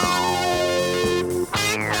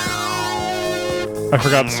I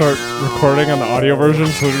forgot to start recording on the audio version,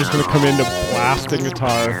 so we're just going to come into blasting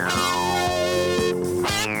guitar.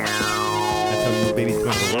 That's how babies come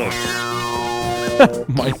into the world.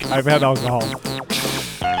 Mike, I've had alcohol.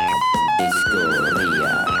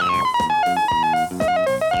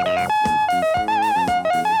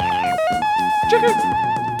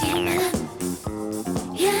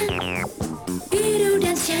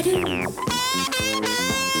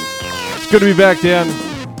 It's good to be back, Dan. I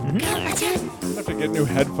have to get new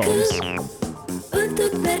headphones.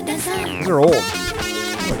 These are old.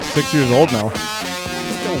 I'm like 6 years old now.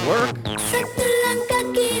 Don't work.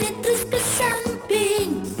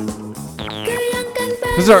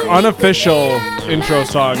 This is our unofficial intro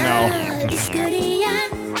song now.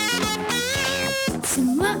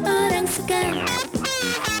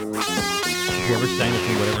 Whoever sang this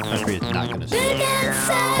in whatever country is not going to sing.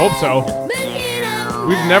 Hope so.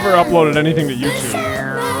 We've never uploaded anything to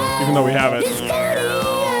YouTube, even though we have it.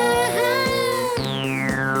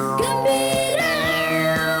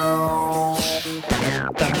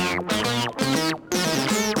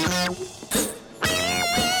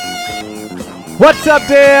 What's up,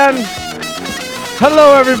 Dan?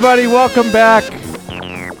 Hello, everybody. Welcome back.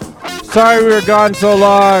 Sorry we were gone so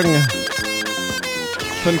long.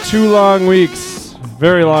 It's been 2 long weeks.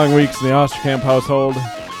 Very long weeks in the Osterkamp household.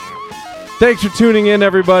 Thanks for tuning in,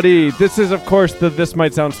 everybody. This is, of course, the This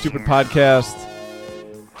Might Sound Stupid podcast.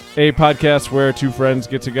 A podcast where 2 friends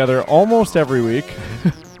get together almost every week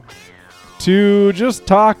to just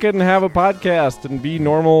talk and have a podcast and be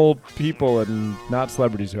normal people and not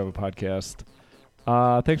celebrities who have a podcast.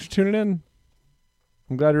 Thanks for tuning in.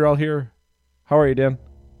 I'm glad you're all here. How are you, Dan?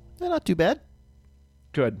 Not too bad.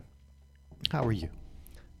 Good. How are you?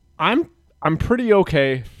 I'm pretty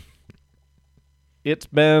okay. It's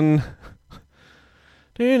been...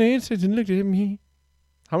 Looked at me.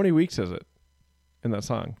 How many weeks is it in that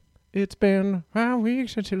song? It's been 5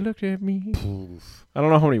 weeks since you looked at me. Oof. I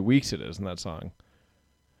don't know how many weeks it is in that song.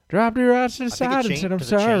 Dropped your eyes to the side and said, I'm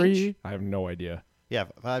Does it sorry. change? I have no idea. Yeah,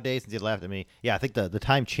 5 days since you laughed at me. Yeah, I think the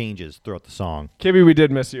time changes throughout the song. Kibby, we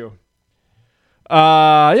did miss you.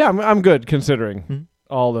 Yeah, I'm good considering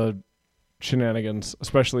all the shenanigans,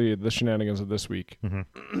 especially the shenanigans of this week.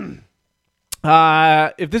 Mm-hmm.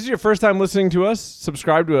 If this is your first time listening to us,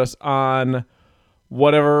 subscribe to us on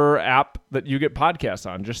whatever app that you get podcasts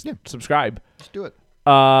on. Just subscribe. Just do it.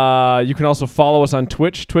 You can also follow us on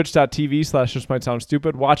Twitch,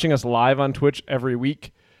 twitch.tv/justmightsoundstupid. Watching us live on Twitch every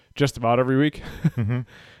week, just about every week,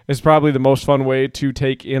 is probably the most fun way to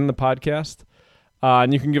take in the podcast.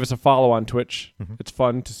 And you can give us a follow on Twitch. It's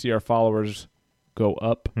fun to see our followers go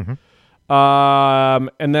up.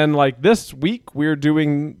 And then like this week, we're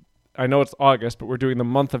doing, I know it's August, but we're doing the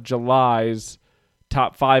month of July's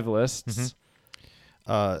top 5 lists.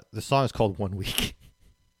 The song is called 1 Week.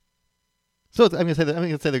 So I'm gonna say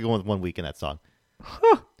they're going with 1 week in that song.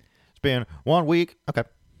 It's been 1 week. Okay,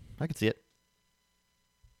 I can see it.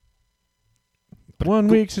 But 1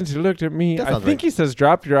 week since you looked at me. I think he says,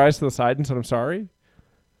 "Drop your eyes to the side and said I'm sorry."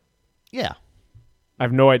 Yeah, I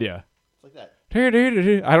have no idea. like that.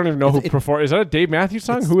 I don't even know who performed. Is that a Dave Matthews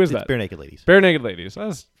song? Who is that? Bare Naked Ladies. Bare Naked Ladies.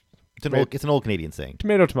 That's It's an old Canadian saying.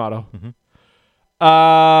 tomato.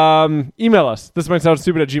 Email us. This might sound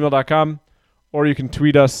stupid at gmail.com, or you can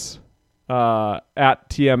tweet us at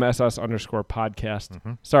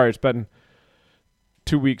TMSS_podcast. Sorry, it's been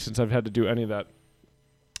 2 weeks since I've had to do any of that.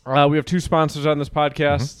 We have 2 sponsors on this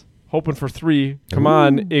podcast. Hoping for 3. Come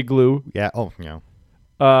on, Igloo. Yeah. Oh, yeah.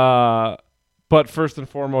 But first and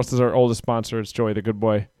foremost is our oldest sponsor. It's Joey, the good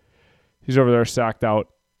boy. He's over there sacked out.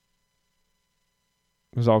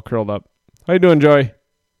 He's all curled up. How you doing, Joey?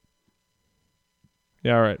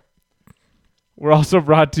 Yeah, all right. We're also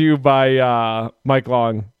brought to you by Mike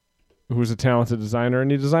Long, who's a talented designer, and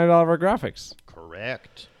he designed all of our graphics.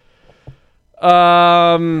 Correct.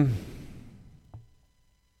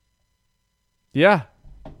 Yeah.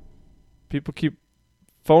 People keep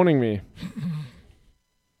phoning me.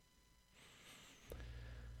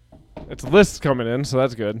 It's lists coming in, so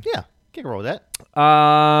that's good. Yeah, can't roll with that.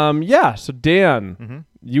 Yeah. So Dan,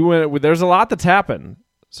 you went. There's a lot that's happened.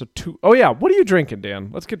 So Oh yeah, what are you drinking, Dan?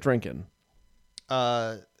 Let's get drinking.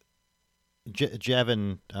 Javin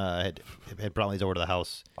had brought these over to the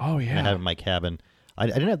house. Oh yeah. And I have it in my cabin. I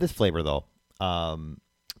didn't have this flavor though.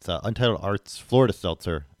 It's Untitled Arts Florida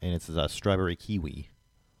Seltzer, and it's a strawberry kiwi.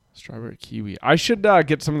 Strawberry kiwi. I should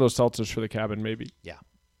get some of those seltzers for the cabin, maybe. Yeah.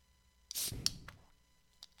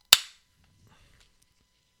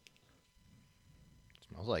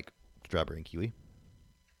 Smells like strawberry and kiwi.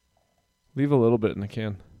 Leave a little bit in the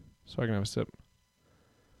can so I can have a sip.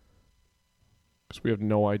 Because we have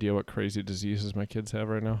no idea what crazy diseases my kids have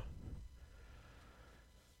right now.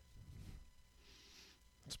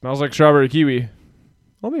 It smells like strawberry kiwi.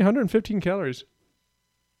 Only 115 calories.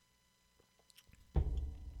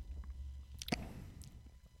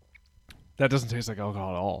 That doesn't taste like alcohol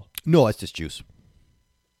at all. No, it's just juice.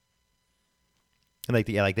 And like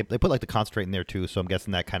they put like the concentrate in there too, so I'm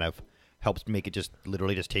guessing that kind of helps make it just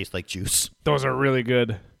literally just taste like juice. Those are really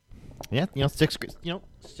good. Yeah, 6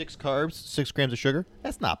 carbs, 6 grams of sugar.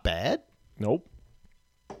 That's not bad. Nope.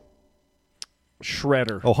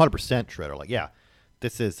 Shredder. Oh, 100% shredder. Like, yeah,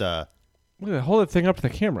 this is. Look at that. Hold that thing up to the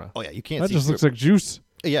camera. Oh yeah, you can't. That see just looks like juice.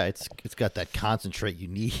 Yeah, it's got that concentrate you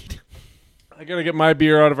need. I gotta get my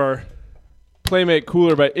beer out of our Playmate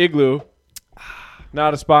cooler by Igloo.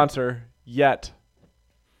 Not a sponsor yet.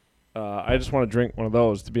 I just want to drink one of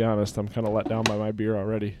those. To be honest, I'm kind of let down by my beer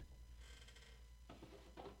already.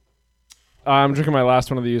 I'm drinking my last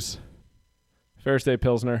one of these. Ferris Day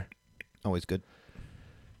Pilsner. Always good.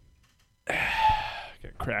 Gotta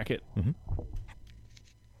crack it. Mm-hmm.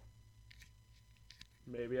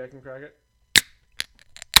 Maybe I can crack it.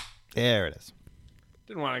 There it is.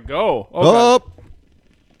 Didn't want to go. Oh!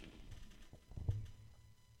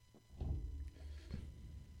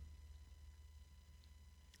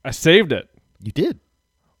 I saved it. You did.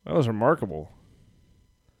 That was remarkable.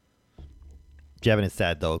 Javin is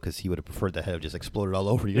sad, though, because he would have preferred that head have just exploded all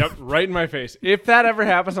over you. Yep, right in my face. If that ever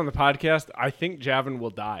happens on the podcast, I think Javin will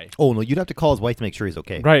die. Oh, no, you'd have to call his wife to make sure he's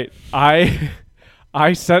okay. Right. I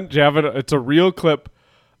sent Javin, it's a real clip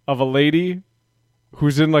of a lady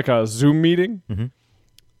who's in like a Zoom meeting,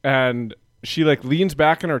 and she like leans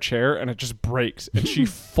back in her chair, and it just breaks, and she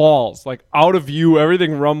falls like out of view.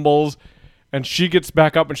 Everything rumbles, and she gets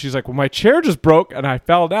back up, and she's like, well, my chair just broke, and I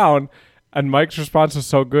fell down. And Mike's response was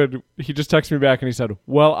so good. He just texted me back and he said,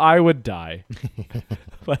 well, I would die.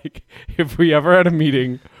 Like, if we ever had a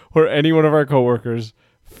meeting where any one of our coworkers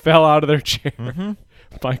fell out of their chair,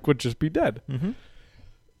 Mike would just be dead.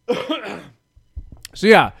 So,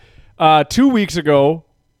 yeah. 2 weeks ago,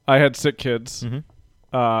 I had sick kids. And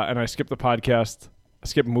I skipped the podcast. I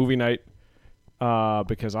skipped movie night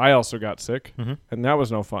because I also got sick. And that was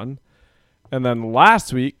no fun. And then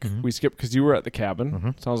last week, we skipped because you were at the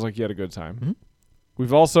cabin. Sounds like you had a good time.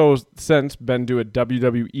 We've also since been to a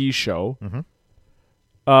WWE show.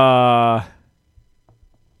 Yeah,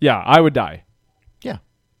 I would die. Yeah.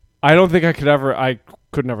 I don't think I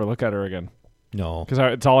could never look at her again. No. Because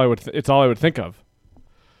it's all I would think of.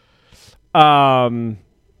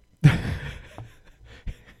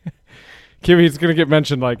 Kimmy's going to get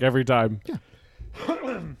mentioned like every time. Yeah.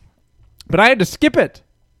 But I had to skip it.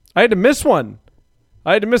 I had to miss one.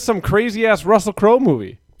 I had to miss some crazy-ass Russell Crowe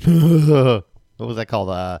movie. What was that called?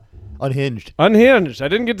 Unhinged. Unhinged. I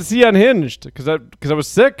didn't get to see Unhinged because I was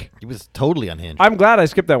sick. He was totally unhinged. I'm glad I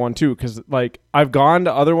skipped that one, too, because, like, I've gone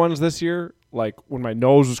to other ones this year, like, when my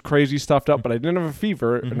nose was crazy stuffed up, but I didn't have a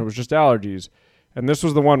fever, and it was just allergies. And this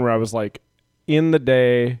was the one where I was, like, in the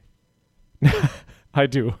day. I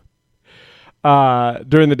do.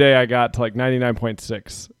 During the day, I got to, like,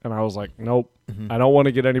 99.6, and I was like, nope. I don't want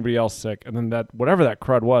to get anybody else sick. And then that whatever that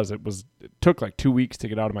crud was, it took like 2 weeks to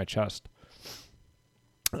get out of my chest.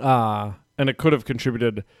 And it could have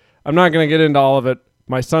contributed. I'm not going to get into all of it.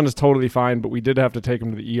 My son is totally fine, but we did have to take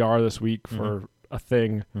him to the ER this week for a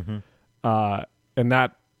thing. And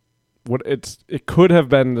that it could have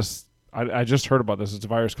been this. I just heard about this. It's a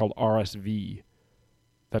virus called RSV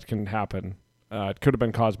that can happen. It could have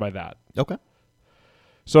been caused by that. Okay.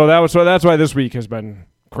 So that's why this week has been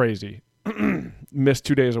crazy. Missed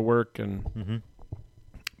 2 days of work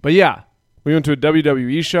but yeah, we went to a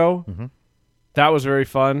WWE show. That was very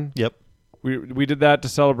fun. Yep. We did that to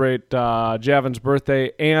celebrate Javin's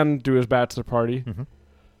birthday and do his bachelor party.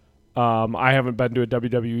 I haven't been to a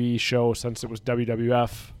WWE show since it was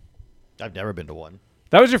WWF. I've never been to one.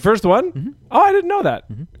 That was your first one? Oh, I didn't know that.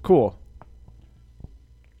 Cool.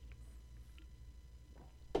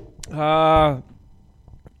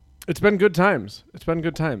 It's been good times.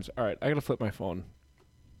 All right, I got to flip my phone.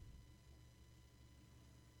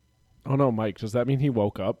 Oh, no, Mike. Does that mean he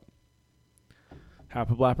woke up?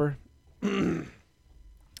 Happy Blapper?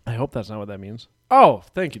 I hope that's not what that means. Oh,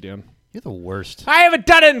 thank you, Dan. You're the worst. I haven't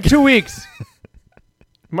done it in 2 weeks.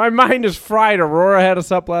 My mind is fried. Aurora had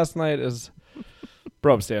us up last night.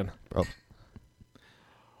 Bro, Stan. Bro.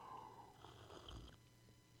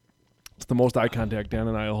 It's the most eye contact Dan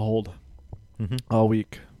and I will hold all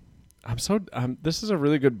week. This is a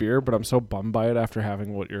really good beer, but I'm so bummed by it after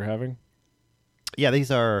having what you're having. Yeah, these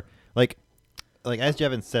are like as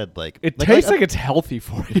Javin said, like it tastes like it's healthy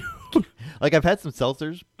for you. Like I've had some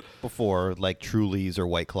seltzers before, like Trulies or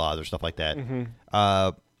White Claws or stuff like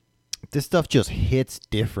that. This stuff just hits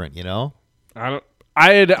different, you know.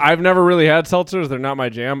 I've never really had seltzers. They're not my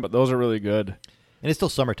jam, but those are really good. And it's still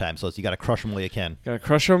summertime, so you got to crush them while you can. Gotta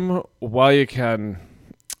crush them while you can.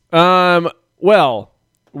 Well,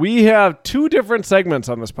 we have 2 different segments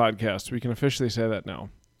on this podcast. We can officially say that now.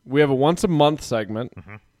 We have a once a month segment.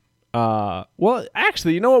 Well,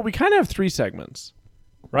 actually, you know what? We kind of have 3 segments,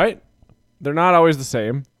 right? They're not always the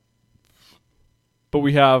same. But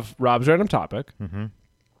we have Rob's Random Topic,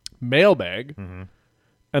 Mailbag,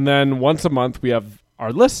 and then once a month we have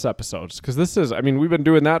our lists episodes. Because we've been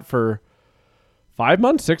doing that for 5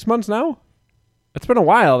 months, 6 months now. It's been a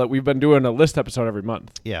while that we've been doing a list episode every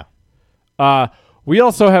month. Yeah. We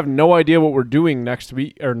also have no idea what we're doing next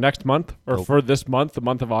week or next month or for this month, the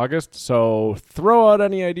month of August. So throw out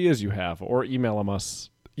any ideas you have or email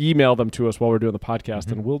them to us while we're doing the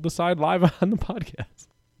podcast, and we'll decide live on the podcast.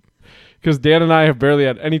 Because Dan and I have barely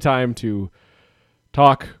had any time to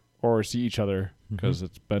talk or see each other because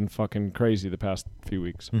it's been fucking crazy the past few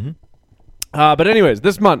weeks. But anyways,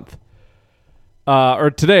 this month,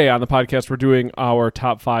 or today on the podcast, we're doing our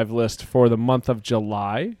top 5 list for the month of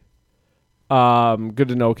July. Good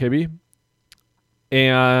to know, KB.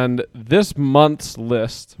 And this month's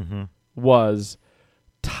list was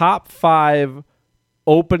top 5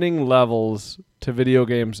 opening levels to video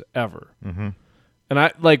games ever. And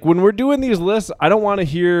I like when we're doing these lists, I don't want to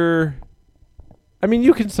hear. I mean,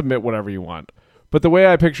 you can submit whatever you want, but the way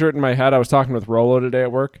I picture it in my head, I was talking with Rolo today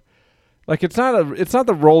at work. Like it's not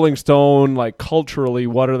the Rolling Stone like culturally.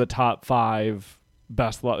 What are the top 5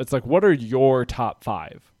 best? It's like what are your top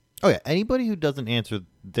 5? Oh yeah, anybody who doesn't answer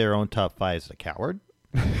their own top 5 is a coward,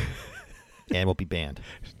 and will be banned.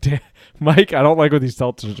 Dan, Mike, I don't like what these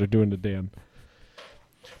seltzers are doing to Dan.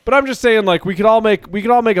 But I'm just saying, like we could all make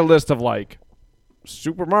a list of like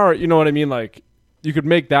Super Mario. You know what I mean? Like you could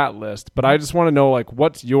make that list, but I just want to know like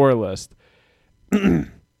what's your list.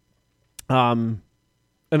 And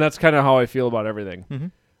that's kind of how I feel about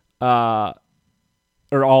everything. Or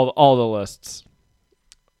all the lists.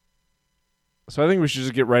 So I think we should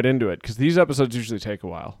just get right into it because these episodes usually take a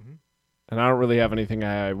while. And I don't really have anything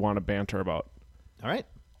I want to banter about. All right.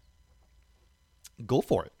 Go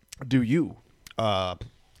for it. Do you? No,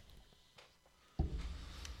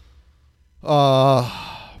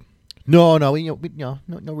 no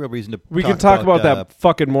real reason to. We can talk about that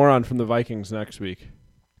fucking moron from the Vikings next week.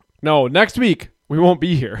 No, next week we won't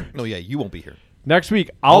be here. No, yeah, you won't be here. Next week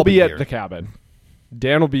I'll be at the cabin.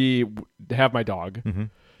 Dan will have my dog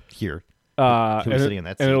here. Sitting in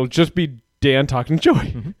that seat. And it'll just be Dan talking to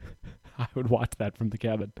Joey. I would watch that from the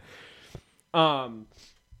cabin.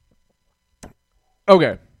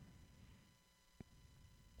 Okay.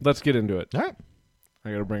 Let's get into it. All right.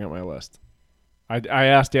 I got to bring up my list. I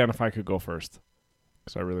asked Dan if I could go first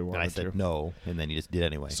because I really wanted to. And I said no, and then you just did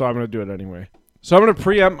anyway. So I'm going to do it anyway. So I'm going to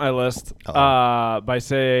preempt my list by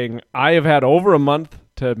saying I have had over a month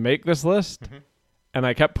to make this list, and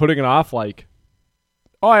I kept putting it off like,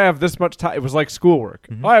 oh, I have this much time. It was like schoolwork.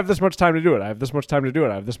 Oh, I have this much time to do it. I have this much time to do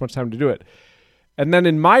it. I have this much time to do it. And then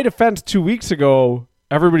in my defense 2 weeks ago,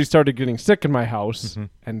 everybody started getting sick in my house,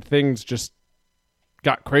 and things just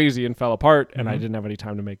got crazy and fell apart, and I didn't have any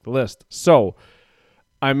time to make the list. So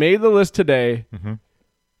I made the list today,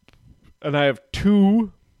 and I have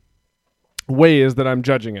 2 ways that I'm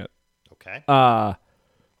judging it. Okay. And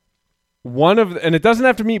it doesn't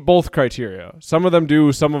have to meet both criteria. Some of them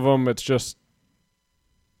do. Some of them it's just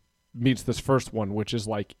meets this first one, which is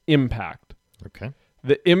like impact. Okay.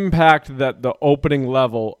 The impact that the opening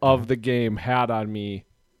level of the game had on me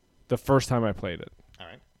the first time I played it. All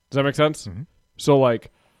right. Does that make sense? So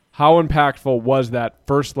like how impactful was that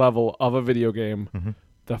first level of a video game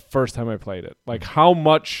the first time I played it? Like how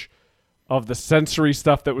much of the sensory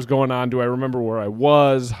stuff that was going on do I remember where I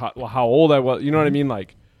was, how old I was, you know what I mean?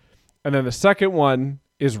 Like, and then the second one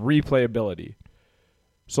is replayability.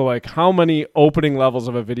 So like how many opening levels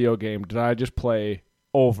of a video game did I just play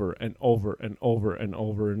over and over and over and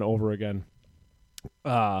over and over again?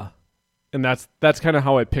 And that's kind of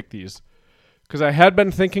how I pick these. Because I had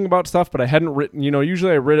been thinking about stuff, but I hadn't written,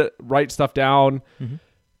 usually I write stuff down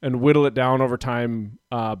and whittle it down over time.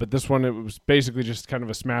 But this one, it was basically just kind of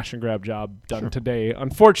a smash and grab job done today.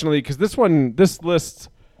 Unfortunately, because this list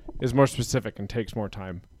is more specific and takes more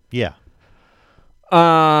time. Yeah. So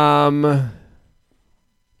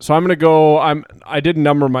I'm going to go, I did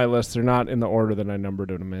number my list. They're not in the order that I numbered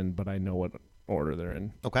them in, but I know what order they're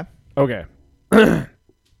in. Okay.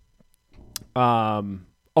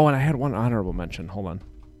 Oh, and I had one honorable mention. Hold on.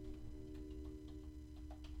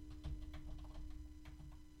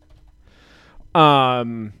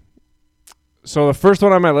 So the first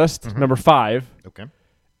one on my list, number 5, Okay.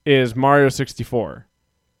 is Mario 64.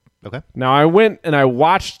 Okay. Now I went and I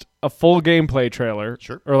watched a full gameplay trailer,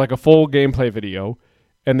 Sure. or like a full gameplay video,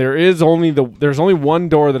 and there's only one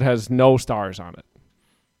door that has no stars on it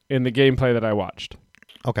in the gameplay that I watched.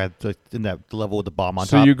 Okay. So in that level with the bomb on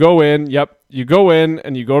So top. you go in, you go in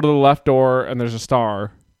and you go to the left door and there's a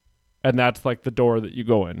star, and that's like the door that you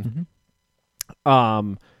go in.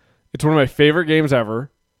 Mm-hmm. It's one of my favorite games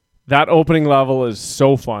ever. That opening level is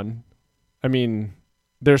so fun. I mean,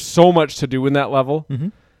 there's so much to do in that level. Mm-hmm.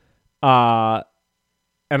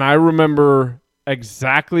 And I remember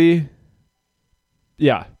exactly,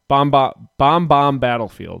 Bomb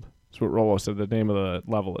Battlefield. That's what Rolo said the name of the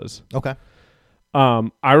level is. Okay.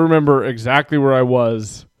 I remember exactly where I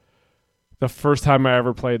was the first time I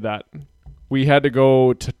ever played that. We had to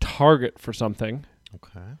go to Target for something.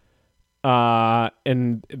 Okay.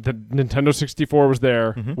 And the Nintendo 64 was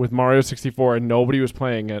there with Mario 64, and nobody was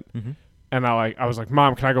playing it. Mm-hmm. And I was like,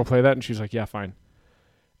 Mom, can I go play that? And she's like, yeah, fine.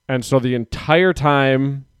 And so the entire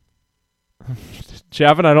time,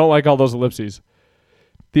 Javin, I don't like all those ellipses.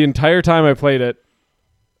 The entire time I played it,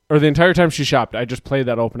 or the entire time she shopped, I just played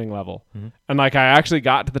that opening level. Mm-hmm. And like I actually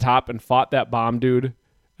got to the top and fought that bomb dude,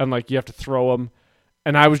 and like you have to throw him.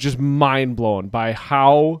 And I was just mind blown by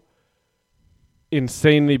how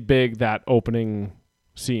insanely big that opening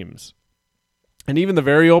seems. And even the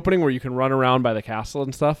very opening where you can run around by the castle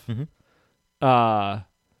and stuff. Mm-hmm.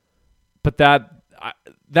 But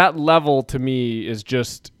that level to me is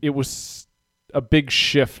just, it was a big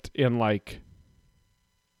shift in like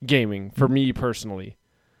gaming for me personally.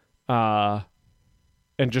 And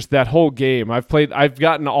just that whole game, I've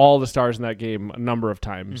gotten all the stars in that game a number of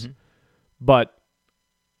times, but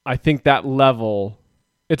I think that level,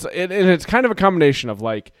 it's kind of a combination of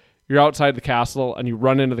like, you're outside the castle and you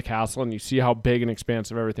run into the castle and you see how big and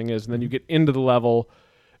expansive everything is. And then you get into the level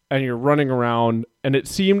and you're running around, and at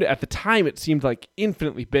the time it seemed like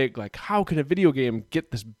infinitely big. Like, how can a video game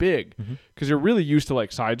get this big? Because you're really used to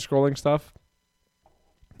like side scrolling stuff.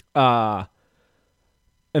 And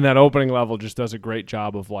that opening level just does a great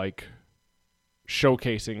job of like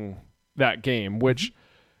showcasing that game, which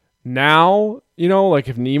now, like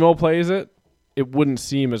if Nemo plays it, it wouldn't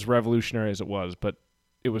seem as revolutionary as it was, but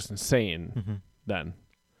it was insane then.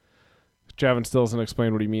 Javin still doesn't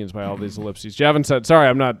explain what he means by all these ellipses. Javin said, sorry,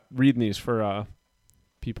 I'm not reading these for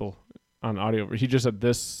people on audio. He just said,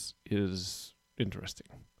 this is interesting.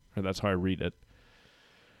 Or that's how I read it.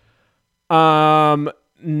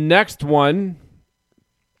 Next one.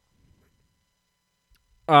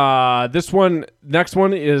 Next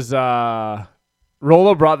one is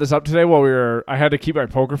Rolo brought this up today while I had to keep my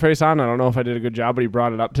poker face on. I don't know if I did a good job, but he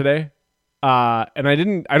brought it up today.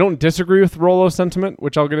 And I don't disagree with Rolo's sentiment,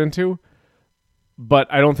 which I'll get into, but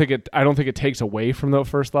I don't think it takes away from the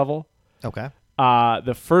first level. Okay.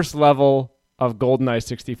 The first level of GoldenEye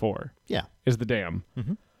 64 is the dam.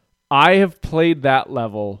 Mm-hmm. I have played that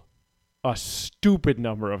level a stupid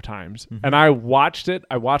number of times, and I watched a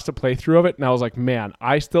playthrough of it, and I was like, man,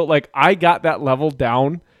 I got that level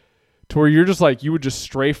down to where you're just like, you would just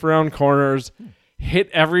strafe around corners, hit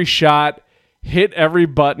every shot, hit every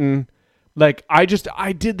button. Like, I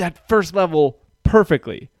did that first level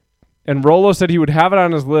perfectly. And Rolo said he would have it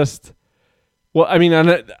on his list. Well, I mean,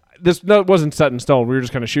 this wasn't set in stone. We were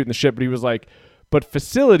just kind of shooting the shit, but he was like, but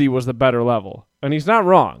Facility was the better level. And he's not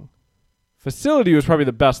wrong. Facility was probably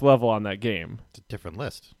the best level on that game. It's a different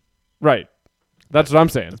list. Right. That's what I'm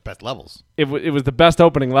saying. It's best levels. It was the best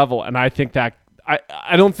opening level, and I think that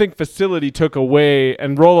I don't think Facility took away,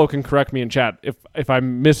 and Rolo can correct me in chat if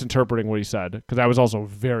I'm misinterpreting what he said, because I was also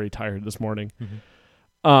very tired this morning.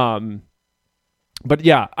 But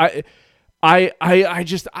yeah, I've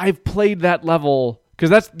played that level, because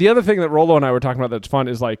that's the other thing that Rolo and I were talking about that's fun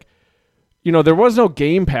is like, there was no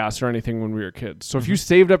Game Pass or anything when we were kids. So if you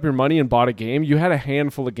saved up your money and bought a game, you had a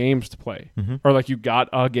handful of games to play. Or like you got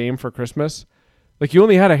a game for Christmas. Like you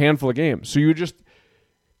only had a handful of games. So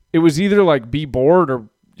it was either like be bored or,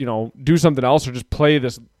 do something else or just play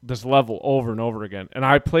this level over and over again. And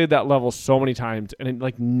I played that level so many times and it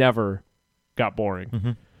like never got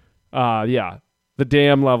boring. The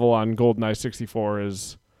dam level on GoldenEye 64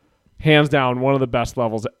 is hands down one of the best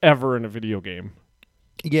levels ever in a video game.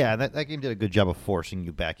 Yeah, that game did a good job of forcing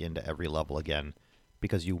you back into every level again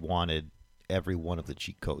because you wanted every one of the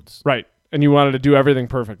cheat codes. Right, and you wanted to do everything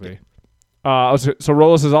perfectly. So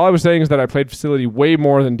Rolo says, all I was saying is that I played Facility way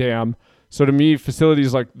more than Dam, so to me, Facility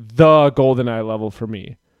is like the GoldenEye level for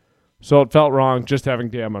me. So it felt wrong just having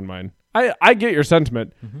Dam on mine. I get your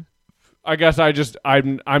sentiment. I guess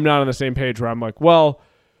I'm not on the same page where I'm like, well,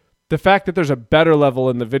 the fact that there's a better level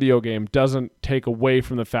in the video game doesn't take away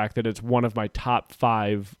from the fact that it's one of my top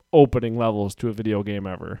 5 opening levels to a video game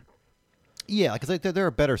ever. Yeah, because there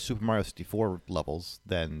are better Super Mario 64 levels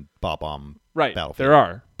than Bob-omb Right, Battlefield. there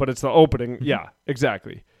are, but it's the opening. Yeah,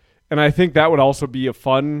 exactly. And I think that would also be a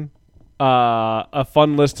fun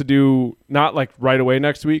list to do, not like right away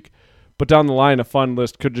next week, but down the line, a fun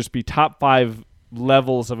list could just be top 5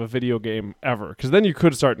 levels of a video game ever. Because then you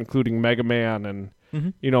could start including Mega Man and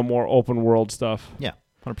more open world stuff. Yeah,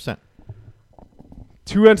 100%.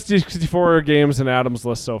 2 N64 games in Adam's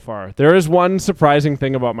list so far. There is one surprising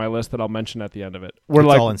thing about my list that I'll mention at the end of it. It's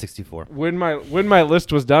all N64. When my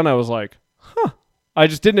list was done, I was like, huh. I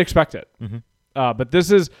just didn't expect it. But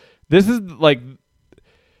this is like,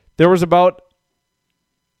 there were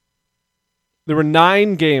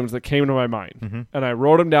 9 games that came to my mind, and I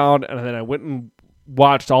wrote them down, and then I went and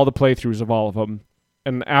watched all the playthroughs of all of them.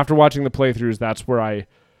 And after watching the playthroughs, that's where I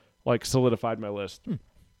like solidified my list.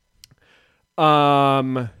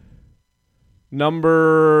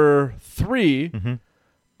 Number 3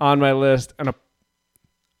 on my list, and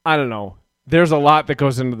I don't know. There's a lot that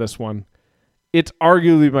goes into this one. It's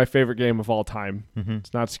arguably my favorite game of all time.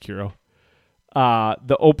 It's not Sekiro.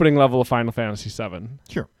 The opening level of Final Fantasy VII.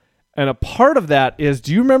 Sure. And a part of that is,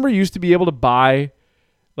 do you remember you used to be able to buy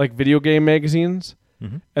like video game magazines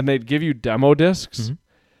and they'd give you demo discs?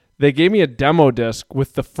 They gave me a demo disc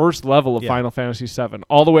with the first level of Final Fantasy VII,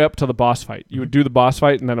 all the way up to the boss fight. You would do the boss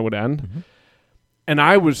fight and then it would end. And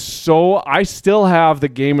I still have the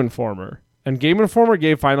Game Informer. And Game Informer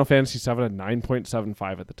gave Final Fantasy VII a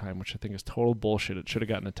 9.75 at the time, which I think is total bullshit. It should have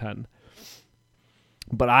gotten a 10.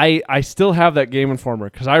 But I still have that Game Informer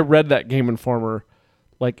because I read that Game Informer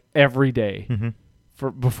like every day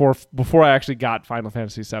before I actually got Final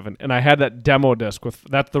Fantasy VII. And I had that demo disc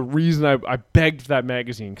that's the reason I begged that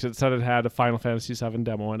magazine, because it said it had a Final Fantasy VII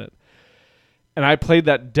demo in it. And I played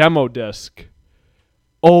that demo disc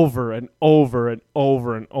over and over and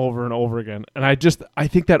over and over and over again. And I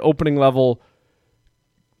think that opening level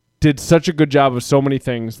did such a good job of so many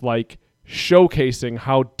things, like showcasing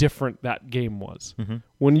how different that game was.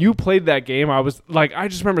 When you played that game, I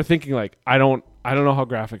just remember thinking like, I don't know how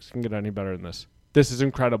graphics can get any better than this. This is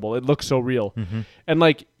incredible. It looks so real. And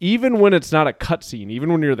like, even when it's not a cutscene,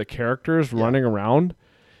 even when you're the characters running around,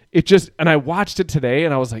 and I watched it today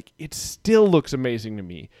and I was like, it still looks amazing to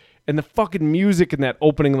me. And the fucking music in that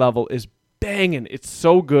opening level is banging. It's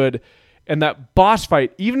so good. And that boss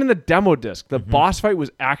fight, even in the demo disc, the boss fight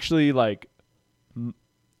was actually like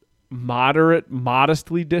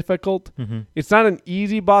modestly difficult. It's not an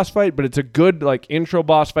easy boss fight, but it's a good like intro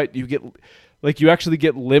boss fight. You actually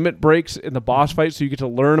get limit breaks in the boss fight, so you get to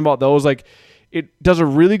learn about those. Like, it does a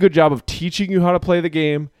really good job of teaching you how to play the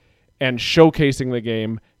game and showcasing the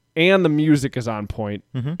game, and the music is on point.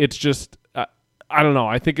 It's just, I don't know.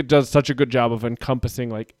 I think it does such a good job of encompassing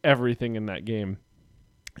like everything in that game.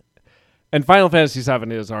 And Final Fantasy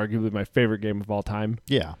VII is arguably my favorite game of all time.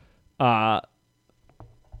 Yeah. But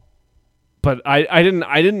I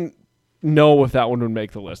didn't know if that one would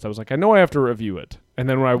make the list. I was like, I know I have to review it. And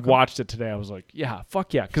then when I watched it today, I was like, yeah,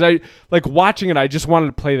 fuck yeah. Because I like watching it, I just wanted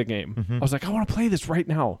to play the game. I was like, I want to play this right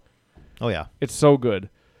now. Oh, yeah. It's so good.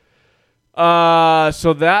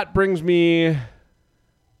 So that brings me...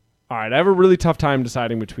 All right, I have a really tough time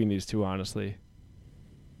deciding between these two, honestly.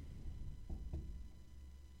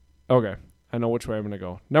 Okay, I know which way I'm going to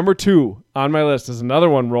go. Number 2 on my list is another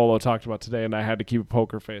one Rolo talked about today, and I had to keep a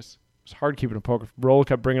poker face. It's hard keeping a poker. Rolo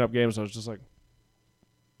kept bringing up games, so I was just like,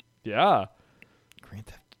 yeah. Grand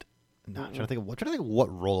Theft. No, I'm trying to think of what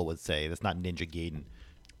Rolo would say. That's not Ninja Gaiden.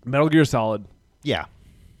 Metal Gear Solid. Yeah.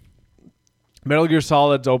 Metal Gear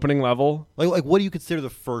Solid's opening level. Like what do you consider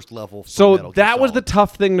the first level? So Metal Gear that was Solid? the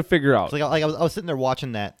tough thing to figure out. So I was sitting there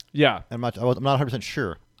watching that. Yeah. And I'm not 100%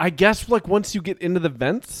 sure. I guess like once you get into the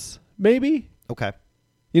vents, maybe. Okay.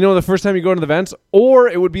 You know, the first time you go into the vents, or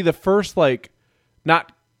it would be the first like,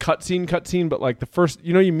 not cutscene, but like the first.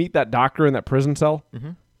 You know, you meet that doctor in that prison cell,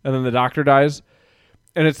 and then the doctor dies,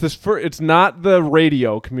 and it's this. It's not the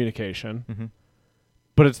radio communication,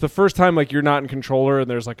 but it's the first time like you're not in controller, and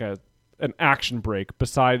there's like an action break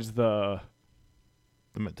besides the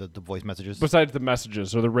voice messages, besides the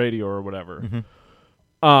messages or the radio or whatever.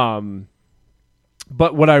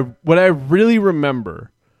 But what I really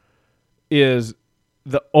remember is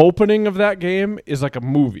the opening of that game is like a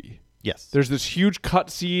movie. Yes. There's this huge cut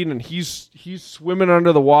scene and he's swimming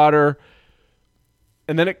under the water,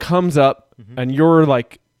 and then it comes up and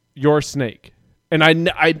you're Snake. And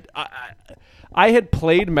I had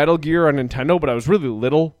played Metal Gear on Nintendo, but I was really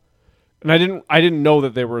little, and I didn't know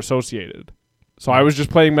that they were associated. So I was just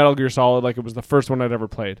playing Metal Gear Solid like it was the first one I'd ever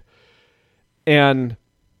played. And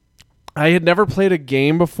I had never played a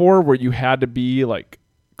game before where you had to be like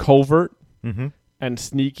covert and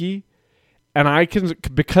sneaky. And I can,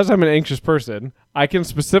 because I'm an anxious person, I can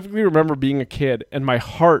specifically remember being a kid and my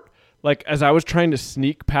heart, like as I was trying to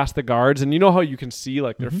sneak past the guards, and you know how you can see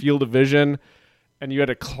like their field of vision, and you had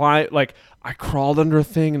to climb, like I crawled under a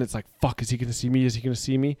thing and it's like, fuck, is he going to see me? Is he going to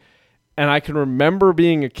see me? And I can remember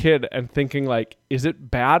being a kid and thinking like, is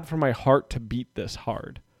it bad for my heart to beat this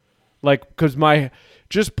hard? Like, because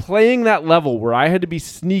just playing that level where I had to be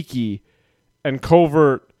sneaky and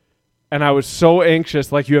covert, and I was so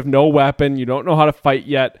anxious, like you have no weapon, you don't know how to fight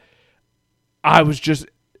yet. I was just,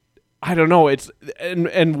 I don't know. It's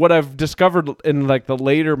and what I've discovered in like the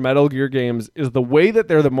later Metal Gear games is the way that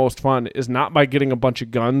they're the most fun is not by getting a bunch of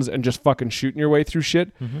guns and just fucking shooting your way through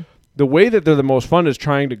shit. The way that they're the most fun is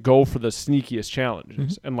trying to go for the sneakiest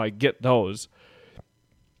challenges and like get those.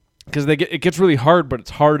 Because it gets really hard, but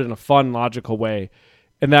it's hard in a fun, logical way.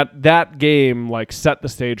 And that game like set the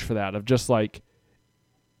stage for that, of just like,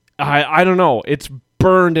 I don't know, it's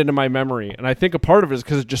burned into my memory. And I think a part of it is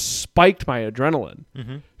because it just spiked my adrenaline.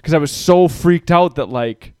 Because I was so freaked out that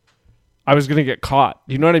like I was going to get caught.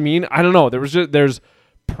 You know what I mean? I don't know. There's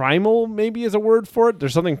primal maybe is a word for it.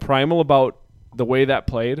 There's something primal about the way that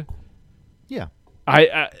played. Yeah.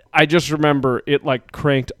 I just remember it like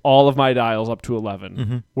cranked all of my dials up to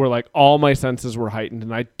 11 where like all my senses were heightened,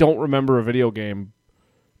 and I don't remember a video game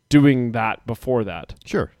doing that before that.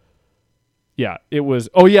 Sure. Yeah, it was.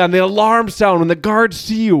 Oh yeah, and the alarm sound when the guards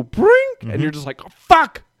see you, brink, and you're just like, oh,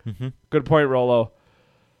 fuck. Good point, Rolo.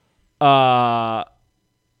 Sorry,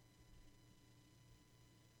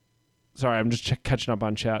 I'm just catching up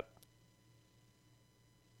on chat.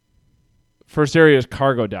 First area is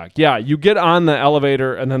cargo deck. Yeah, you get on the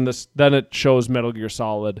elevator, and then it shows Metal Gear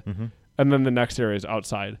Solid, and then the next area is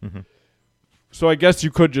outside. So I guess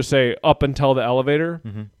you could just say up until the elevator.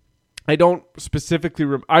 I don't specifically.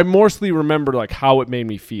 I mostly remember like how it made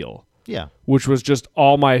me feel. Yeah, which was just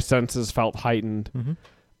all my senses felt heightened.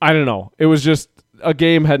 I don't know. It was just a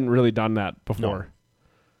game hadn't really done that before.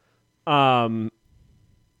 No.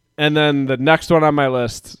 And then the next one on my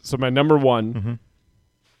list. So my number one.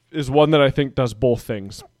 Is one that I think does both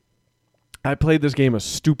things. I played this game a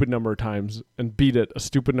stupid number of times and beat it a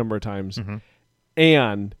stupid number of times.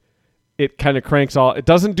 And it kind of cranks all... It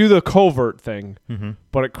doesn't do the covert thing,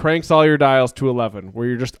 but it cranks all your dials to 11, where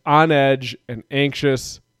you're just on edge and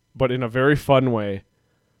anxious, but in a very fun way.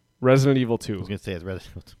 Resident Evil 2. I was going to say it's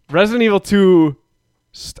Resident Evil 2. Resident Evil 2...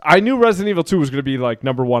 I knew Resident Evil 2 was going to be like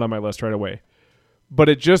number one on my list right away. But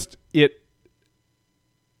it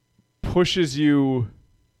pushes you...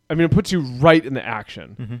 I mean, it puts you right in the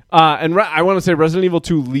action. And I want to say Resident Evil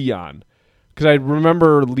 2 Leon, because I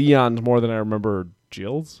remember Leon's more than I remember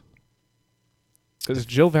Jill's. Is it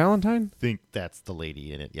Jill Valentine? I think that's the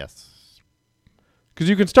lady in it, yes. Because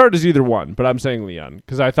you can start as either one, but I'm saying Leon,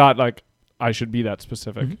 because I thought like I should be that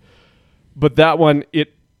specific. But that one,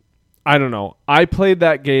 I don't know. I played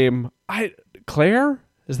that game. Claire?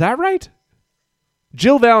 Is that right?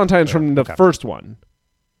 Jill Valentine's from the first one.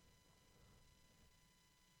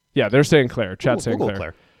 Yeah, they're saying Claire. Chat's saying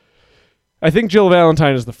Claire. I think Jill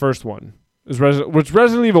Valentine is the first one. Which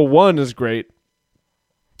Resident Evil 1 is great,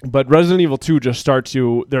 but Resident Evil 2 just starts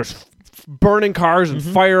you... There's burning cars and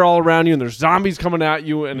fire all around you, and there's zombies coming at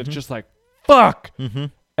you, and it's just like, fuck!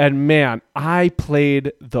 And man, I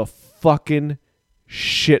played the fucking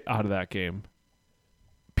shit out of that game.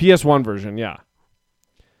 PS1 version, yeah.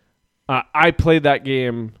 I played that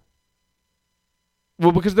game...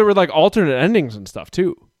 Well, because there were like alternate endings and stuff,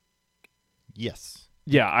 too. Yes.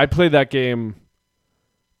 Yeah, I played that game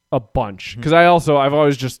a bunch because I've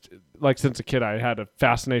always just like since a kid I had a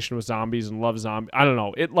fascination with zombies and love zombies. I don't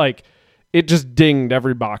know, it just dinged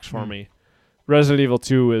every box for me. Resident Evil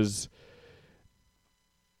 2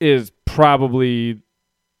 is probably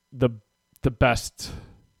the best.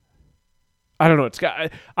 I don't know.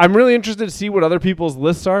 I'm really interested to see what other people's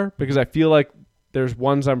lists are because I feel like there's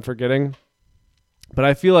ones I'm forgetting. But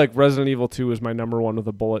I feel like Resident Evil 2 is my number one with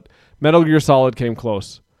a bullet. Metal Gear Solid came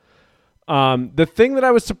close. The thing that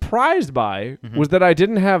I was surprised by was that I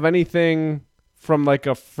didn't have anything from like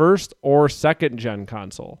a first or second gen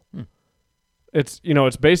console. It's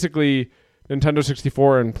basically Nintendo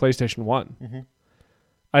 64 and PlayStation 1.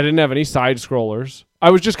 I didn't have any side scrollers. I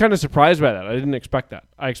was just kind of surprised by that. I didn't expect that.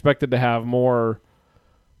 I expected to have more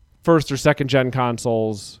first or second gen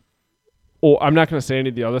consoles. Oh, I'm not going to say any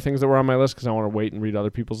of the other things that were on my list because I want to wait and read other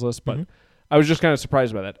people's lists, but I was just kind of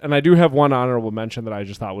surprised by that. And I do have one honorable mention that I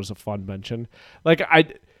just thought was a fun mention. Like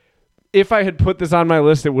if I had put this on my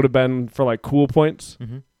list, it would have been for like cool points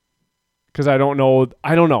because I don't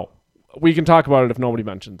know. we can talk about it if nobody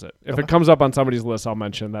mentions it. If it comes up on somebody's list, I'll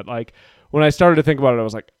mention that. Like when I started to think about it, I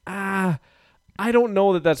was like, I don't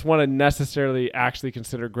know that that's one I necessarily actually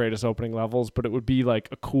consider greatest opening levels, but it would be like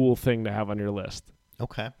a cool thing to have on your list.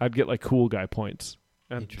 Okay. I'd get like cool guy points.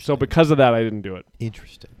 And Interesting. so because of that, I didn't do it.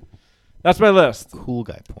 Interesting. That's my list. Cool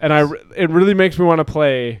guy points. And it really makes me want to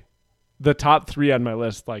play the top 3 on my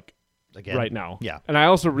list like Again? right now. Yeah. And I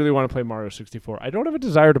also really want to play Mario 64. I don't have a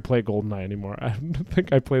desire to play GoldenEye anymore. I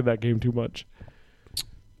think I played that game too much.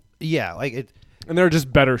 Yeah, like it. And they're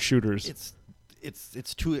just better shooters.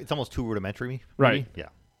 It's almost too rudimentary. Maybe? Right. Yeah.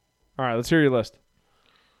 All right, let's hear your list.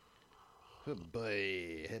 Good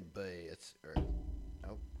boy. It's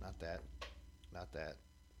nope, not that. Not that.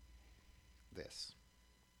 This.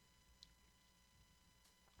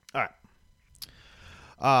 All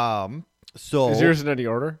right. So Is yours in any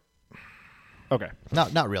order? Okay.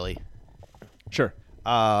 not really. Sure.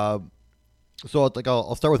 So like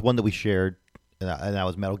I'll start with one that we shared, and that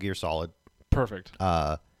was Metal Gear Solid. Perfect.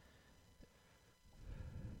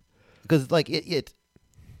 Because like it's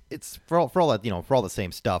for all that, for all the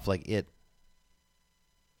same stuff. Like you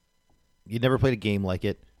never played a game like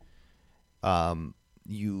it.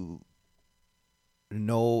 You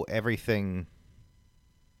know everything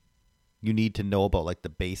you need to know about like the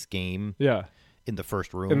base game. Yeah. In the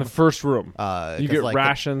first room. In the first room. You get like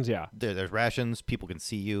rations, yeah. There's rations. People can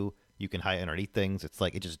see you. You can hide underneath things. It's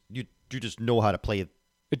like you just know how to play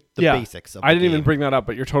the basics of the I didn't game. even bring that up,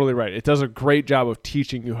 but you're totally right. It does a great job of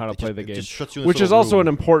teaching you how to play the It game, just shuts you in which this is little also room. an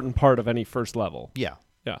important part of any first level. Yeah.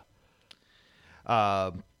 Yeah.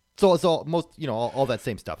 So it's all most all that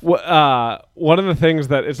same stuff. One of the things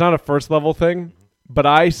that it's not a first level thing, but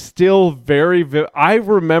I still I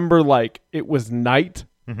remember like it was night.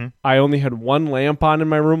 Mm-hmm. I only had one lamp on in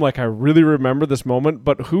my room. Like I really remember this moment.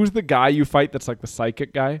 But who's the guy you fight that's like the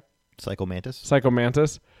psychic guy? Psycho Mantis. Psycho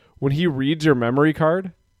Mantis. When he reads your memory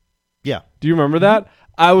card. Yeah. Do you remember that?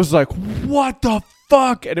 I was like, what the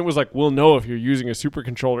fuck? And it was like, we'll know if you're using a super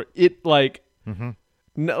controller. It like,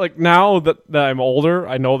 like now that I'm older,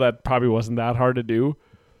 I know that probably wasn't that hard to do,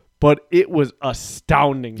 but it was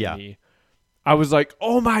astounding to me. I was like,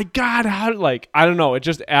 oh my God, how, like, I don't know. It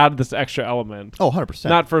just added this extra element. Oh, 100%.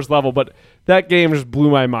 Not first level, but that game just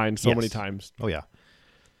blew my mind so many times. Oh, yeah.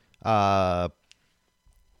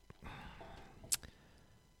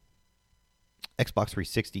 Xbox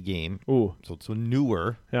 360 game. Ooh. So it's a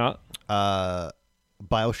newer. Yeah.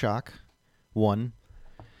 BioShock 1.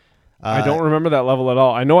 I don't remember that level at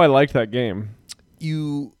all. I know I liked that game.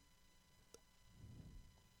 You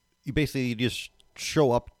basically just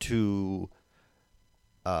show up to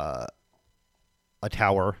a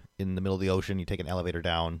tower in the middle of the ocean. You take an elevator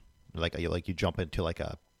down, like you jump into like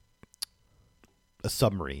a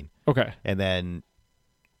submarine. Okay. And then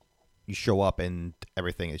you show up and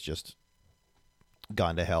everything is just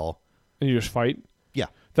gone to hell. And you just fight? Yeah.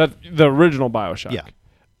 That the original BioShock. Yeah.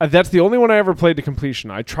 That's the only one I ever played to completion.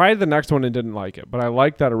 I tried the next one and didn't like it, but I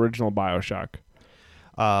liked that original BioShock.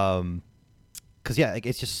 Because like,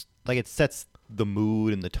 it's just like it sets the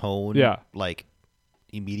mood and the tone. Yeah. Like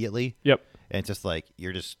immediately. Yep. And it's just like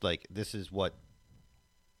you're just like, this is what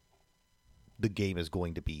the game is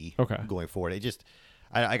going to be. Okay. Going forward. It just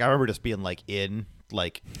I remember just being like in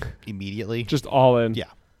like immediately. Just all in. Yeah.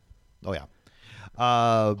 Oh yeah.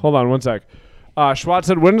 Hold on one sec. Schwartz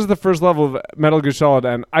said, when does the first level of Metal Gear Solid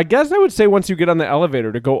end? I guess I would say once you get on the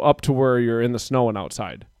elevator to go up to where you're in the snow and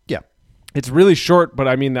outside. Yeah. It's really short, but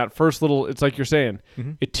I mean that first little, it's like you're saying,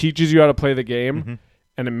 it teaches you how to play the game,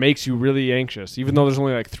 and it makes you really anxious, even though there's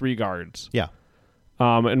only like 3 guards. Yeah.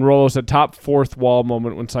 And Rolo said, top fourth wall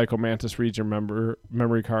moment when Psycho Mantis reads your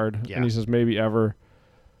memory card. Yeah. And he says, maybe ever.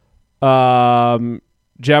 Javin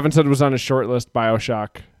said it was on his short list,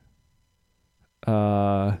 BioShock.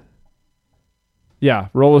 Yeah,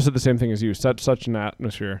 Rolo said the same thing as you. Set such an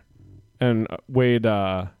atmosphere. And Wade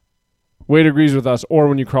agrees with us, or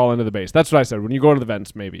when you crawl into the base. That's what I said. When you go into the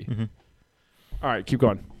vents, maybe. All right, keep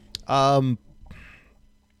going. I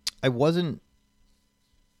wasn't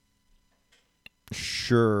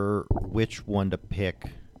sure which one to pick.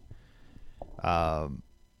 So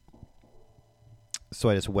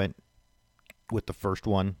I just went with the first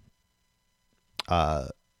one.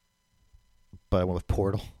 But I went with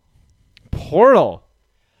Portal. Portal.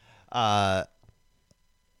 Those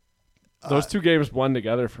 2 games blend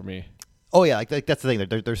together for me. Oh yeah, like that's the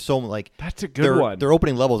thing. There's so like That's a good one. Their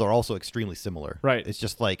opening levels are also extremely similar. Right. It's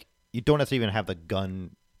just like you don't have to even have the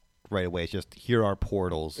gun right away. It's just here are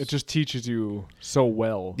portals. It just teaches you so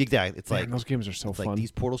well. Exactly. It's Man, like those games are so it's fun. like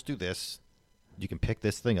these portals do this. You can pick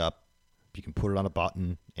this thing up. You can put it on a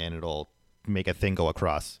button, and it'll make a thing go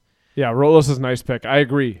across. Yeah, Rolos is a nice pick. I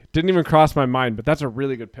agree. Didn't even cross my mind, but that's a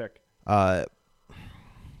really good pick. So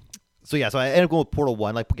I ended up going with Portal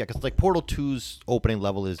 1, because Portal 2's opening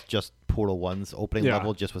level is just Portal 1's opening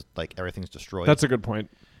level, just with like everything's destroyed. That's a good point.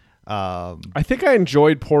 I think I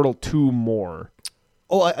enjoyed Portal 2 more.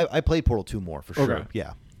 Oh, I played Portal 2 more for sure. Okay.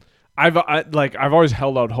 Yeah. I've always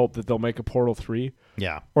held out hope that they'll make a Portal 3.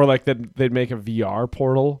 Yeah. Or like that they'd make a VR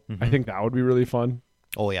Portal. I think that would be really fun.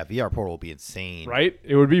 Oh yeah, VR Portal would be insane. Right?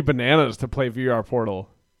 It would be bananas to play VR Portal.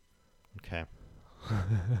 Okay.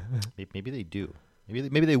 Maybe they do.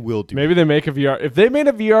 Maybe they will do. Maybe they make a VR. If they made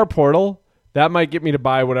a VR Portal, that might get me to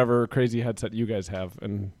buy whatever crazy headset you guys have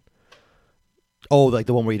and oh, like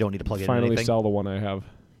the one where you don't need to plug in finally anything? sell the one I have.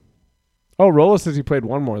 Oh, Rolla says he played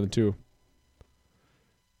one more than 2.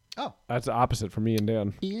 Oh. That's the opposite for me and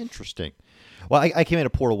Dan. Interesting. Well, I came into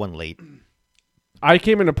Portal 1 late. I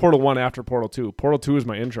came into Portal 1 after Portal 2. Portal 2 is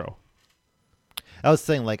my intro. I was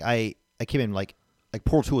saying, I came in, like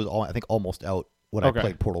Portal 2 was, I think, almost out when I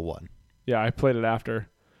played Portal 1. Yeah, I played it after.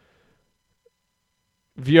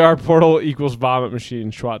 VR Portal equals vomit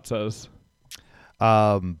machine, Schwat says.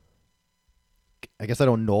 I guess I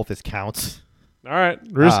don't know if this counts. All right,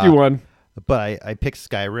 risky one. But I picked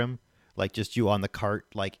Skyrim, like just you on the cart,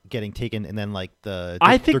 like getting taken, and then like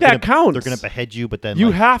I think that counts. They're gonna behead you, but then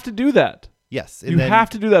you have to do that. Yes, and you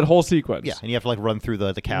have to do that whole sequence. Yeah, and you have to like run through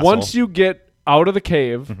the castle. Once you get out of the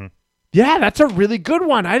cave, yeah, that's a really good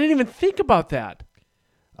one. I didn't even think about that.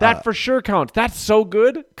 That for sure counts. That's so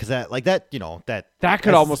good. Because that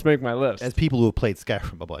could almost make my list. As people who have played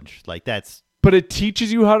Skyrim a bunch, like that's. But it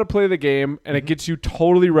teaches you how to play the game, and it gets you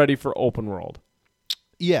totally ready for open world.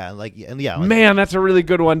 Yeah, man, that's a really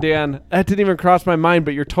good one, Dan. That didn't even cross my mind,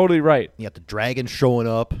 but you're totally right. You got the dragon showing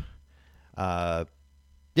up.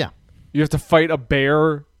 Yeah. You have to fight a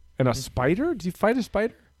bear and a spider. Did you fight a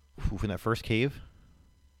spider? In that first cave.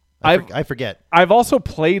 I forget. I've also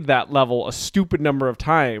played that level a stupid number of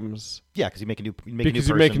times. Yeah, because you make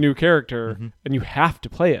a new character and you have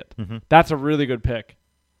to play it. That's a really good pick.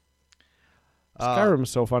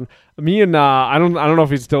 Skyrim's so fun. Me and I don't know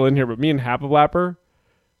if he's still in here, but me and Hapablapper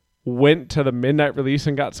went to the midnight release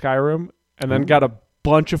and got Skyrim, and then got a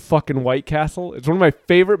bunch of fucking White Castle. It's one of my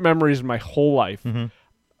favorite memories in my whole life.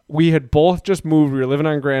 We had both just moved. We were living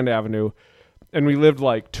on Grand Avenue. And we lived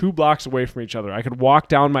like 2 blocks away from each other. I could walk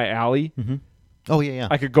down my alley. Oh, yeah.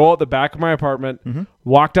 I could go out the back of my apartment,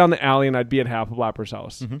 walk down the alley, and I'd be at Hapablapper's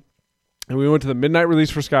house. And we went to the midnight release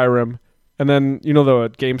for Skyrim. And then,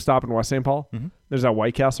 the GameStop in West St. Paul? There's that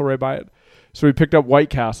White Castle right by it. So we picked up White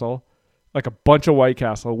Castle, like a bunch of White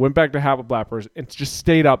Castle, went back to Hapablapper's, and just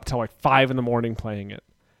stayed up till like 5 a.m. playing it.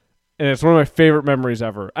 And it's one of my favorite memories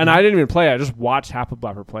ever. And I didn't even play it. I just watched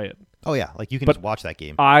Hapablapper play it. Oh, yeah. Like, you can just watch that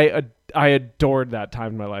game. I adored that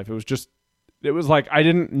time in my life. It was like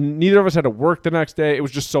neither of us had to work the next day. It was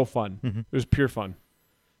just so fun. It was pure fun.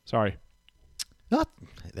 Sorry.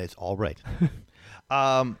 That's all right.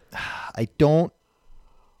 I don't.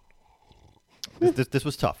 This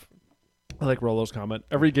was tough. I like Rolo's comment.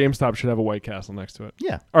 Every GameStop should have a White Castle next to it.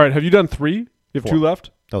 Yeah. All right. Have you done 3? You have 4. 2 left?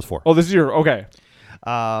 That was 4. Oh, this is your, okay.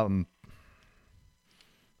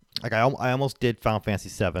 Like I almost did Final Fantasy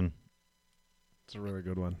 7. It's a really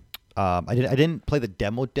good one. I didn't play the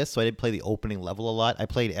demo disc, so I didn't play the opening level a lot. I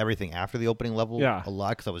played everything after the opening level a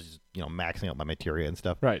lot because I was maxing out my materia and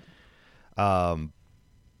stuff. Right.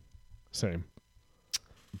 Same.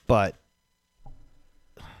 But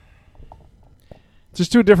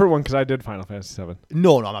just do a different one because I did Final Fantasy 7.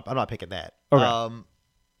 No, I'm not picking that. Okay.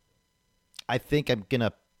 I think I'm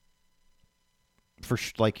gonna for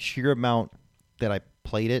sheer amount that I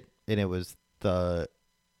played it, and it was the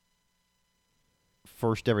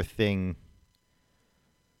first ever thing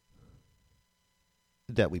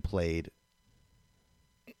that we played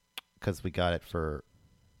because we got it for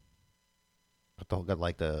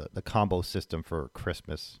the combo system for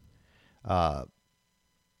Christmas.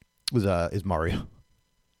 Is Mario.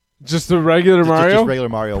 Just the regular Mario? Just regular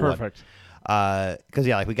Mario. Perfect.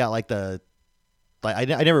 Because we got I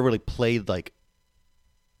never really played like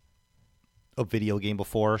a video game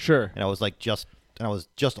before. Sure. And I was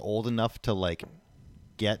just old enough to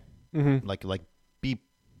get be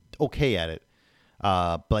okay at it.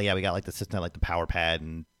 But yeah, we got the system the power pad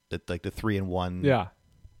and the 3-in-1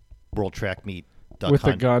 World Track Meet Duck with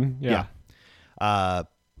Hunt. the gun. Yeah.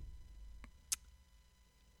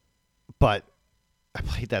 But I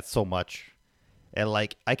played that so much, and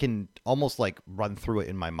I can almost run through it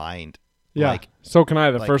in my mind. Yeah. So can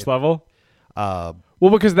I. The first level.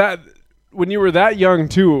 Well, because when you were that young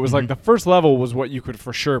too, it was the first level was what you could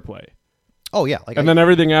for sure play. Oh yeah. And then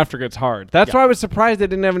everything after gets hard. That's why I was surprised they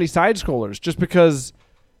didn't have any side scrollers, just because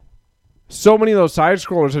so many of those side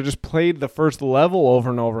scrollers, I just played the first level over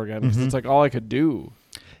and over again because it's like all I could do.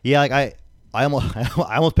 Yeah, like I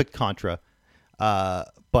almost picked Contra,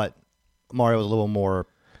 but Mario was a little more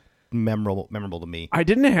memorable to me. I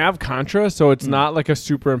didn't have Contra, so it's not like a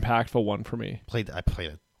super impactful one for me. I played it.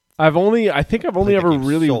 I think I've only ever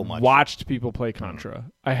really so much. watched people play Contra.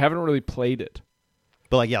 I haven't really played it.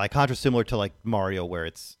 But like Contra's similar to like Mario, where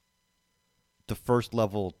it's the first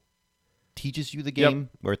level teaches you the game,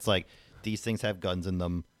 where it's like these things have guns in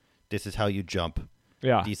them. This is how you jump.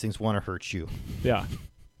 Yeah. These things want to hurt you. Yeah.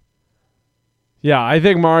 Yeah, I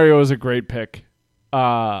think Mario is a great pick.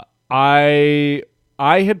 I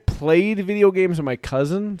had played video games with my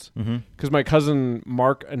cousins because my cousin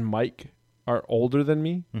Mark and Mike are older than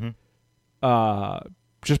me,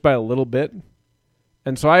 just by a little bit.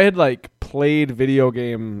 And so I had like played video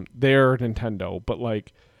game their Nintendo, but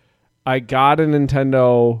like I got a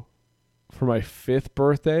Nintendo for my 5th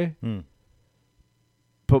birthday.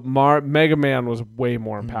 But Mega Man was way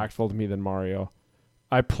more impactful to me than Mario.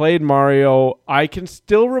 I played Mario. I can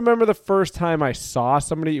still remember the first time I saw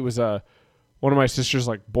somebody. It was one of my sister's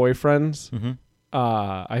like boyfriends.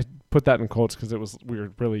 I put that in quotes because we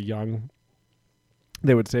were really young.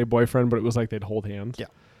 They would say boyfriend, but it was like they'd hold hands. Yeah.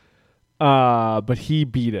 But he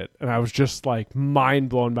beat it, and I was just like mind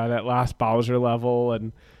blown by that last Bowser level,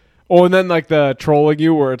 and then like the trolling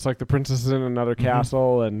you where it's like the princess is in another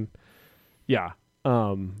castle, and yeah,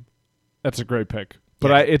 that's a great pick.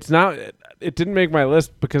 But it didn't make my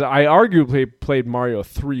list because I arguably played Mario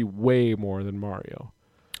 3 way more than Mario.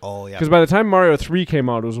 Oh yeah. Because by the time Mario 3 came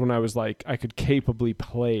out, it was when I was like I could capably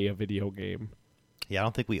play a video game. Yeah, I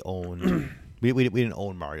don't think we owned. we didn't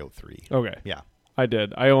own Mario 3. Okay. Yeah. I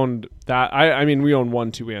did. I owned that. I mean, we owned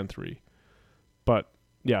 1, 2, and 3. But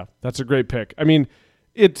yeah, that's a great pick. I mean,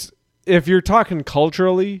 if you're talking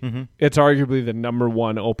culturally, it's arguably the number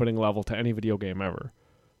 1 opening level to any video game ever.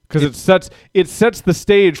 Because it sets the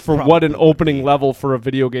stage for what an opening level for a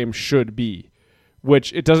video game should be.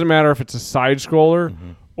 Which it doesn't matter if it's a side scroller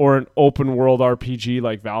or an open world RPG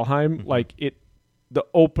like Valheim. Like the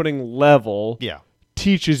opening level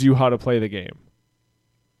teaches you how to play the game.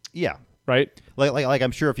 Yeah. Right? Like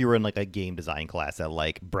I'm sure if you were in like a game design class at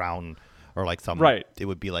like Brown or like some, it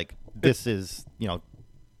would be like this is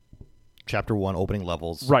chapter 1 opening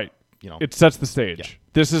levels. Right. It sets the stage. Yeah.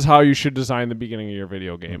 This is how you should design the beginning of your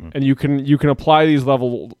video game. And you can apply these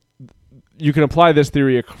you can apply this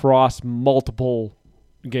theory across multiple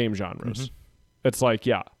game genres. It's like,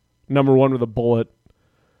 number 1 with a bullet.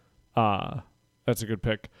 That's a good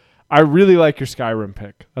pick. I really like your Skyrim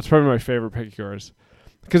pick. That's probably my favorite pick of yours.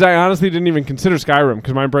 Because I honestly didn't even consider Skyrim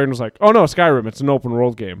because my brain was like, oh no, Skyrim, it's an open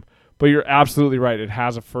world game. But you're absolutely right. It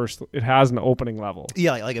has an opening level.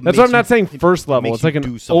 Yeah, like that's what I'm not saying first level. It's like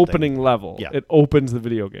an opening level. Yeah. It opens the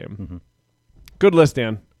video game. Good list,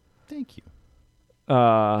 Dan. Thank you.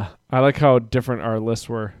 I like how different our lists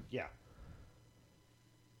were. Yeah.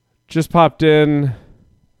 Just popped in.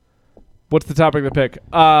 What's the topic of the pick?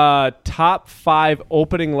 Top 5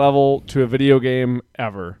 opening level to a video game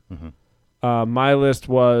ever. My list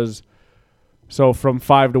was from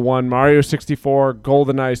 5 to 1: Mario 64,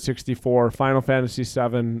 GoldenEye 64, Final Fantasy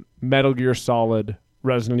 7, Metal Gear Solid,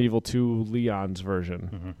 Resident Evil 2, Leon's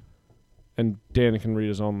version. And Dan can read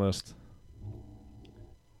his own list.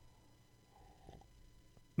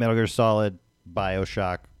 Metal Gear Solid,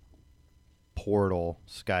 BioShock, Portal,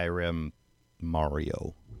 Skyrim,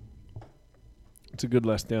 Mario. It's a good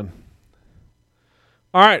list, Dan.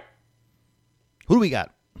 All right. Who do we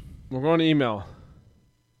got? We're going to email.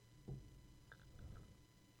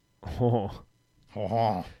 Javin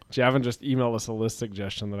just emailed us a list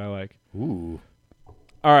suggestion that I like. Ooh.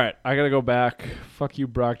 All right. I got to go back. Fuck you,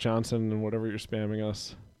 Brock Johnson, and whatever you're spamming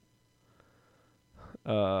us.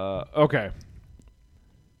 Okay.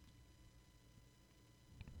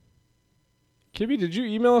 Kibby, did you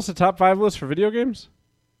email us a top 5 list for video games?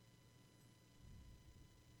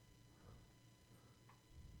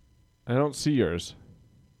 I don't see yours.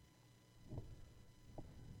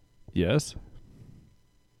 Yes?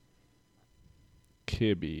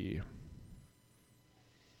 Kibby.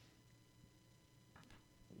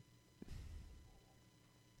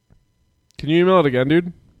 Can you email it again,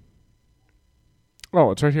 dude?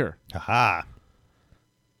 Oh, it's right here. Aha.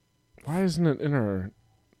 Why isn't it in our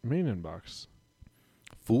main inbox?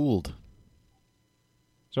 Fooled.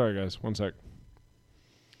 Sorry, guys. One sec.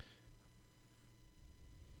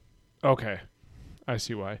 Okay. I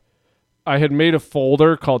see why. I had made a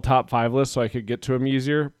folder called Top 5 List so I could get to them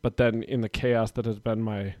easier, but then in the chaos that has been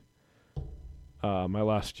my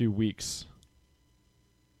last few weeks,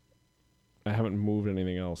 I haven't moved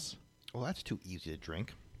anything else. Well, that's too easy to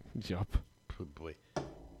drink. Yup. Oh, boy.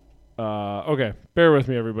 Okay, bear with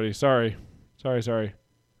me, everybody. Sorry. This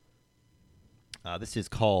is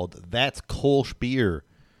called That's Kolsch Beer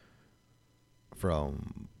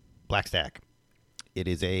from Black Stack. It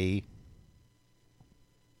is a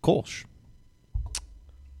Kolsch.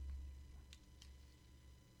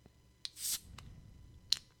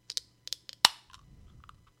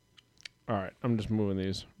 All right, I'm just moving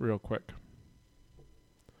these real quick.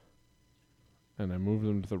 And I moved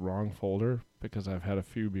them to the wrong folder because I've had a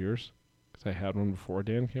few beers. Because I had one before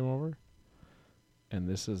Dan came over. And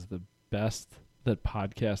this is the best that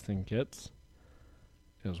podcasting gets.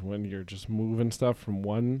 Is when you're just moving stuff from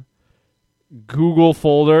one Google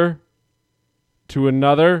folder to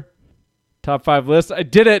another. Top 5 list. I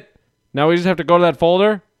did it! Now we just have to go to that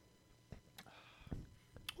folder.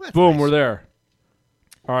 That's Boom, nice. we're there.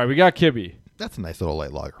 All right, we got Kibby. That's a nice little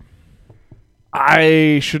light lager.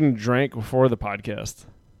 I shouldn't drink before the podcast.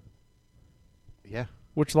 Yeah.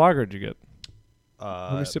 Which lager did you get?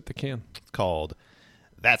 Let me sip the can. It's called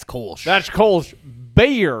That's Kolsch. That's Kolsch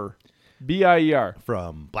Beer. B-I-E-R.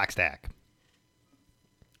 From Black Stack.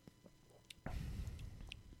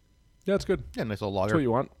 Yeah, it's good. Yeah, nice little lager. That's what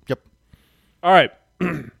you want. Yep. All right.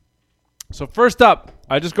 So first up,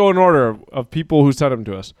 I just go in order of people who sent them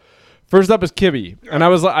to us. First up is Kibby, and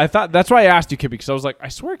I thought that's why I asked you, Kibby, because I was like, I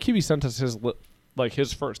swear Kibby sent us his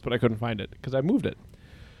first, but I couldn't find it because I moved it.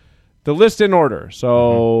 The list in order,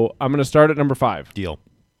 so I'm going to start at number 5. Deal.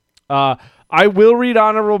 I will read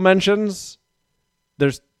honorable mentions.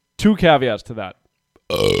 There's 2 caveats to that.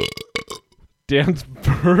 Dan's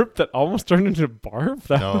burp that almost turned into barf.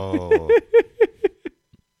 No.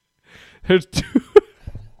 There's 2.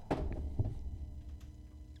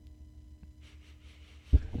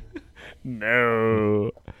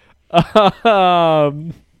 No.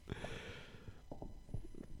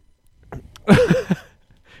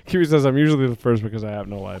 Kiwi says I'm usually the first because I have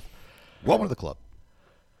no life. Welcome to the club.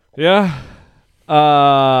 Yeah.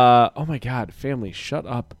 Oh my God, family, shut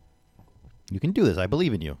up. You can do this. I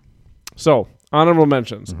believe in you. So, honorable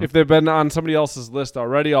mentions. If they've been on somebody else's list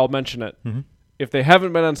already, I'll mention it. If they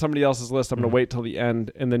haven't been on somebody else's list, I'm going to wait till the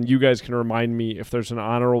end, and then you guys can remind me if there's an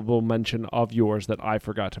honorable mention of yours that I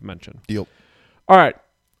forgot to mention. Deal. All right.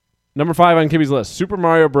 Number 5 on Kibby's list, Super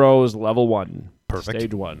Mario Bros. Level 1. Perfect.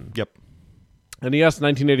 Stage 1. Yep. NES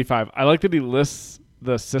 1985. I like that he lists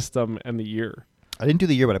the system and the year. I didn't do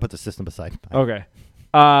the year, but I put the system beside. Okay.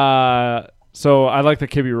 So I like that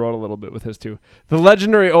Kibby wrote a little bit with his too. The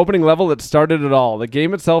legendary opening level that started it all. The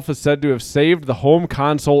game itself is said to have saved the home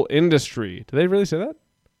console industry. Did they really say that?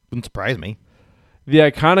 Wouldn't surprise me. The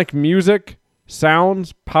iconic music,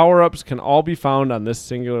 sounds, power-ups can all be found on this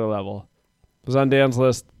singular level. It was on Dan's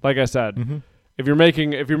list. Like I said, if you're making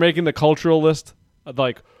the cultural list,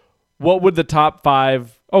 like what would the top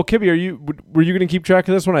 5? Oh, Kibby, were you going to keep track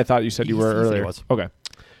of this one? I thought you said you were earlier. Was. Okay.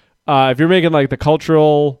 If you're making like the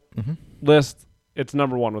cultural list, it's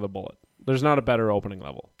number 1 with a bullet. There's not a better opening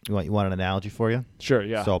level. You want an analogy for you? Sure,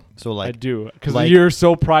 yeah. So like I do, because like- you're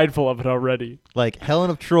so prideful of it already. Like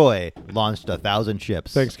Helen of Troy launched 1,000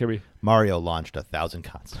 ships. Thanks, Kibby. Mario launched 1,000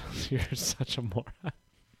 consoles. You're such a moron.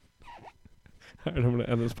 All right, I'm going to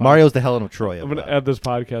end this podcast. Mario's the Helen of Troy. I'm going to end this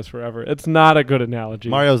podcast forever. It's not a good analogy.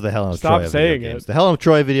 Mario's the Helen of Stop Troy. Of saying video games. it. The Helen of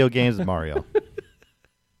Troy video games is Mario.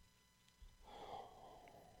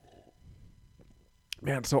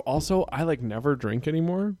 Man, so also, I like never drink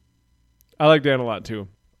anymore. I like Dan a lot too.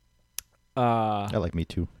 I like me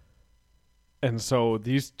too. And so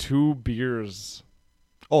these 2 beers,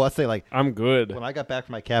 Oh, let's say like I'm good. when I got back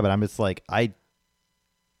from my cabin, I'm just like I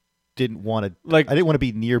didn't want to Like I didn't want to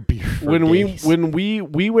be near beer for when days.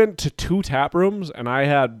 we went to 2 tap rooms and I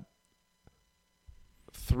had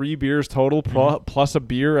 3 beers total plus a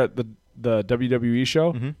beer at the WWE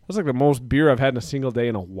show. That's like the most beer I've had in a single day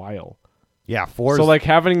in a while. Yeah, 4. So like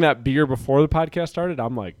having that beer before the podcast started,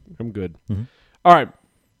 I'm like, I'm good. All right.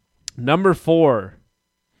 Number 4.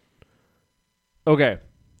 Okay.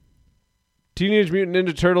 Teenage Mutant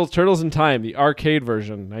Ninja Turtles, Turtles in Time, the arcade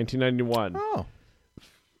version, 1991. Oh.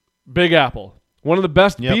 Big Apple. One of the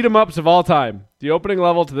best Yep. beat 'em ups of all time. The opening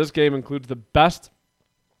level to this game includes the best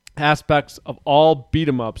aspects of all beat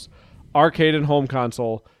 'em ups, arcade and home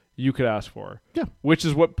console, you could ask for. Yeah. Which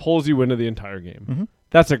is what pulls you into the entire game.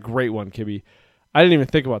 That's a great one, Kibby. I didn't even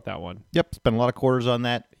think about that one. Yep, spent a lot of quarters on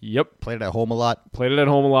that. Yep. Played it at home a lot. Played it at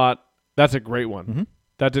home a lot. That's a great one.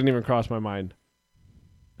 That didn't even cross my mind.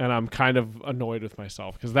 And I'm kind of annoyed with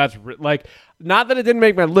myself because that's like, not that it didn't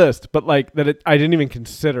make my list, but like that I didn't even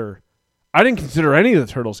consider. I didn't consider any of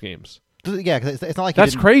the Turtles games. Yeah, because it's not like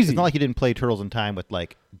That's crazy. It's not like you didn't play Turtles in Time with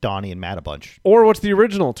like Donnie and Matt a bunch. Or what's the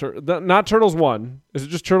original? Not Turtles 1. Is it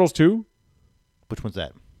just Turtles 2? Which one's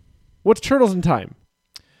that? What's Turtles in Time?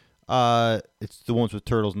 It's the ones with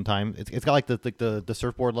Turtles in Time. It's got like the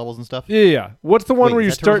surfboard levels and stuff. Yeah. What's the one Wait, where is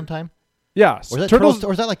you that start? Turtles in Time? Yes. Or is that Turtles?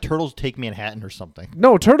 Or is that like Turtles Take Manhattan or something?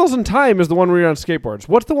 No, Turtles in Time is the one where you're on skateboards.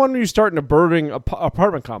 What's the one where you start in a burning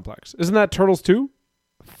apartment complex? Isn't that Turtles 2?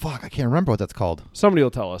 Fuck, I can't remember what that's called. Somebody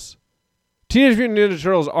will tell us. Teenage Mutant Ninja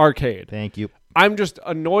Turtles Arcade. Thank you. I'm just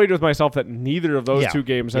annoyed with myself that neither of those two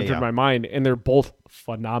games entered my mind, and they're both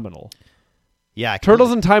phenomenal. Yeah,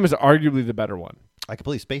 Turtles in Time is arguably the better one. I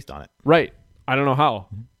completely spaced on it. Right. I don't know how.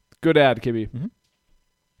 Mm-hmm. Good ad, Kibby. Mm-hmm.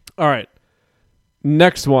 All right.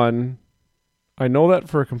 Next one. I know that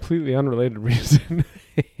for a completely unrelated reason.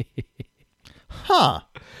 Huh.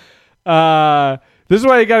 This is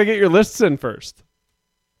why you got to get your lists in first.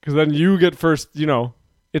 Because then you get first,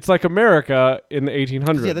 it's like America in the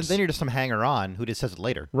 1800s. Yeah, then you're just some hanger-on who just says it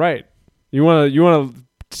later. Right. You want to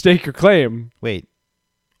stake your claim. Wait.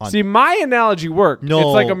 See, my analogy worked. No. It's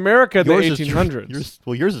like America in the 1800s.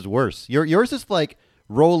 Yours is worse. Yours is like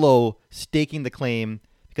Rolo staking the claim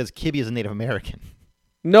because Kibby is a Native American.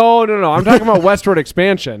 No. I'm talking about westward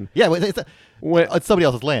expansion. Yeah, it's somebody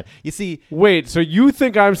else's land. You see. Wait, so you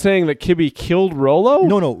think I'm saying that Kibby killed Rolo?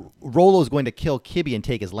 No. Rolo's going to kill Kibby and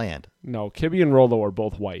take his land. No, Kibby and Rolo are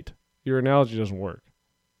both white. Your analogy doesn't work.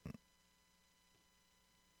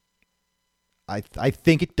 I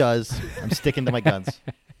think it does. I'm sticking to my guns.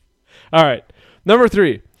 All right. Number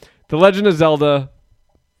 3. The Legend of Zelda,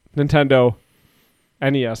 Nintendo,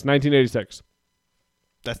 NES, 1986.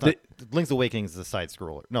 That's not... Link's Awakening is a side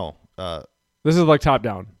scroller. No. This is like top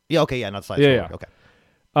down. Yeah, okay, yeah, not side scroller. Yeah. Okay.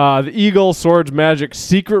 The Eagle, Swords, Magic,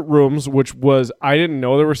 Secret Rooms, which was... I didn't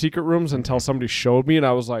know there were secret rooms until somebody showed me, and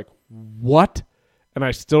I was like, what? And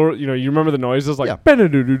I still... you remember the noises? Like... Yeah.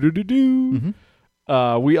 Mm-hmm.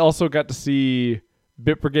 We also got to see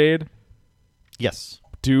Bit Brigade. Yes.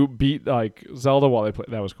 Do beat like Zelda while they play.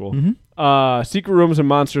 That was cool. Mm-hmm. Secret rooms and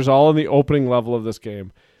monsters all in the opening level of this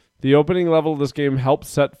game. The opening level of this game helps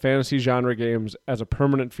set fantasy genre games as a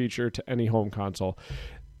permanent feature to any home console.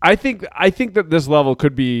 I think that this level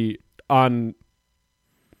could be on.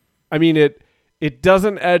 I mean it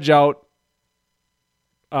doesn't edge out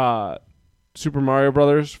Super Mario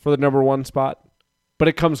Brothers for the number 1 spot, but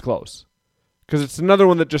it comes close. Because it's another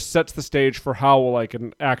one that just sets the stage for how like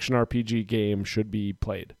an action RPG game should be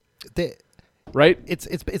played. Right?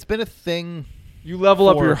 It's been a thing. You level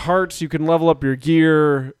up your hearts. You can level up your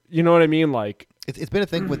gear. You know what I mean? Like it's been a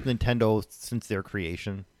thing with Nintendo since their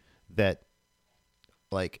creation that,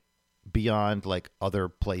 like, beyond like other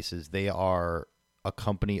places, they are a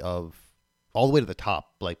company of all the way to the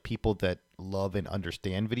top, like people that love and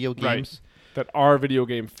understand video games, right, that are video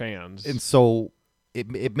game fans, and so.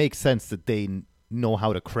 It makes sense that they know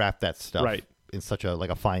how to craft that stuff right in such a like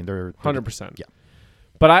a fine. 100%. Yeah,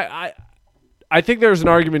 but I think there's an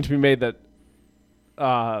argument to be made that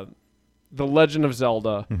The Legend of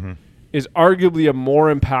Zelda is arguably a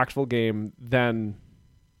more impactful game than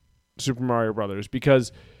Super Mario Brothers,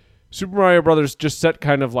 because Super Mario Brothers just set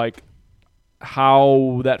kind of like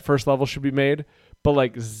how that first level should be made, but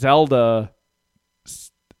like Zelda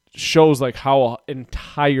shows like how an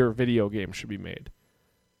entire video game should be made.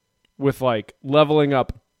 With like leveling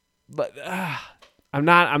up, but I'm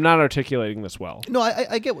not articulating this well. No,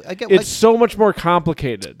 I get. It's so much more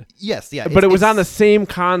complicated. Yes, yeah. But it was on the same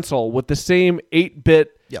console with the same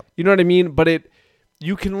 8-bit. Yep. You know what I mean? But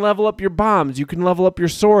you can level up your bombs. You can level up your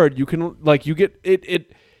sword. You can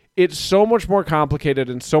It's so much more complicated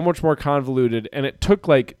and so much more convoluted. And it took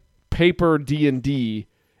like paper D&D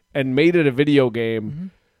and made it a video game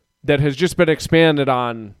that has just been expanded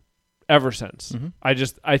on ever since.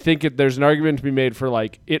 I think there's an argument to be made for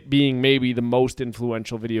like it being maybe the most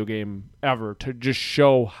influential video game ever, to just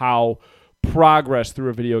show how progress through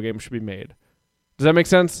a video game should be made. Does that make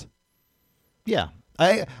sense? Yeah,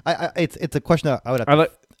 it's a question that I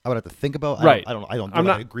would have to think about. Right. I don't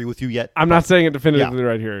agree with you yet. I'm not saying it definitively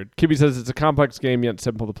right here. Kibby says it's a complex game yet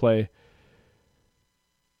simple to play.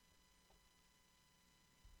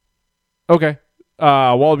 Okay.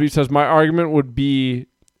 Wallaby says my argument would be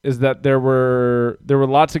is that there were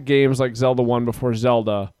lots of games like Zelda 1 before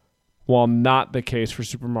Zelda, while not the case for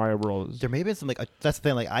Super Mario Bros. There may have been some that's the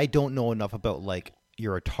thing. Like I don't know enough about like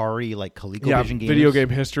your Atari like ColecoVision games, video game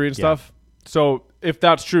history and stuff. So if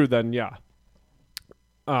that's true, then yeah.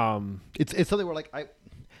 It's something where like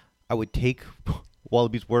I would take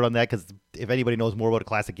Wallaby's word on that, because if anybody knows more about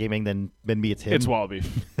classic gaming than me, it's him. It's Wallaby.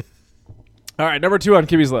 All right, number 2 on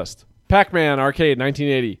Kibby's list. Pac-Man Arcade,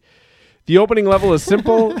 1980. The opening level is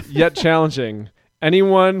simple yet challenging.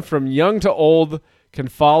 Anyone from young to old can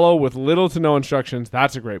follow with little to no instructions.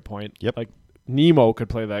 That's a great point. Yep. Like Nemo could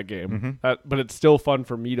play that game, but it's still fun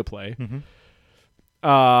for me to play.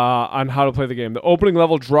 On how to play the game. The opening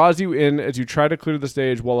level draws you in as you try to clear the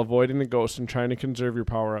stage while avoiding the ghosts and trying to conserve your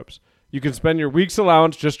power-ups. You can spend your week's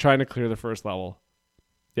allowance just trying to clear the first level.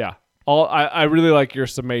 Yeah. I really like your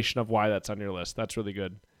summation of why that's on your list. That's really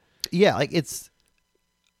good. Yeah, like it's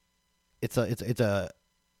a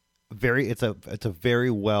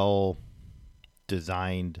very well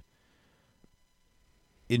designed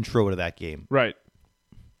intro to that game. Right.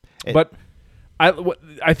 But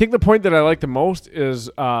I think the point that I like the most is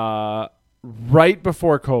right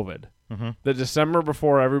before COVID, the December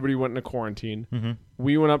before everybody went into quarantine,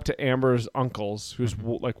 we went up to Amber's uncle's, who's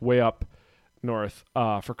like way up north,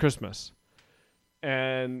 for Christmas.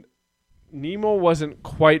 And Nemo wasn't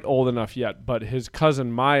quite old enough yet, but his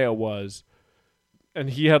cousin Maya was, and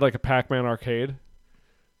he had like a Pac-Man arcade,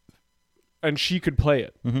 and she could play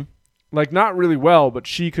it. Like not really well, but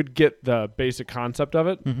she could get the basic concept of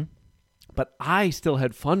it. But I still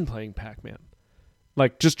had fun playing Pac-Man.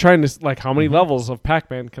 Like just trying to, like, how many levels of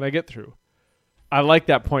Pac-Man can I get through? I like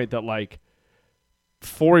that point that like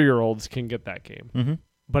 4-year-olds can get that game,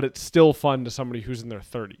 but it's still fun to somebody who's in their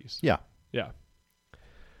 30s. Yeah. Yeah.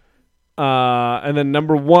 And then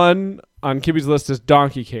number 1 on Kibby's list is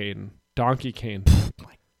Donkey Kane. Donkey Kane.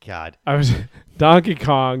 My God. I was Donkey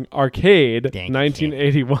Kong Arcade, Danky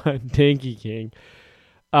 1981. Donkey King.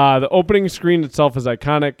 The opening screen itself is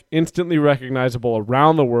iconic, instantly recognizable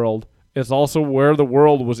around the world. It's also where the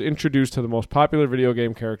world was introduced to the most popular video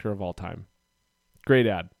game character of all time. Great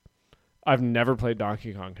ad. I've never played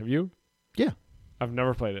Donkey Kong. Have you? Yeah. I've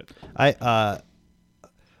never played it.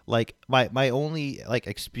 Like my only like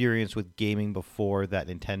experience with gaming before that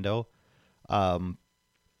Nintendo,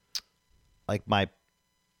 like my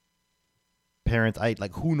parents,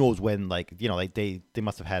 who knows when, like, you know, like they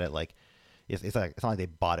must have had it, like it's not like they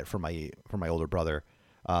bought it for my older brother.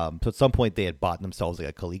 So at some point they had bought themselves like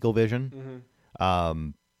a ColecoVision,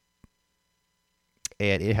 and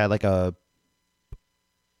it had like a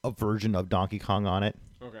version of Donkey Kong on it.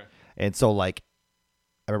 Okay. And so like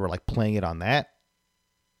I remember like playing it on that.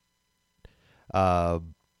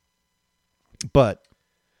 But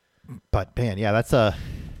man, yeah,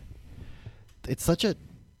 it's such a,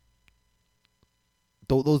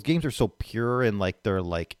 those games are so pure and like they're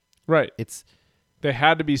like, right. They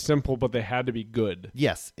had to be simple, but they had to be good.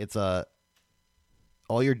 Yes,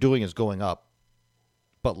 all you're doing is going up,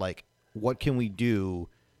 but like, what can we do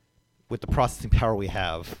with the processing power we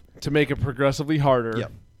have to make it progressively harder?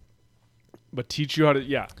 Yep. But teach you how to,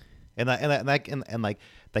 yeah. And like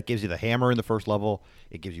that gives you the hammer in the first level.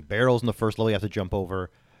 It gives you barrels in the first level you have to jump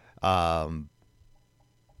over. Yeah.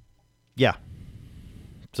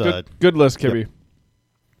 Good list, Kibby. Yep.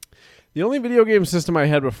 The only video game system I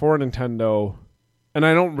had before Nintendo, and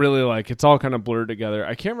I don't really like, it's all kind of blurred together.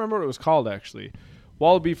 I can't remember what it was called, actually.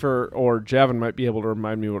 Wallaby or Javin might be able to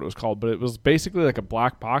remind me what it was called, but it was basically like a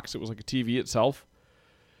black box. It was like a TV itself.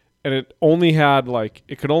 And it only had like,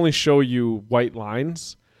 it could only show you white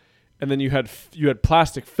lines. And then you had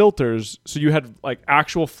plastic filters, so you had like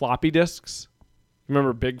actual floppy disks.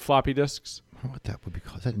 Remember big floppy disks? I don't know what that would be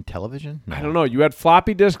called. Is that in television? No. I don't know. You had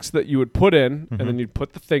floppy disks that you would put in, and then you'd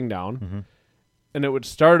put the thing down, and it would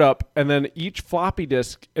start up. And then each floppy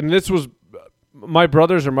disk, and this was, my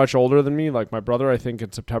brothers are much older than me. Like my brother, I think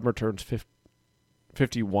in September turns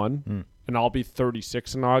 51, and I'll be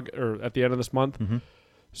 36 at the end of this month.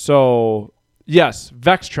 So yes,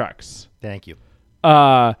 Vextrex. Thank you.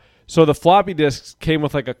 So the floppy disks came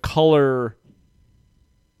with like a color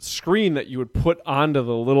screen that you would put onto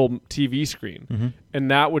the little TV screen, and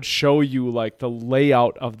that would show you like the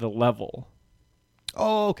layout of the level.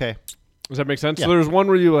 Oh, okay. Does that make sense? Yeah. So there's one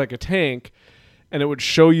where you like a tank, and it would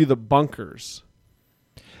show you the bunkers.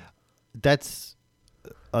 That's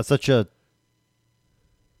such a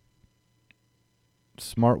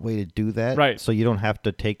smart way to do that, right? So you don't have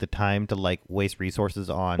to take the time to like waste resources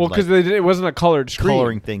on because it wasn't a colored screen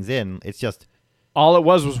coloring things in. It's just all it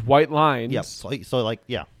was white lines. Yep. So like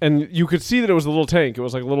yeah, and you could see that it was a little tank. It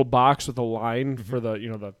was like a little box with a line for the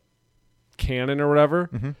the cannon or whatever.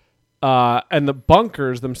 And the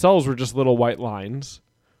bunkers themselves were just little white lines,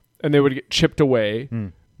 and they would get chipped away.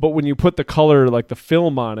 But when you put the color, like the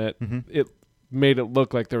film on it, it made it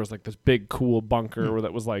look like there was like this big cool bunker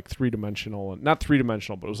that was like 3-dimensional, and not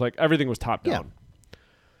 3-dimensional, but it was like everything was top down.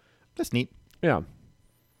 That's neat. Yeah.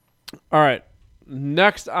 All right.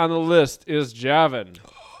 Next on the list is Javin.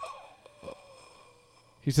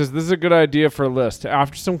 He says, this is a good idea for a list.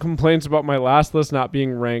 After some complaints about my last list not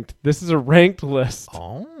being ranked, this is a ranked list.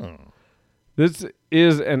 Oh. This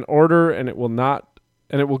is an order, and it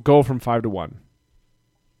will go from 5 to 1.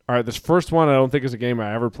 All right, this first one I don't think is a game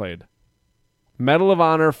I ever played. Medal of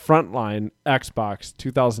Honor Frontline, Xbox,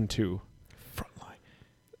 2002. Frontline.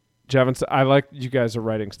 Javin, I like you guys are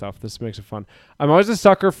writing stuff. This makes it fun. I'm always a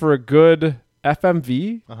sucker for a good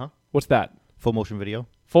FMV. Uh-huh. What's that? Full motion video.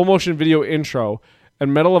 Full motion video intro.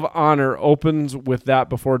 And Medal of Honor opens with that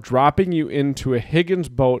before dropping you into a Higgins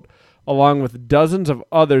boat along with dozens of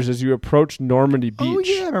others as you approach Normandy Beach. Oh,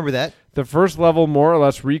 yeah, I remember that. The first level more or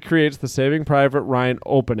less recreates the Saving Private Ryan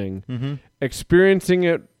opening. Mm-hmm. Experiencing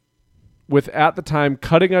it with, at the time,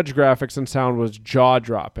 cutting-edge graphics and sound was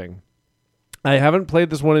jaw-dropping. I haven't played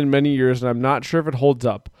this one in many years, and I'm not sure if it holds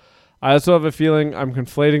up. I also have a feeling I'm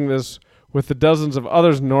conflating this with the dozens of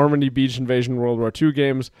other Normandy Beach Invasion World War II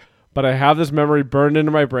games, but I have this memory burned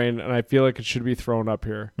into my brain, and I feel like it should be thrown up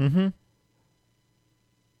here. Mm-hmm.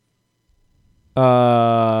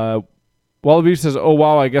 Wallaby says, oh,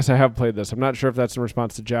 wow, I guess I have played this. I'm not sure if that's in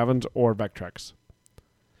response to Javin's or Vectrex.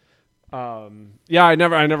 Yeah, I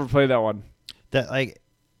never played that one. That like,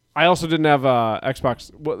 I also didn't have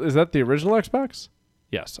Xbox. What, is that the original Xbox?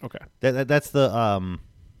 Yes. Okay. that's the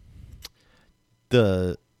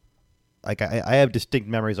like I have distinct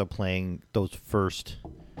memories of playing those first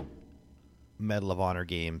Medal of Honor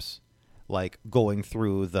games, like going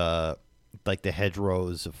through the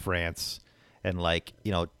hedgerows of France and like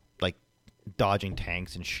dodging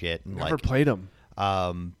tanks and shit and Never played them.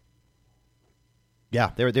 Yeah,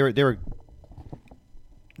 they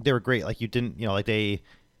were great. Like you didn't, I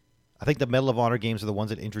think the Medal of Honor games are the ones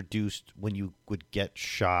that introduced when you would get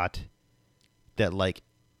shot that like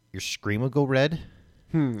your screen would go red.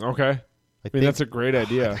 Okay. Like that's a great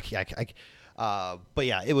idea. But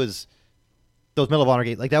yeah, it was those Medal of Honor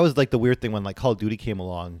games. Like that was like the weird thing when like Call of Duty came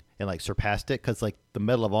along and like surpassed it because like the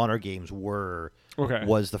Medal of Honor games was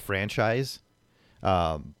the franchise.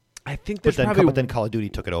 I think there's but then Call of Duty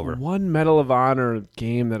took it over. One Medal of Honor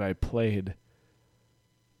game that I played.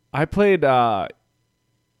 I played the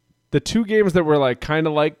two games that were like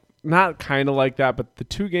not kind of like that, but the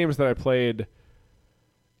two games that I played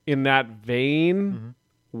in that vein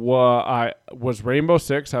was Rainbow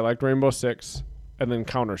Six. I liked Rainbow Six, and then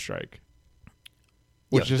Counter-Strike.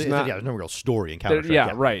 Which is not. Yeah, there's no real story in Counter-Strike.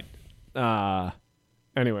 Yeah, right.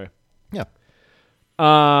 Anyway. Yeah.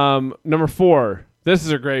 Number 4. This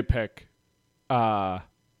is a great pick. I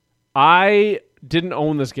didn't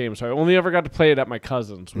own this game, so I only ever got to play it at my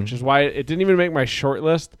cousin's, which is why it didn't even make my short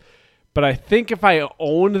list. But I think if I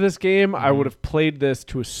owned this game, I would have played this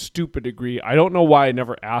to a stupid degree. I don't know why I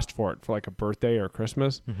never asked for it for like a birthday or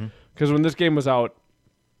Christmas. Because when this game was out,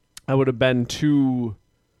 I would have been too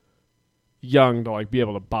young to like be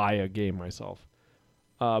able to buy a game myself.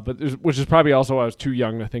 Which is probably also why I was too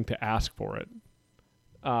young to think to ask for it.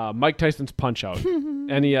 Mike Tyson's Punch-Out,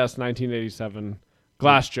 NES 1987,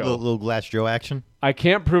 Glass Joe. Little Glass Joe action. I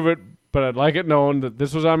can't prove it, but I'd like it known that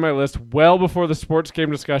this was on my list well before the sports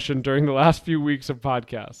game discussion during the last few weeks of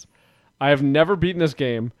podcasts. I have never beaten this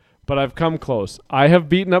game, but I've come close. I have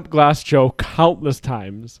beaten up Glass Joe countless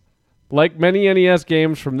times. Like many NES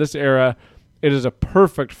games from this era, it is a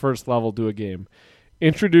perfect first level to a game.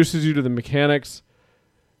 Introduces you to the mechanics,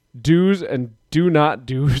 do's and do not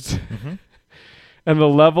do's. And the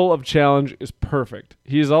level of challenge is perfect.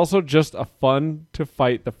 He is also just a fun to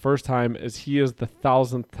fight the first time as he is the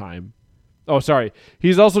 1,000th time. Oh, sorry.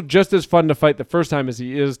 He's also just as fun to fight the first time as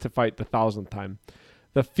he is to fight the 1,000th time.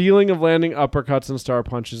 The feeling of landing uppercuts and star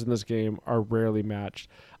punches in this game are rarely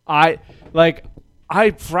matched. I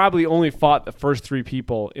probably only fought the first 3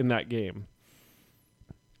 people in that game.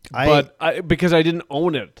 Because I didn't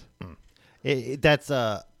own it.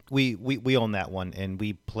 We own that one, and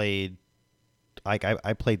we played. Like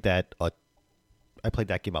I played that. I played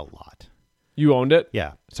that game a lot. You owned it?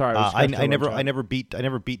 Yeah. Sorry, I never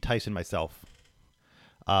beat Tyson myself.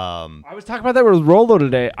 I was talking about that with Rolo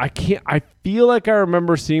today. I feel like I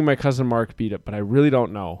remember seeing my cousin Mark beat it, but I really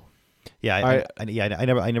don't know. Yeah, I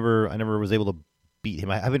never was able to beat him.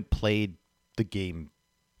 I haven't played the game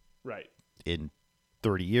in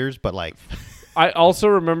 30 years, but like I also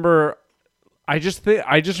remember. I just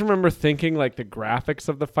remember thinking like the graphics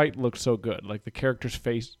of the fight looked so good. Like the characters'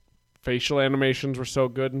 facial animations were so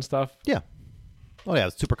good and stuff. Yeah. Oh yeah,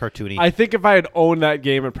 it's super cartoony. I think if I had owned that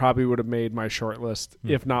game, it probably would have made my short list,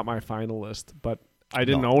 if not my final list. But I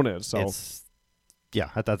didn't own it, so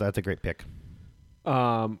that's a great pick.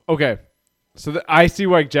 Okay, so I see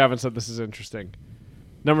why Javin said this is interesting.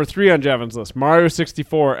 Number 3 on Javin's list: Mario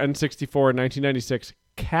 64, N64, 1996,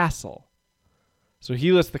 Castle. So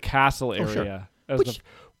he lists the castle area sure. as Which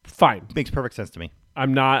fine. makes perfect sense to me.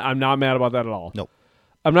 I'm not mad about that at all. Nope.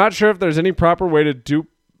 I'm not sure if there's any proper way to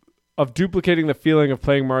duplicating the feeling of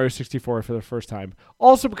playing Mario 64 for the first time.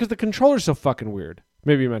 Also because the controller's so fucking weird.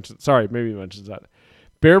 Maybe he mentions that.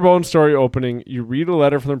 Bare bones story opening. You read a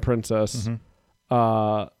letter from the princess.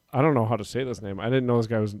 I don't know how to say this name. I didn't know this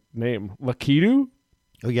guy was name. Lakitu?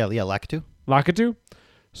 Oh yeah, Lakitu. Lakitu?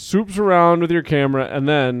 Swoops around with your camera and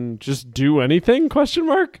then just do anything? ?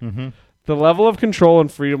 The level of control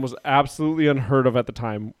and freedom was absolutely unheard of at the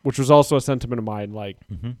time, which was also a sentiment of mine. Like,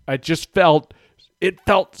 I just felt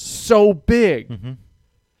so big.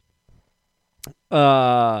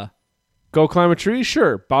 Go climb a tree?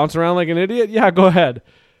 Sure. Bounce around like an idiot? Yeah, go ahead.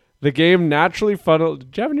 The game naturally funnels...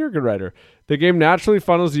 Javin, you're a good writer. The game naturally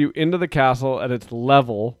funnels you into the castle, and its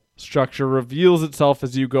level structure reveals itself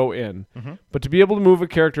as you go in. But to be able to move a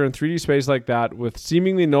character in 3D space like that with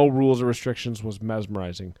seemingly no rules or restrictions was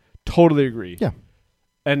mesmerizing. Totally agree. Yeah.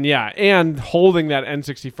 And holding that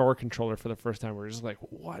N64 controller for the first time, we're just like,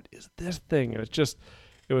 what is this thing? And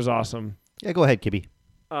it was awesome. Yeah, go ahead, Kibby.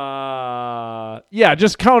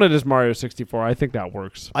 Just count it as Mario 64. I think that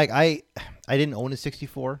works. I didn't own a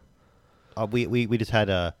 64. We just had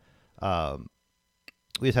a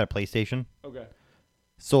PlayStation. Okay.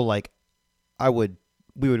 So like, we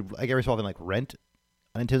would like every so often like rent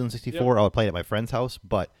a Nintendo 64. Yep. I would play it at my friend's house,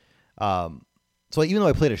 but so even though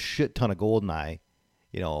I played a shit ton of GoldenEye,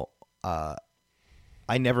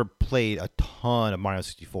 I never played a ton of Mario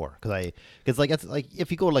 64 because like it's like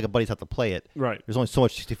if you go to like a buddy's house to play it, right? There's only so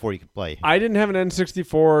much 64 you can play. I didn't have an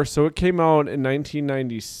N64, so it came out in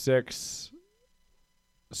 1996.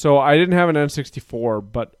 So I didn't have an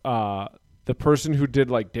N64, but the person who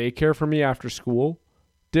did like daycare for me after school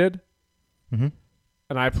did, and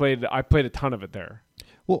I played a ton of it there.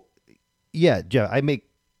 Well, yeah, Jeff, I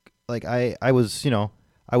was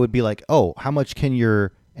I would be like, oh, how much can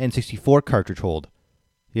your N64 cartridge hold?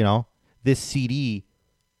 This CD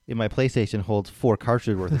in my PlayStation holds 4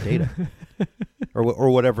 cartridges worth of data, or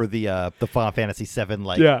whatever the Final Fantasy VII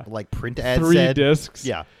like print ad 3 said. 3 discs.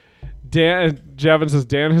 Yeah. Javin says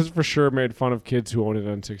Dan has for sure made fun of kids who own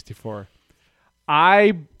an N64.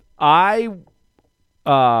 I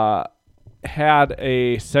had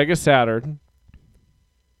a Sega Saturn,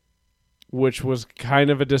 which was kind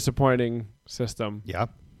of a disappointing system. Yeah.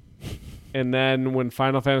 And then when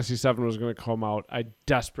Final Fantasy VII was going to come out, I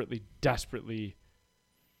desperately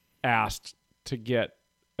asked to get,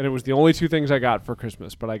 and it was the only 2 things I got for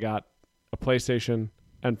Christmas, but I got a PlayStation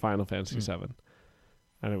and Final Fantasy VII.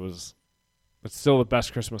 And it's still the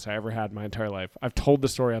best Christmas I ever had in my entire life. I've told the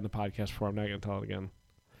story on the podcast before. I'm not going to tell it again.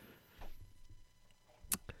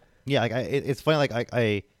 Yeah, it's funny.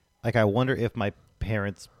 I wonder if my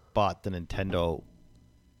parents bought the Nintendo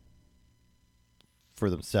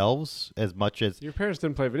for themselves as much as your parents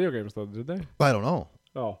didn't play video games though, did they? I don't know.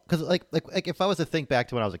 Oh, because like if I was to think back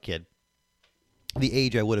to when I was a kid, the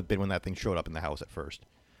age I would have been when that thing showed up in the house at first.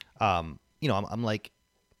 I'm like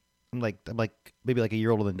maybe like a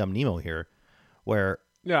year older than Dumb Nemo here, where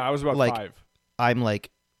I was about 5. I'm like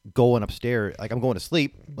going upstairs, like I'm going to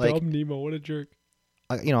sleep. Like Dumb Nemo, what a jerk.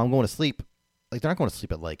 I'm going to sleep. Like they're not going to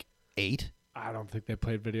sleep at like 8. I don't think they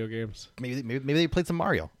played video games. Maybe they played some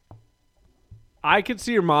Mario. I could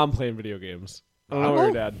see your mom playing video games. I don't know. Or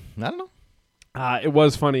your dad. I don't know. It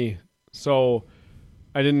was funny. So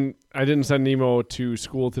I didn't send Nemo to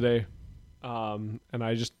school today. And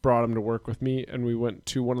I just brought him to work with me, and we went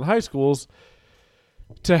to one of the high schools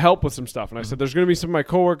to help with some stuff. And I said, there's going to be some of my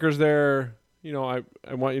coworkers there. I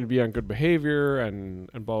want you to be on good behavior and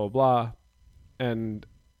blah, blah, blah. And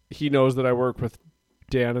he knows that I work with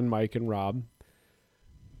Dan and Mike and Rob.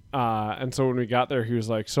 And so when we got there, he was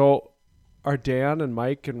like, so are Dan and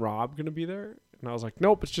Mike and Rob going to be there? And I was like,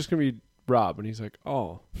 nope, it's just going to be Rob. And he's like,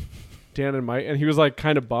 oh, Dan and Mike. And he was like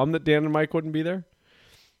kind of bummed that Dan and Mike wouldn't be there.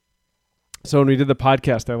 So when we did the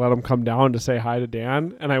podcast, I let him come down to say hi to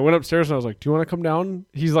Dan. And I went upstairs and I was like, do you want to come down?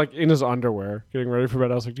 He's like in his underwear getting ready for bed.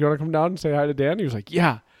 I was like, do you want to come down and say hi to Dan? He was like,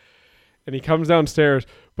 yeah. And he comes downstairs.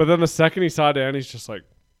 But then the second he saw Dan, he's just like,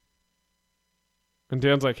 and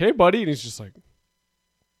Dan's like, hey, buddy. And he's just like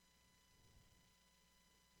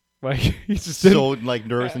he's just so like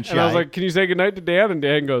nervous and shy. And I was like, can you say goodnight to Dan? And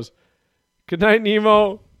Dan goes, good night,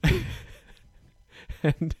 Nemo.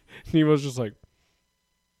 And Nemo's just like,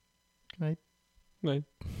 good night.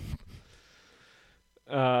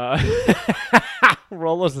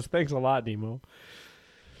 Rolo says, thanks a lot, Nemo.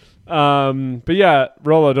 But yeah,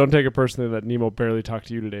 Rolo, don't take it personally that Nemo barely talked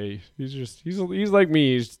to you today. He's like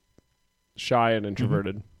me. He's shy and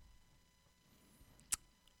introverted.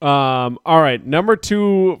 All right, number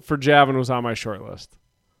 2 for Javin was on my short list.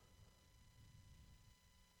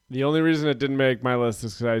 The only reason it didn't make my list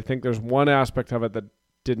is because I think there's one aspect of it that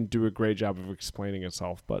didn't do a great job of explaining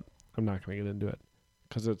itself, but I'm not going to get into it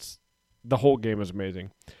because the whole game is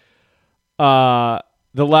amazing. The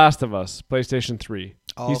Last of Us, PlayStation 3.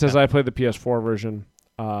 He says I played the PS4 version,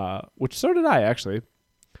 which so did I, actually.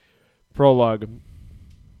 Prologue.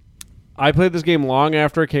 I played this game long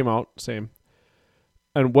after it came out, same,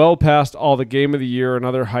 and well past all the Game of the Year and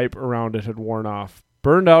other hype around it had worn off.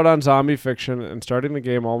 Burned out on zombie fiction and starting the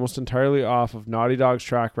game almost entirely off of Naughty Dog's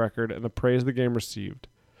track record and the praise the game received.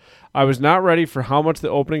 I was not ready for how much the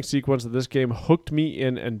opening sequence of this game hooked me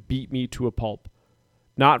in and beat me to a pulp.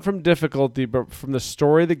 Not from difficulty, but from the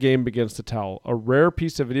story the game begins to tell. A rare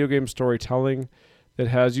piece of video game storytelling that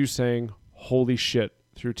has you saying, holy shit,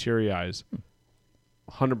 through teary eyes.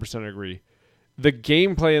 100% agree. The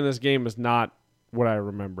gameplay in this game is not what I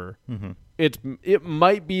remember. Mm-hmm. It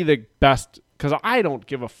might be the best, because I don't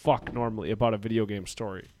give a fuck normally about a video game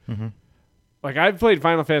story. Mm-hmm. Like, I've played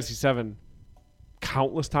Final Fantasy VII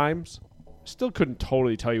countless times. Still couldn't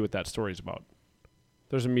totally tell you what that story's about.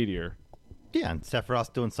 There's a meteor. Yeah, and Sephiroth's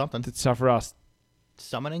doing something. Did Sephiroth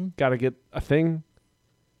summoning? Got to get a thing?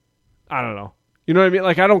 I don't know. You know what I mean?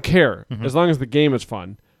 Like, I don't care as long as the game is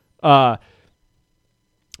fun.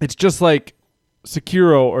 It's just like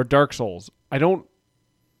Sekiro or Dark Souls. I don't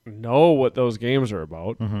know what those games are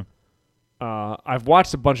about. Mm-hmm. I've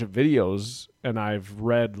watched a bunch of videos and I've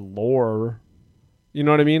read lore. You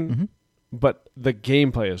know what I mean? Mm-hmm. But the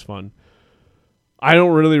gameplay is fun. I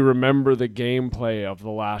don't really remember the gameplay of The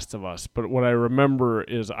Last of Us, but what I remember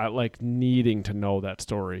is I like needing to know that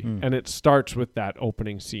story. And it starts with that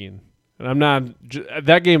opening scene. And I'm not,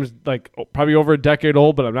 that game is like probably over a decade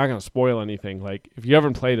old, but I'm not going to spoil anything. Like, if you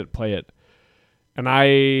haven't played it, play it. And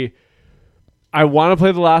I want to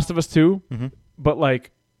play The Last of Us 2, but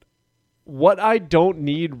like, what I don't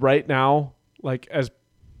need right now, like as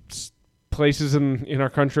places in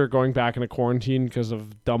our country are going back into quarantine because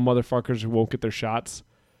of dumb motherfuckers who won't get their shots.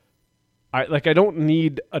 I don't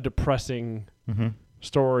need a depressing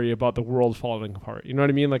story about the world falling apart. You know what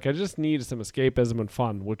I mean? Like, I just need some escapism and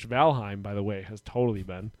fun, which Valheim, by the way, has totally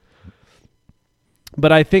been.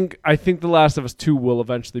 But I think The Last of Us 2 will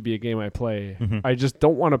eventually be a game I play. I just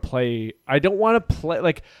don't want to play. I don't want to play.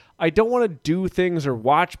 Like, I don't want to do things or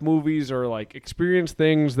watch movies or like experience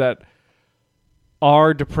things that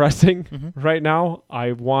are depressing right now.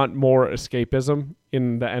 I want more escapism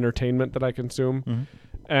in the entertainment that I consume.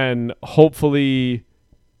 And hopefully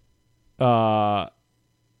things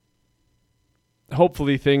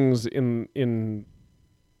in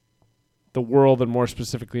the world and more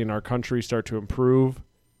specifically in our country start to improve,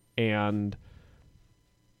 and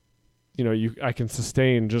I can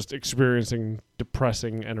sustain just experiencing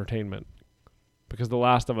depressing entertainment, because The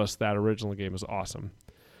Last of Us, that original game, is awesome.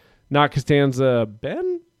 Not Costanza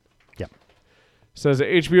Ben? Yeah. Says that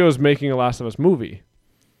HBO is making a Last of Us movie.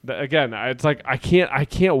 Again, it's like I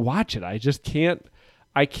can't watch it. I just can't.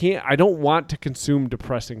 I don't want to consume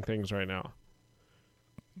depressing things right now.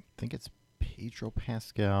 I think it's Pedro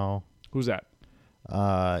Pascal. Who's that?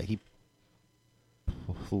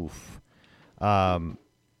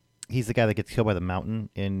 He's the guy that gets killed by the mountain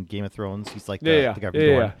in Game of Thrones. He's like the guy from Dorne.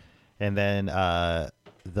 Yeah. And then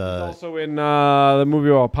he's also in the movie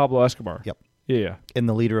about Pablo Escobar. Yep. Yeah. And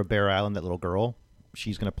the leader of Bear Island, that little girl,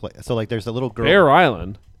 she's gonna play. So like, there's a little girl. Bear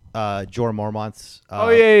Island. Jorah Mormont's. Yeah. So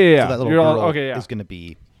that little girl is gonna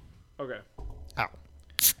be. Okay. Ow.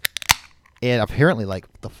 And apparently, like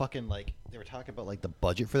the fucking like they were talking about like the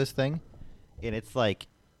budget for this thing, and it's like,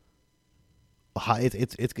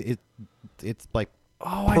 it's like.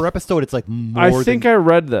 Per episode, it's like more. I think I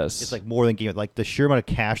read this. It's like more than Game. Like the sheer amount of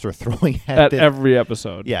cash they're throwing at every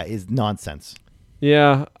episode. Yeah, is nonsense.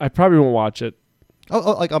 Yeah, I probably won't watch it.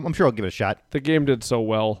 Oh, like I'm sure I'll give it a shot. The game did so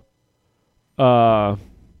well. But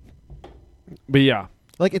yeah,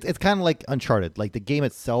 like it's kind of like Uncharted. Like the game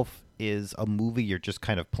itself is a movie you're just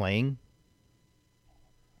kind of playing.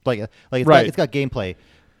 It's right. It's got gameplay.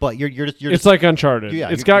 But you're it's just like Uncharted. Yeah,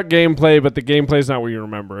 it's got gameplay, but the gameplay's not what you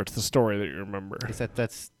remember. It's the story that you remember.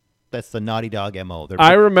 That's the Naughty Dog MO.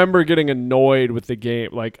 I remember getting annoyed with the game.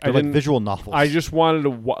 Like, I didn't, visual novels. I just wanted to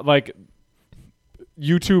like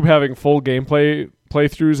YouTube having full gameplay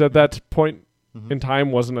playthroughs at that point in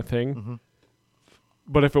time wasn't a thing.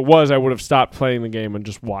 But if it was, I would have stopped playing the game and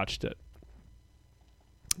just watched it.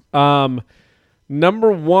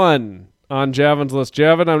 Number 1 on Javin's list.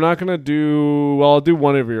 Javin, I'm not going to do... Well, I'll do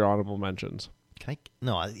one of your honorable mentions. Can I?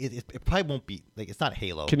 No, it probably won't be... Like, it's not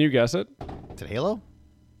Halo. Can you guess it? Is it Halo?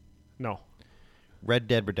 No. Red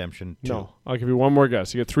Dead Redemption 2. No. I'll give you one more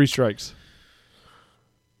guess. You get 3 strikes.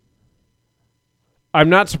 I'm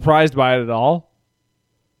not surprised by it at all,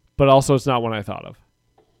 but also it's not one I thought of.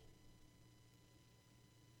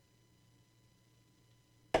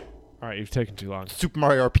 All right, you've taken too long. Super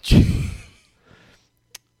Mario RPG.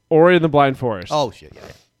 Ori and the Blind Forest. Oh, shit, yeah.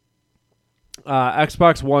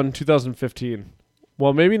 Xbox One, 2015.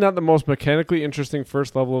 Well, maybe not the most mechanically interesting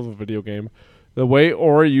first level of a video game, the way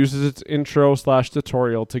Ori uses its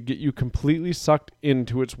intro/tutorial to get you completely sucked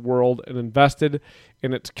into its world and invested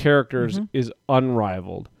in its characters is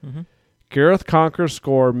unrivaled. Gareth Conker's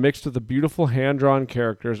score mixed with the beautiful hand-drawn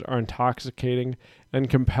characters are intoxicating and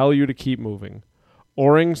compel you to keep moving.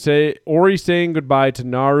 Ori saying goodbye to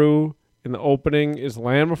Naru in the opening is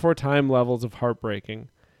Land Before Time levels of heartbreaking.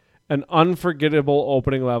 An unforgettable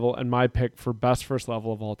opening level and my pick for best first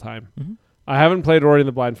level of all time. I haven't played Ori and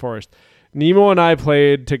the Blind Forest. Nemo and I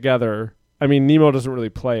played together. I mean, Nemo doesn't really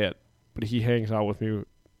play it, but he hangs out with me,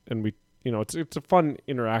 and we, it's a fun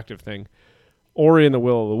interactive thing. Ori and the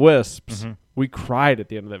Will of the Wisps, we cried at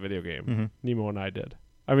the end of that video game. Nemo and I did.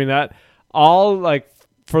 I mean,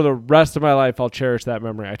 for the rest of my life, I'll cherish that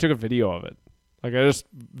memory. I took a video of it. Like, I just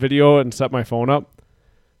video and set my phone up.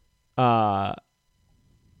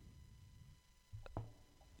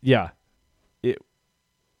 Yeah.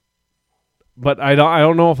 But I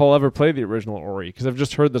don't know if I'll ever play the original Ori, because I've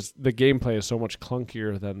just heard the gameplay is so much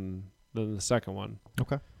clunkier than the second one.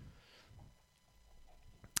 Okay.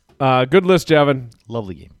 Good list, Javin.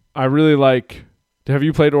 Lovely game. I really like... Have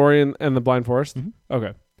you played Ori and the Blind Forest?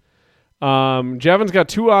 Okay. Javin's got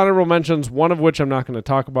 2 honorable mentions, one of which I'm not going to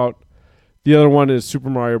talk about. The other one is Super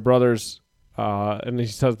Mario Brothers. And he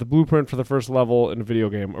says, the blueprint for the first level in a video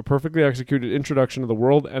game. A perfectly executed introduction to the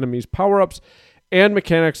world, enemies, power-ups, and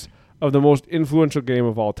mechanics of the most influential game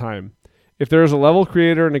of all time. If there is a level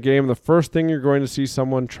creator in a game, the first thing you're going to see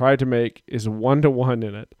someone try to make is 1-to-1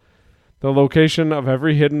 in it. The location of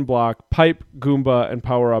every hidden block, pipe, Goomba, and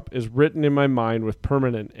power-up is written in my mind with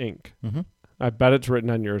permanent ink. I bet it's written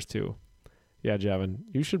on yours too. Yeah, Javin,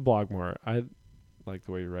 you should blog more. I like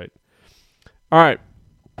the way you write. All right.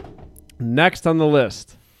 Next on the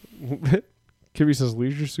list. Kibby says,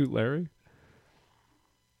 Leisure Suit Larry?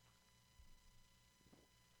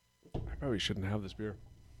 I probably shouldn't have this beer.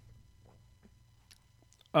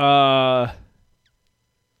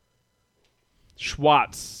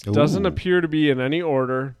 Schwartz. Doesn't appear to be in any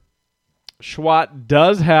order. Schwartz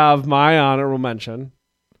does have my honorable mention.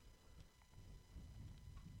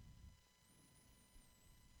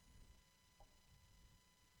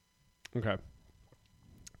 Okay.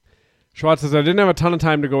 Schwartz says, I didn't have a ton of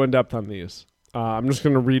time to go in depth on these. I'm just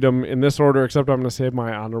going to read them in this order, except I'm going to save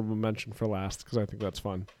my honorable mention for last, because I think that's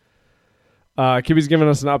fun. Kibby's giving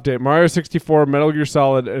us an update. Mario 64, Metal Gear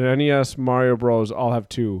Solid, and NES Mario Bros. All have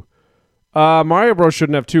 2. Mario Bros.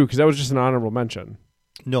 Shouldn't have 2, because that was just an honorable mention.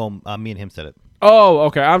 No, me and him said it. Oh,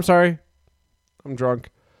 okay. I'm sorry. I'm drunk.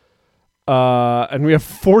 And we have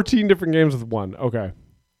 14 different games with 1. Okay.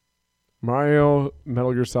 Mario,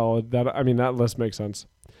 Metal Gear Solid. That list makes sense.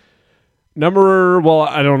 I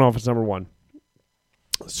don't know if it's number 1.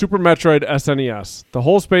 Super Metroid SNES. The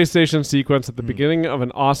whole space station sequence at the beginning of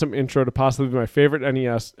an awesome intro to possibly my favorite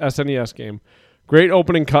SNES game. Great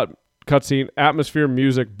opening cutscene, atmosphere,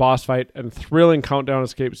 music, boss fight, and thrilling countdown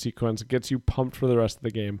escape sequence gets you pumped for the rest of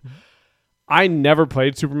the game. I never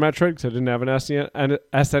played Super Metroid because I didn't have an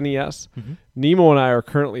SNES. Nemo and I are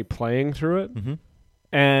currently playing through it.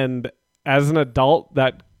 And as an adult,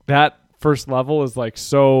 that first level is like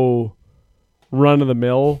so run of the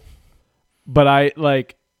mill, but I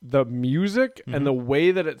like the music and the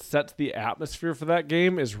way that it sets the atmosphere for that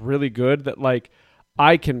game is really good, that like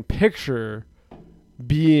I can picture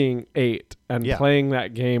being 8 and playing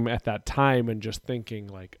that game at that time and just thinking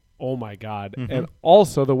like, oh my God. And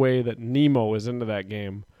also the way that Nemo is into that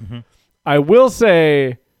game. I will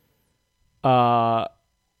say, much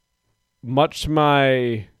to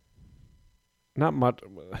my, not much,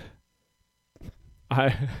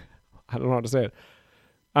 I don't know how to say it.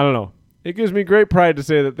 I don't know. It gives me great pride to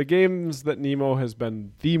say that the games that Nemo has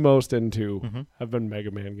been the most into have been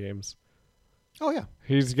Mega Man games. Oh, yeah.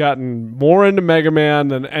 He's gotten more into Mega Man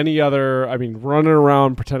than any other. I mean, running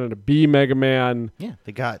around pretending to be Mega Man. Yeah,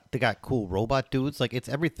 they got cool robot dudes. Like, it's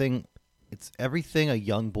everything a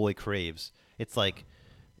young boy craves. It's like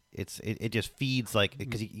it just feeds, like,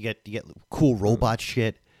 because you get cool robot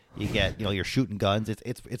shit. You get, you're shooting guns.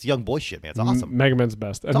 It's young boy shit, man. It's awesome. Mega Man's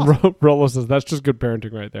best. And awesome. Rolo says, that's just good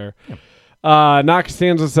parenting right there. Yeah.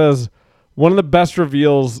 Noxtanza says, one of the best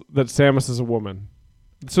reveals that Samus is a woman.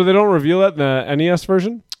 So they don't reveal it in the NES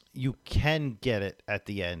version? You can get it at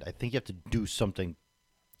the end. I think you have to do something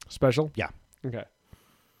special. Yeah. Okay.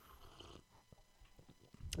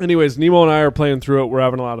 Anyways, Nemo and I are playing through it. We're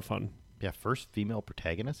having a lot of fun. Yeah, first female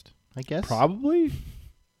protagonist, I guess. Probably.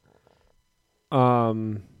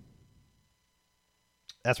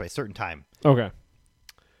 That's right, certain time. Okay.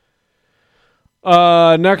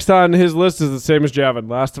 Next on his list is the same as Javin.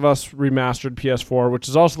 Last of Us Remastered PS4, which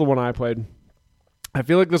is also the one I played. I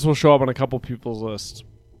feel like this will show up on a couple people's lists.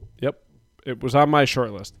 Yep. It was on my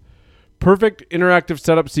short list. Perfect interactive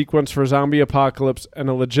setup sequence for zombie apocalypse and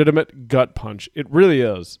a legitimate gut punch. It really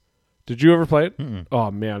is. Did you ever play it? Mm-mm.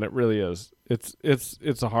 Oh man, it really is. It's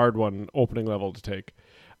a hard one, opening level to take.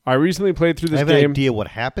 I recently played through this I have game an idea what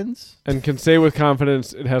happens. and can say with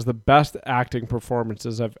confidence it has the best acting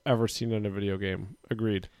performances I've ever seen in a video game.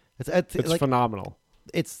 Agreed. It's It's like, phenomenal.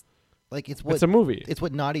 it's what It's a movie. It's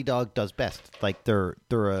what Naughty Dog does best. Like they're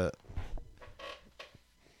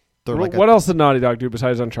What else did Naughty Dog do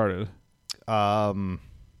besides Uncharted? I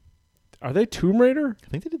Are they Tomb Raider?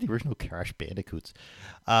 think they did the original Crash Bandicoots.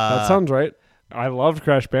 That sounds right. I loved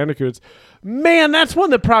Crash Bandicoots. Man, that's one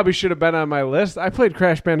that probably should have been on my list. I played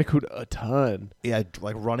Crash Bandicoot a ton. Yeah,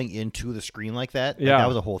 like running into the screen like that. Yeah. That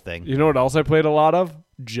was a whole thing. You know what else I played a lot of?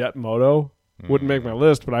 Jet Moto. Wouldn't make my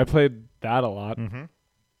list, but I played that a lot. Mhm.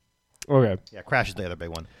 Okay. Yeah, Crash is the other big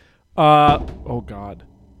one. Oh God.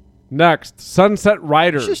 Next, Sunset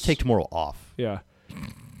Riders. Just take tomorrow off. Yeah.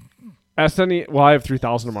 SNE. Well, I have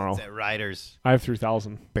 3,000 tomorrow. Sunset Riders. I have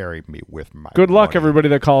 3,000. Bury me with my Good luck, money. everybody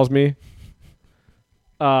that calls me.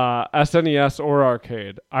 SNES or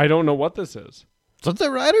arcade. I don't know what this is.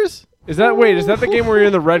 Sunset Riders? Is that the game where you're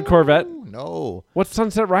in the red Corvette? No. What's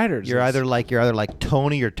Sunset Riders? You're either like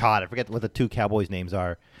Tony or Todd. I forget what the two cowboys' names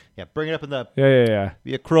are. Yeah, bring it up in the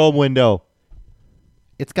Yeah. Chrome window.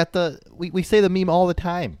 It's got we say the meme all the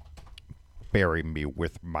time. Bury me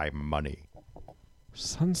with my money.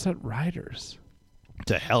 Sunset Riders.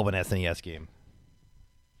 It's a hell of an SNES game.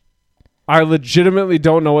 I legitimately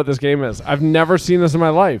don't know what this game is. I've never seen this in my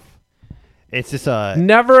life. It's just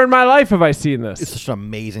Never in my life have I seen this. it's just an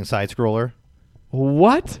amazing side scroller.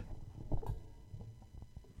 What?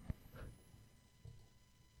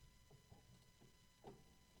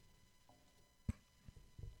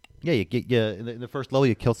 Yeah, you get in the first level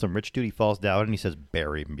you kill some rich dude. He falls down and he says,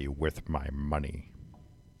 "Bury me with my money."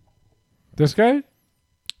 This guy?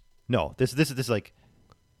 No, this is like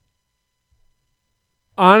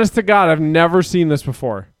Honest to God, I've never seen this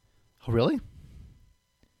before. oh really?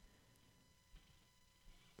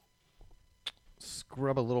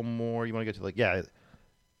 Scrub a little more. You want to get to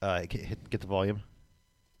like get the volume.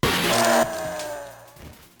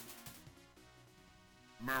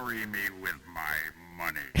 Bury me with my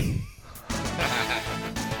money.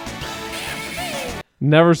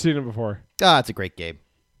 Never seen it before. Ah, it's a great game.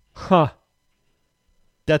 Huh.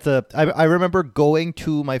 I remember going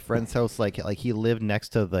to my friend's house, like he lived next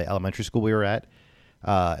to the elementary school we were at,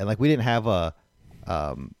 and like we didn't have a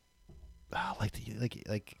like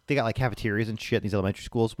they got like cafeterias and shit in these elementary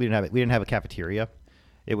schools. We didn't have a cafeteria.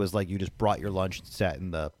 It was like you just brought your lunch and sat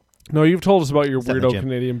in the. No, you've told us about your Sat in the weirdo gym.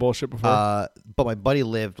 Canadian bullshit before. But my buddy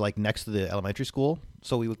lived like next to the elementary school,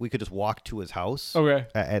 so we could just walk to his house. Okay.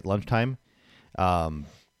 At lunchtime, and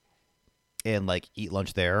like eat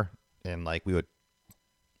lunch there, and like we would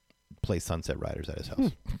play Sunset Riders at his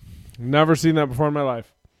house. Never seen that before in my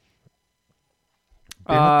life.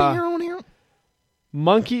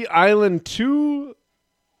 Monkey Island 2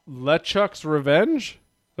 LeChuck's Revenge?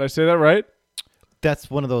 Did I say that right? That's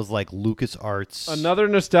one of those like LucasArts. Another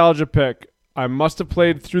nostalgia pick. I must have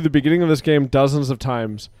played through the beginning of this game dozens of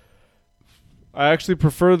times. I actually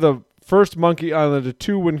prefer the first Monkey Island to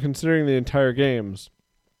 2 when considering the entire games.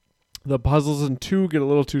 The puzzles in 2 get a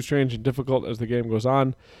little too strange and difficult as the game goes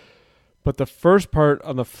on, but the first part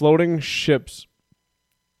on the floating ships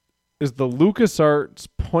is the LucasArts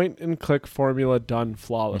point-and-click formula done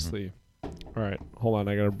flawlessly. All right, hold on.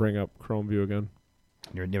 I got to bring up Chrome View again.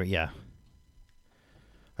 Yeah.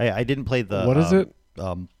 I didn't play the. What is it?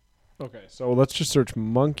 Okay, so let's just search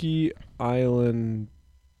Monkey Island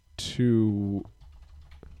 2.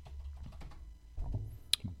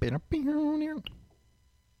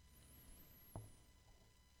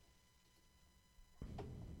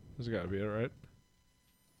 This has got to be it, right?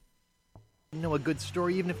 Know a good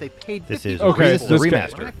story even if they paid. This is Okay, this is a this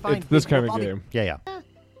remaster. It's this kind of game. Yeah.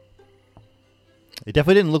 It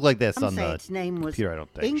definitely didn't look like this Some on say the its name was computer. I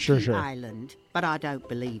don't think. Inky Sure. Island, but I don't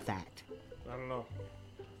believe that. I don't know.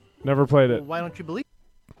 Never played it. Why don't you believe?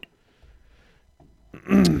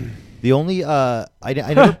 The only I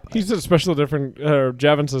never He said special different.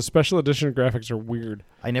 Javin says special edition graphics are weird.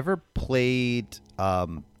 I never played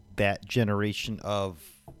that generation of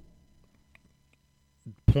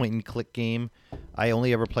point and click game. I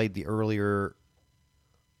only ever played the earlier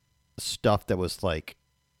stuff that was like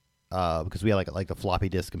because we had like a floppy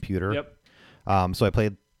disk computer. Yep. So I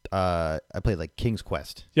played like King's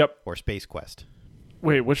Quest. Yep. Or Space Quest.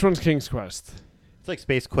 Wait, which one's King's Quest? It's like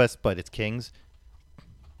Space Quest, but it's King's.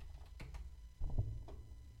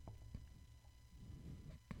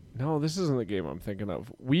 No, this isn't the game I'm thinking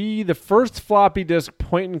of. The first floppy disk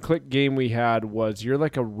point and click game we had was you're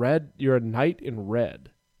a knight in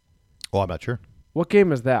red. Oh, I'm not sure. What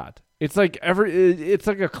game is that? It's like it's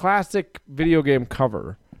like a classic video game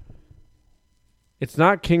cover. It's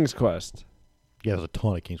not King's Quest. Yeah, there's a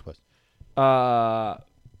ton of King's Quest.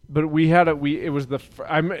 But we had it was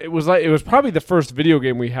probably the first video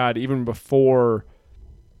game we had even before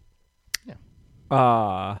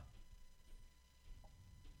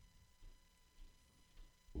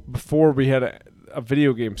before we had a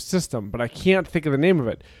video game system, but I can't think of the name of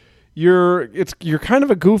it. You're kind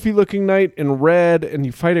of a goofy looking knight in red, and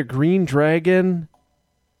you fight a green dragon.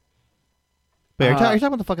 But are you talking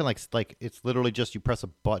about the fucking like it's literally just you press a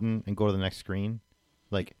button and go to the next screen,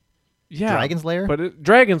 like Dragon's Lair? But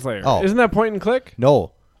Dragon's Lair. Oh. Isn't that point and click?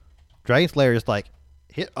 No, Dragon's Lair is like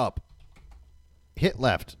hit up, hit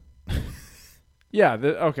left. Yeah.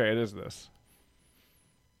 Okay, it is this.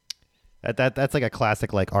 That's like a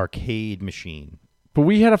classic like arcade machine. But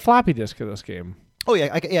we had a floppy disk of this game. Oh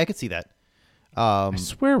yeah, I could see that. I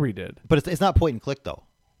swear we did. But it's not point and click though.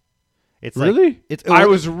 It's really? Like, I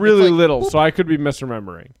was really like, little, boop, so I could be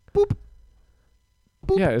misremembering. boop,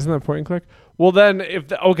 boop. Yeah, isn't that point and click? Well, then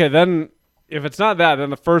if it's not that,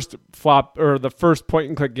 then the first point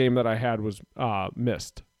and click game that I had was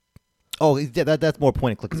Myst. Oh, yeah, that's more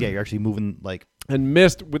point and click. 'Cause, yeah, you're actually moving like. And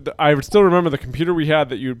Myst I would still remember the computer we had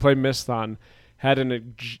that you would play Myst on had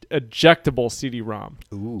an ejectable CD-ROM.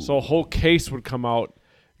 Ooh. So a whole case would come out.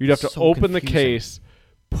 You'd have to So open the confusing. case,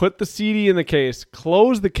 put the CD in the case,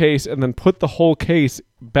 close the case, and then put the whole case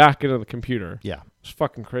back into the computer. Yeah. It's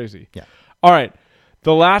fucking crazy. Yeah. All right.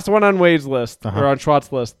 The last one on Wade's list, Uh-huh. or on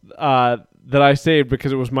Schwartz's list, that I saved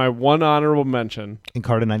because it was my one honorable mention.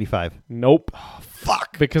 Encarta 95. Nope.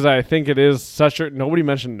 Fuck. Because I think it is such a... Nobody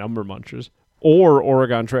mentioned Number Munchers or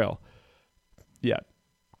Oregon Trail yet.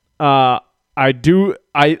 I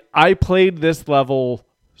played this level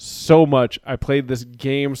so much. I played this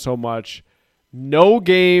game so much. No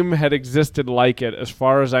game had existed like it as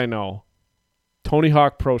far as I know. Tony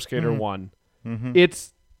Hawk Pro Skater 1. Mm-hmm.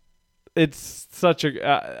 It's such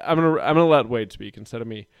a... I'm gonna let Wade speak instead of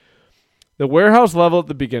me. The warehouse level at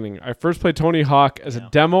the beginning. I first played Tony Hawk as a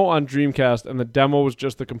demo on Dreamcast, and the demo was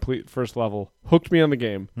just the complete first level. Hooked me on the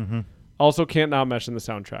game. Mm-hmm. Also, can't not mention the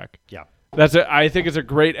soundtrack. Yeah. I think it's a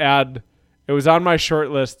great ad. It was on my short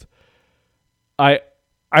list. I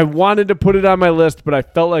wanted to put it on my list, but I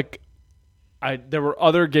felt like there were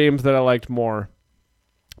other games that I liked more.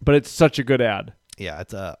 But it's such a good ad. Yeah,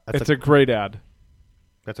 It's a great ad.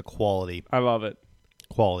 That's a quality. I love it.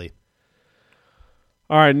 Quality.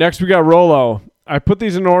 All right, next we got Rolo. I put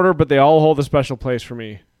these in order, but they all hold a special place for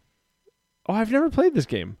me. Oh, I've never played this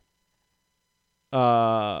game.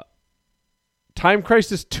 Time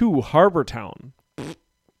Crisis 2 Harbor Town.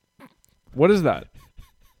 What is that?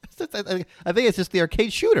 I think it's just the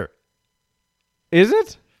arcade shooter. Is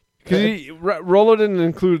it? Because Rolo didn't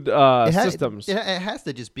include systems. It has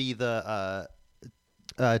to just be the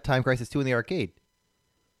Time Crisis 2 in the arcade.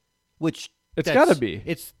 Which It's gotta be.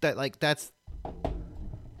 It's that like that's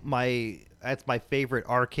my favorite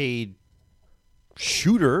arcade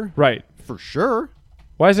shooter. Right. For sure.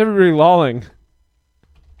 Why is everybody lolling?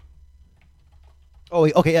 Oh,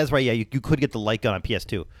 okay, that's right. Yeah, you could get the light gun on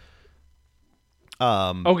PS2.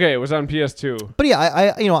 Okay, it was on PS2. But yeah,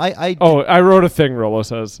 I Oh, I wrote a thing, Rolo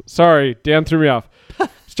says. Sorry, Dan threw me off.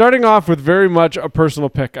 Starting off with very much a personal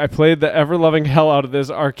pick, I played the ever-loving hell out of this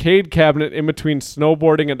arcade cabinet in between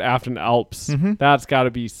snowboarding and Afton Alps. Mm-hmm. That's got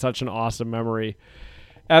to be such an awesome memory.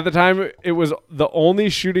 At the time, it was the only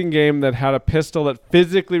shooting game that had a pistol that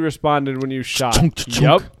physically responded when you shot.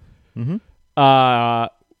 Yep. Mm-hmm.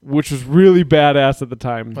 Which was really badass at the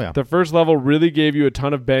time. Oh, yeah. The first level really gave you a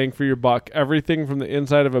ton of bang for your buck. Everything from the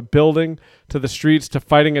inside of a building to the streets to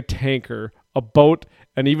fighting a tanker, a boat,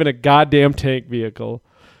 and even a goddamn tank vehicle.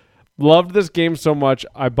 Loved this game so much,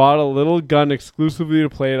 I bought a little gun exclusively to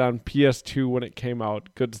play it on PS2 when it came out.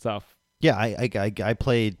 Good stuff. Yeah, I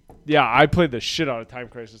played Yeah, I played the shit out of Time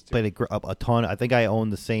Crisis 2. played a ton. I think I own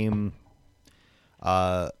the same.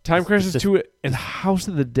 Time Crisis 2 and House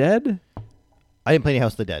of the Dead? I didn't play any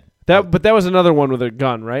House of the Dead. But that was another one with a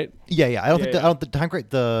gun, right? Yeah. I don't think Yeah. I don't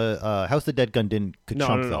the House of the Dead gun didn't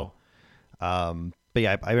No. though. But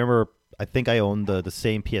yeah, I remember. I think I owned the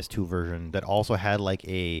same PS2 version that also had like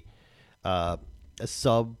a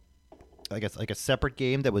sub, I guess like a separate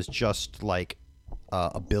game that was just like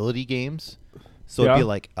ability games. So it'd be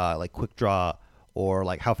like Quick Draw or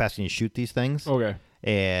like how fast can you shoot these things. Okay.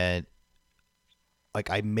 And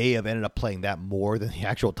like I may have ended up playing that more than the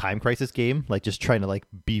actual Time Crisis game, like just trying to like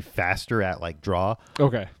be faster at like draw.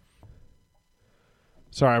 Okay.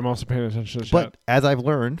 Sorry, I'm also paying attention to the But chat. as I've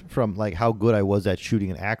learned from like how good I was at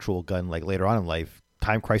shooting an actual gun like later on in life,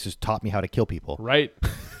 Time Crisis taught me how to kill people. Right.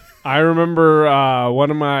 I remember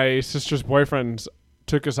one of my sister's boyfriends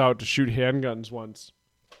took us out to shoot handguns once.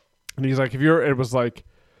 And he's like, it was like,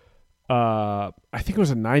 I think it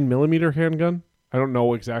was a 9mm handgun. I don't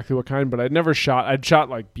know exactly what kind, but I'd shot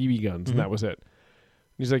like BB guns and that was it.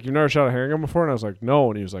 And he's like, you've never shot a handgun before? And I was like, no.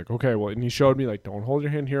 And he was like, okay, well, and he showed me like, don't hold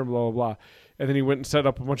your hand here, blah, blah, blah. And then he went and set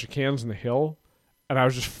up a bunch of cans in the hill. And I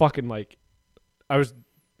was just fucking like, I was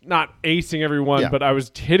not acing everyone, but I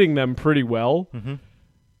was hitting them pretty well. Mm-hmm.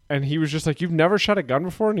 And he was just like, you've never shot a gun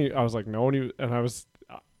before? And I was like, no. And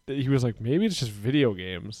he was like, maybe it's just video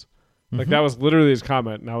games. Like that was literally his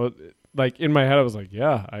comment. And I was like, in my head, I was like,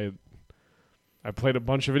 yeah, I played a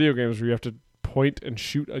bunch of video games where you have to point and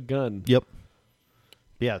shoot a gun. Yep.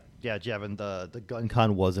 Yeah, Javin, the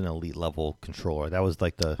GunCon was an elite level controller. That was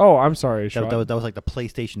like the Oh, I'm sorry, that, Schwat. that was like the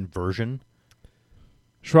PlayStation version.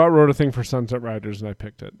 Schwat wrote a thing for Sunset Riders, and I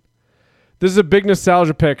picked it. This is a big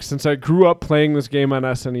nostalgia pick since I grew up playing this game on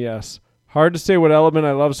SNES. Hard to say what element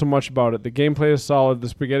I love so much about it. The gameplay is solid. The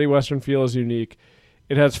spaghetti western feel is unique.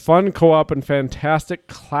 It has fun co-op and fantastic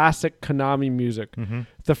classic Konami music. Mm-hmm.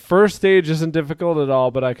 The first stage isn't difficult at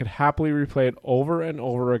all, but I could happily replay it over and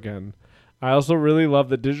over again. I also really love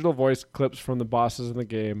the digital voice clips from the bosses in the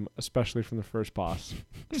game, especially from the first boss.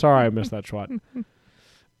 Sorry I missed that, Schwat.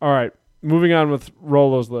 All right, moving on with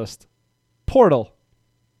Rolo's list. Portal.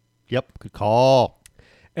 Yep, good call.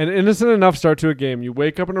 An innocent enough start to a game. You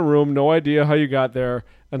wake up in a room, no idea how you got there,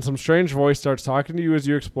 and some strange voice starts talking to you as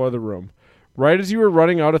you explore the room. Right as you are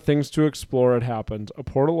running out of things to explore, it happens. A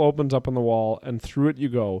portal opens up on the wall, and through it you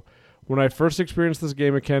go. When I first experienced this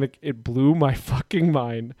game mechanic, it blew my fucking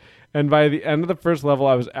mind. And by the end of the first level,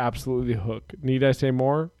 I was absolutely hooked. Need I say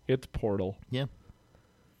more? It's Portal. Yeah.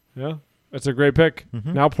 Yeah, it's a great pick.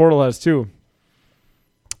 Mm-hmm. Now Portal has two.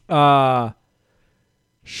 Raw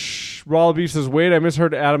Beef says, wait, I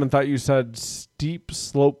misheard Adam and thought you said steep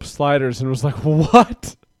slope sliders and was like,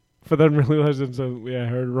 what? But then realized instantly I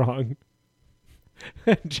heard wrong.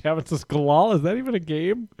 And Javin says, Galal, is that even a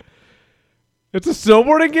game? It's a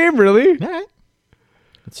snowboarding game, really? All right.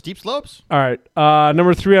 It's steep slopes. All right.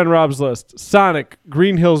 Number 3 on Rob's list. Sonic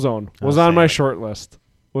Green Hill Zone was on my short list.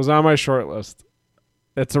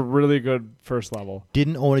 It's a really good first level.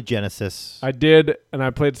 Didn't own a Genesis. I did, and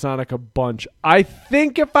I played Sonic a bunch. I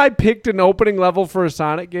think if I picked an opening level for a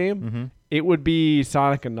Sonic game, it would be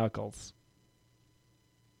Sonic and Knuckles.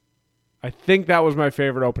 I think that was my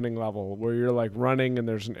favorite opening level, where you're like running and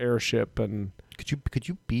there's an airship and Could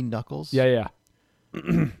you be Knuckles? yeah.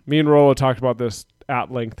 Me and Rolo talked about this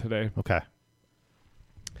at length today. Okay.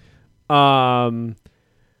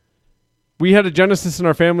 We had a Genesis in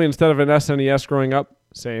our family instead of an SNES growing up.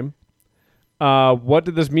 Same. What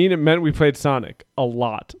did this mean? It meant we played Sonic a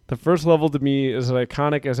lot. The first level to me is as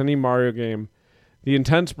iconic as any Mario game. The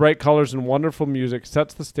intense, bright colors and wonderful music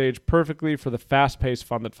sets the stage perfectly for the fast-paced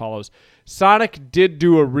fun that follows. Sonic did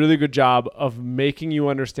do a really good job of making you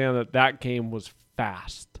understand that game was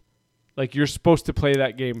fast. Like, you're supposed to play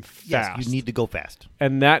that game fast. Yes, you need to go fast.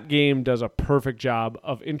 And that game does a perfect job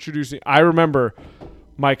of introducing... I remember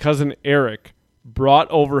my cousin Eric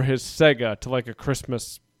brought over his Sega to, like, a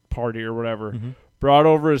Christmas party or whatever. Brought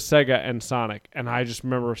over his Sega and Sonic. And I just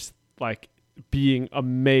remember, like... being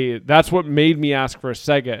amazed. That's what made me ask for a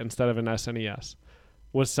Sega instead of an SNES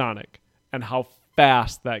was Sonic and how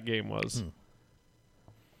fast that game was.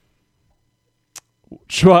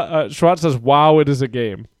 Schwat says, wow, it is a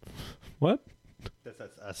game. What?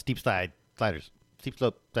 That's steep sliders. Steep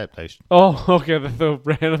slope sliders. Oh, okay. The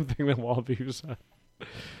random thing that Wallbeef said.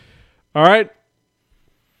 All right.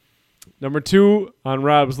 Number 2 on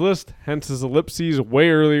Rob's list, hence his ellipses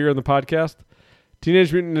way earlier in the podcast.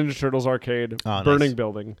 Teenage Mutant Ninja Turtles Arcade, Burning Nice.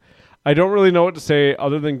 Building. I don't really know what to say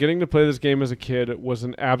other than getting to play this game as a kid was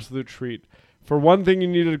an absolute treat. For one thing, you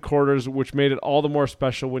needed quarters, which made it all the more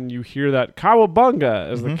special when you hear that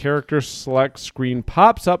Cowabunga as the character select screen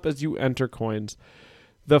pops up as you enter coins.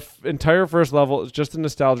 The entire first level is just a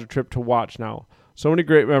nostalgia trip to watch now. So many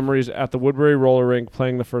great memories at the Woodbury roller rink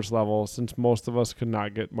playing the first level, since most of us could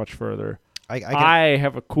not get much further. I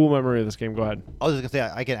have a cool memory of this game. Go ahead. I was just going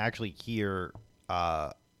to say, I can actually hear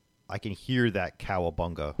I can hear that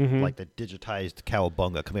cowabunga, like the digitized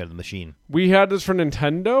cowabunga coming out of the machine. We had this for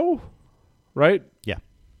Nintendo, right? Yeah.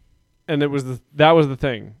 And that was the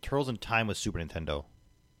thing. Turtles in Time was Super Nintendo.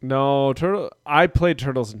 No, I played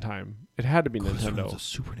Turtles in Time. It had to be This one Nintendo. was a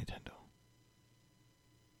Super Nintendo.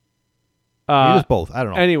 Maybe it was both. I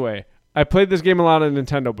don't know. Anyway, I played this game a lot on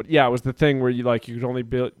Nintendo, but yeah, it was the thing where you could only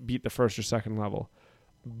beat the first or second level.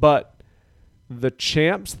 But the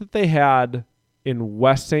champs that they had in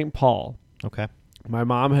West St. Paul, Okay. my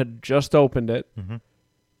mom had just opened it,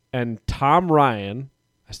 and Tom Ryan,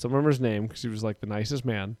 I still remember his name because he was like the nicest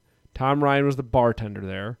man. Tom Ryan was the bartender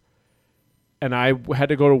there, and I had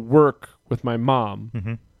to go to work with my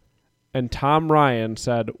mom. And Tom Ryan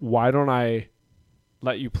said, "Why don't I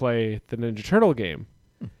let you play the Ninja Turtle game?"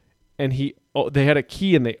 And they had a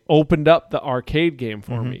key, and they opened up the arcade game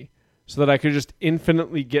for me so that I could just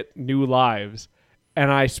infinitely get new lives. And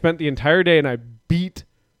I spent the entire day, and I beat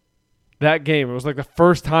that game. It was like the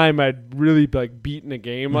first time I'd really beaten a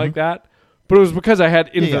game like that. But it was because I had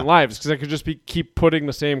infinite lives, because I could just keep putting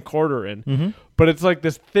the same quarter in. But it's like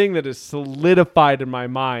this thing that is solidified in my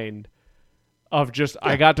mind of just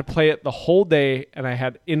I got to play it the whole day, and I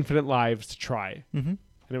had infinite lives to try. And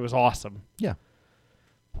it was awesome. Yeah.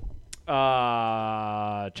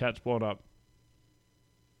 Chat's blown up.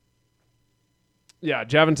 Yeah,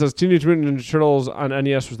 Javin says Teenage Mutant Ninja Turtles on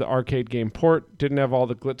NES was the arcade game port. Didn't have all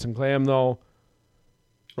the glitz and glam, though.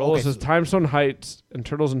 Rolo says Time Stone Heights and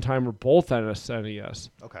Turtles in Time were both on NES.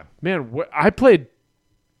 Okay. Man, I played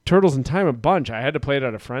Turtles in Time a bunch. I had to play it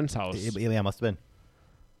at a friend's house. Yeah, must have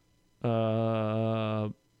been.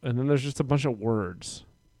 And then there's just a bunch of words.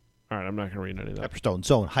 All right, I'm not going to read any of that. Hyperstone,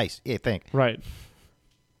 Zone, Heist. Yeah, think. Right.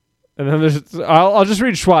 And then there's... I'll just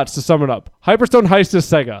read Schwartz to sum it up. Hyperstone Heist is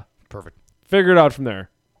Sega. Perfect. Figure it out from there.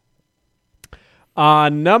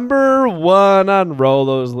 Number 1 on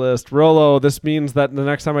Rolo's list. Rolo, this means that the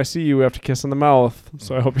next time I see you, we have to kiss on the mouth.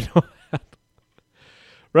 So I hope you know that.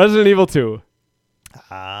 Resident Evil 2.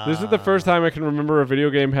 This is the first time I can remember a video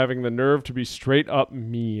game having the nerve to be straight up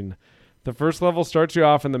mean. The first level starts you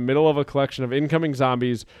off in the middle of a collection of incoming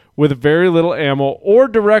zombies with very little ammo or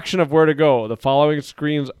direction of where to go. The following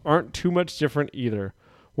screens aren't too much different either.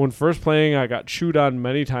 When first playing, I got chewed on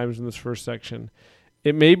many times in this first section.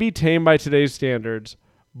 It may be tame by today's standards,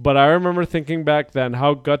 but I remember thinking back then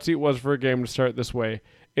how gutsy it was for a game to start this way.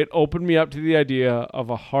 It opened me up to the idea of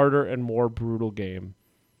a harder and more brutal game.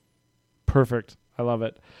 Perfect. I love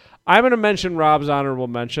it. I'm going to mention Rob's honorable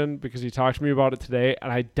mention because he talked to me about it today,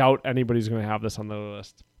 and I doubt anybody's going to have this on the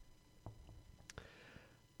list.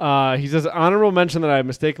 He says, honorable mention that I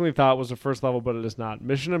mistakenly thought was the first level, but it is not.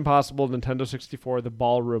 Mission Impossible Nintendo 64, the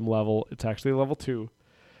ballroom level. It's actually level 2.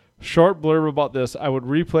 Short blurb about this. I would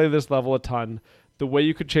replay this level a ton. The way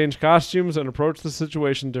you could change costumes and approach the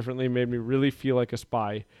situation differently made me really feel like a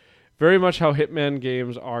spy. Very much how Hitman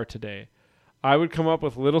games are today. I would come up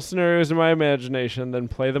with little scenarios in my imagination, then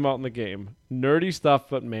play them out in the game. Nerdy stuff,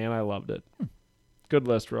 but man, I loved it. Good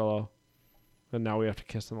list, Rolo. And now we have to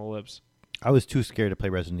kiss on the lips. I was too scared to play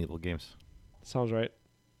Resident Evil games. Sounds right.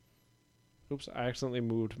 Oops, I accidentally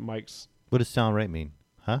moved Mike's. What does sound right mean?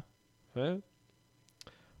 Huh? All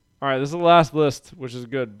right, this is the last list, which is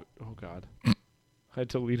good. Oh, God. I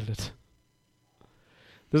deleted it.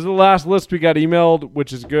 This is the last list we got emailed,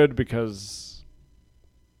 which is good because...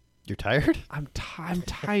 You're tired? I'm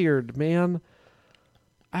tired, man.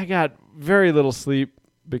 I got very little sleep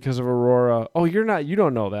because of Aurora. Oh, you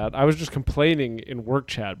don't know that. I was just complaining in work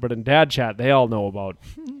chat, but in dad chat, they all know about.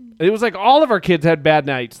 It was like all of our kids had bad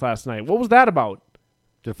nights last night. What was that about?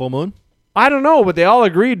 The full moon? I don't know, but they all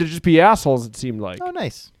agreed to just be assholes, it seemed like. Oh,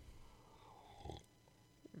 nice.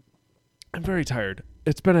 I'm very tired.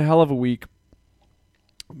 It's been a hell of a week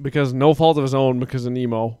because no fault of his own because of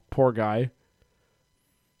Nemo. Poor guy.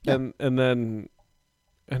 Yeah. And then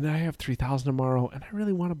I have 3,000 tomorrow, and I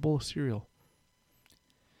really want a bowl of cereal.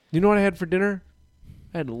 You know what I had for dinner?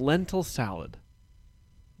 I had lentil salad.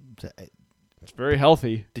 It's very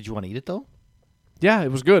healthy. Did you want to eat it, though? Yeah,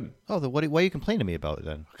 it was good. Oh, then why are you complaining to me about it,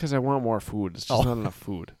 then? Because I want more food. It's just not enough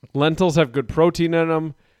food. Lentils have good protein in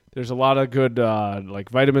them. There's a lot of good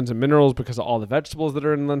vitamins and minerals because of all the vegetables that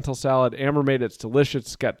are in lentil salad. Amber made it. It's delicious.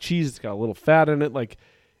 It's got cheese. It's got a little fat in it.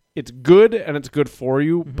 It's good, and it's good for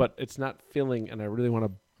you, but it's not filling, and I really want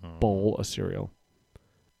a bowl of cereal.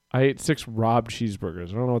 I ate 6 Rob cheeseburgers.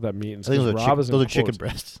 I don't know what that means. I think those are chicken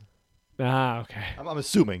breasts. Ah, okay. I'm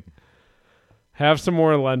assuming. Have some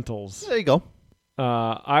more lentils. There you go.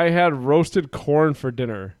 I had roasted corn for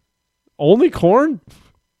dinner. Only corn?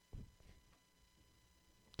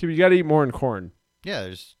 Dude, you got to eat more in corn.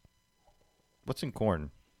 Yeah, what's in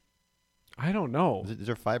corn? I don't know. Is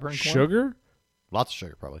there fiber in corn? Sugar? Lots of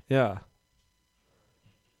sugar, probably. Yeah.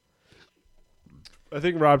 I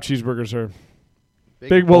think Rob cheeseburgers are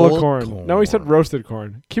big bowl of corn. No, he said roasted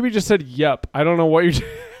corn. Kimmy just said yep. I don't know what you're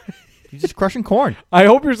You're just crushing corn. I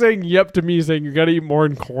hope you're saying yep to me, saying you got to eat more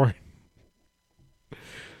than corn.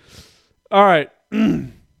 All right.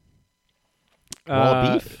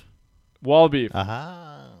 Wall beef? Wall beef.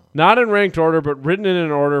 Aha. Not in ranked order, but written in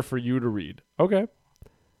an order for you to read. Okay.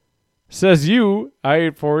 Says you, I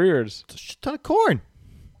ate 4 ears. It's a shit ton of corn.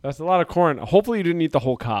 That's a lot of corn. Hopefully you didn't eat the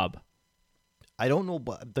whole cob. I don't know,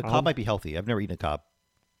 but the cob might be healthy. I've never eaten a cob.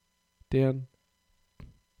 Dan.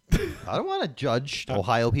 I don't want to judge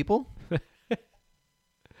Ohio people.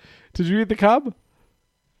 Did you eat the cob?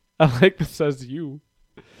 I like this says you.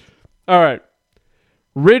 All right.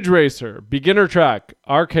 Ridge Racer, beginner track,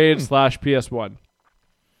 arcade / PS1.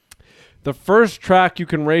 The first track you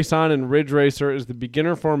can race on in Ridge Racer is the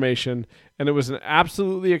beginner formation, and it was an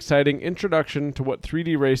absolutely exciting introduction to what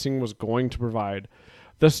 3D racing was going to provide.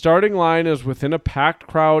 The starting line is within a packed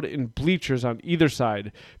crowd in bleachers on either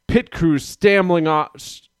side. Pit crews scrambling off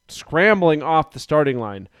the starting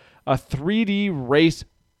line. A 3D race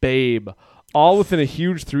babe, all within a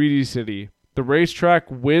huge 3D city. The racetrack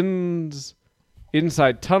winds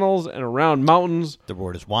inside tunnels and around mountains. The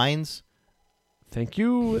word is wines. Thank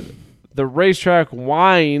you. The racetrack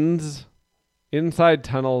winds inside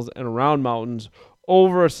tunnels and around mountains,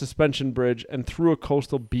 over a suspension bridge, and through a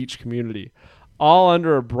coastal beach community. All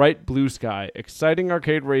under a bright blue sky. Exciting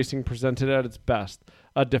arcade racing presented at its best.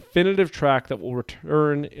 A definitive track that will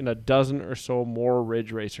return in a dozen or so more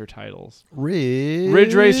Ridge Racer titles.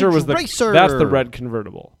 Ridge Racer was Racer. That's the red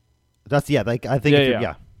convertible. That's like I think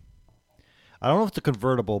Yeah. I don't know if it's a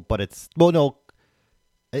convertible, but it's no.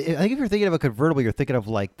 I think if you're thinking of a convertible, you're thinking of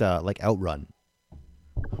like the Outrun.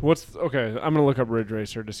 Okay, I'm gonna look up Ridge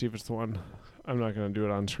Racer to see if it's the one. I'm not gonna do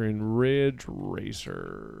it on screen. Ridge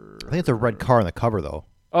Racer. I think it's a red car on the cover though,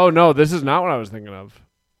 Oh no, this is not what I was thinking of.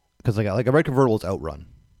 because like a red convertible is Outrun.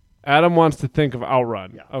 Adam wants to think of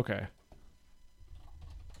Outrun. Yeah. Okay.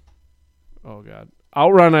 Oh god,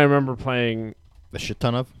 Outrun. I remember playing. A shit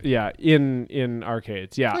ton of. Yeah, in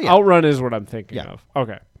arcades. Yeah, Oh, yeah. Outrun is what I'm thinking Yeah. of.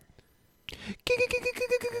 Okay.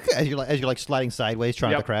 As you're sliding sideways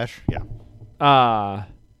trying Yep. to crash. Yeah.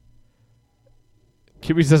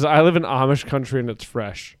 Kibby says I live in Amish country and it's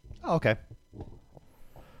fresh. Oh, okay.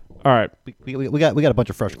 All right. We got a bunch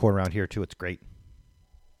of fresh corn around here too. It's great.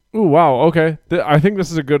 Ooh, wow. Okay. I think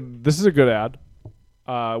this is a good ad.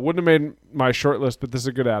 Wouldn't have made my short list, but this is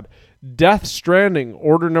a good ad. Death Stranding,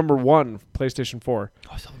 order number 1, PlayStation 4.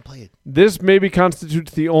 Oh, someone play it. This maybe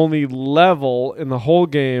constitutes the only level in the whole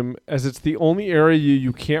game, as it's the only area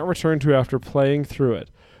you can't return to after playing through it.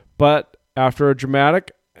 But after a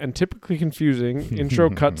dramatic and typically confusing intro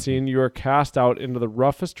cutscene, you are cast out into the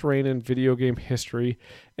roughest terrain in video game history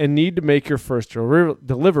and need to make your first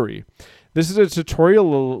delivery. This is a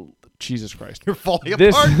tutorial. Jesus Christ. You're falling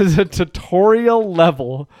This apart. is a tutorial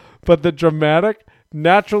level, but the dramatic,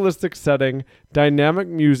 naturalistic setting, dynamic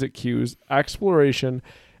music cues, exploration,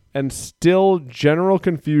 and still general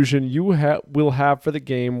confusion you will have for the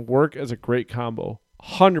game work as a great combo.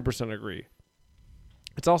 100% agree.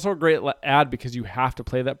 It's also a great ad because you have to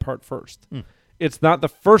play that part first. It's not the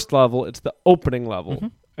first level, it's the opening level,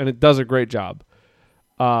 and it does a great job.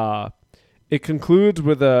 It concludes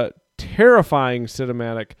with a terrifying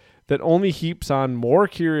cinematic that only heaps on more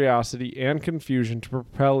curiosity and confusion to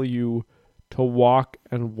propel you to walk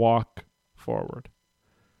forward.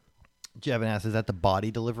 Jevin asks, is that the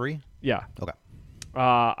body delivery? Yeah. Okay.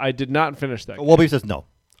 I did not finish that. Wolby says no.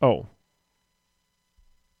 Oh.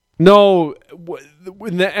 No,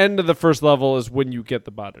 in the end of the first level is when you get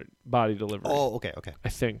the body delivery. Oh, okay. I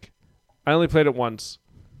think. I only played it once.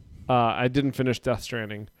 I didn't finish Death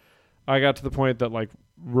Stranding. I got to the point that like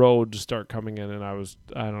roads start coming in and I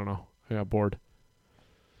don't know. I got bored.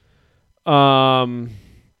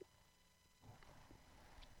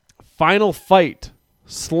 Final Fight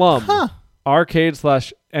Slum arcade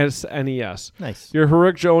 / SNES. Nice. Your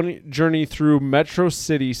heroic journey through Metro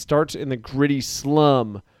City starts in the gritty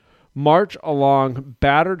slum. March along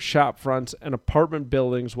battered shop fronts and apartment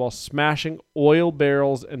buildings while smashing oil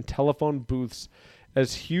barrels and telephone booths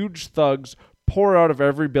as huge thugs pour out of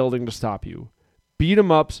every building to stop you.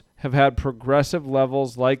 Beat-em-ups have had progressive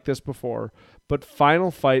levels like this before, but Final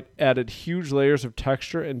Fight added huge layers of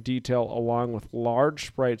texture and detail along with large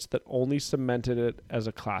sprites that only cemented it as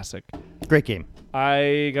a classic. Great game.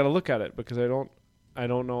 I got to look at it because I don't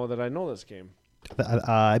know that I know this game.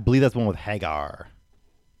 I believe that's the one with Hagar.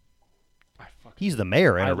 He's the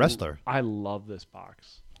mayor and a wrestler. I love this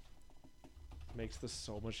box. Makes this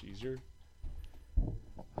so much easier.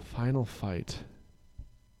 Final Fight.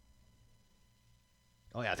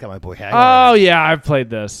 Oh yeah, it's got my boy. Oh yeah, I've played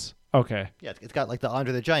this. Okay. Yeah, it's got like the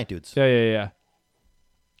Andre the Giant dudes. Yeah.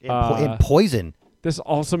 And Poison. This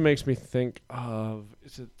also makes me think of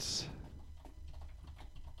is it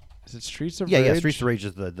Streets of Rage? Yeah, Streets of Rage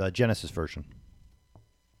is the Genesis version.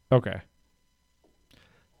 Okay.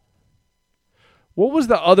 What was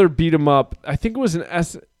the other beat 'em up? I think it was an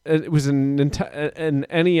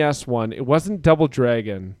NES one. It wasn't Double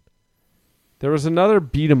Dragon. There was another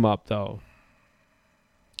beat 'em up though.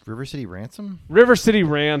 River City Ransom? River City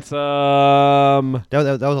Ransom. That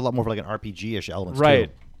was a lot more of like an RPG-ish elements Right.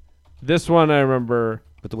 too. This one I remember.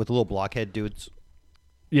 With the little blockhead dudes.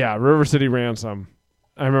 Yeah, River City Ransom.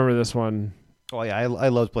 I remember this one. Oh yeah, I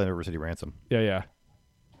loved playing River City Ransom. Yeah.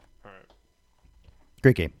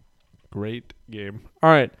 Great game. Great game. All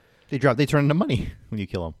right. They turn into money when you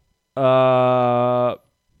kill them.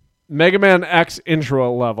 Mega Man X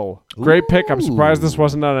intro level. Great pick. I'm surprised this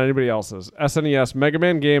wasn't on anybody else's. SNES Mega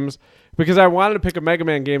Man games, because I wanted to pick a Mega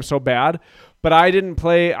Man game so bad, but I didn't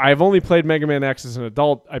play. I've only played Mega Man X as an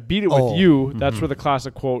adult. I beat it with you. That's where the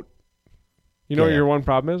classic quote. You know what your one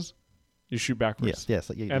problem is? You shoot backwards. Yes.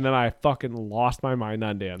 And then I fucking lost my mind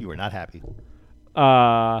on Dan. You were not happy.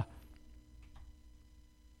 What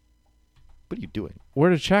are you doing? Where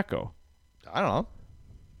did chat go? I don't know.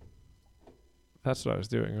 That's what I was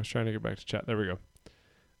doing. I was trying to get back to chat. There we go.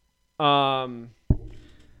 Hold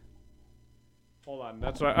on.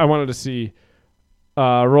 That's what I wanted to see.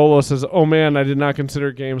 Rolo says, "Oh man, I did not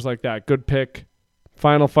consider games like that. Good pick.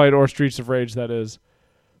 Final Fight or Streets of Rage, that is.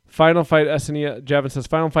 Final Fight SNES." Javin says,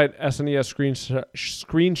 "Final Fight SNES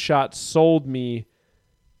screenshot sold me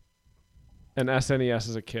an SNES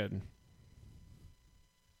as a kid."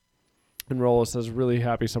 And Rolo says, "Really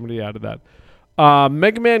happy somebody added that."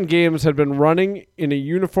 Mega Man games had been running in a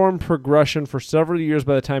uniform progression for several years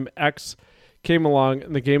by the time X came along,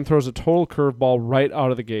 and the game throws a total curveball right out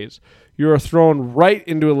of the gates. You are thrown right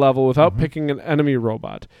into a level without picking an enemy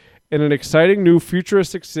robot. In an exciting new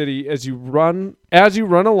futuristic city, as you run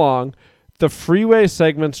along, the freeway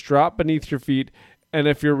segments drop beneath your feet, and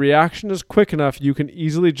if your reaction is quick enough, you can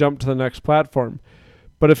easily jump to the next platform.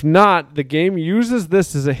 But if not, the game uses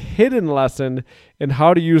this as a hidden lesson in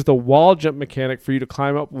how to use the wall jump mechanic for you to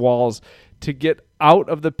climb up walls to get out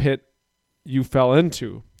of the pit you fell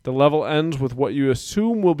into. The level ends with what you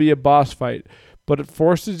assume will be a boss fight, but it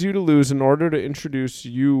forces you to lose in order to introduce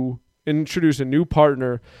a new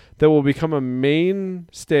partner that will become a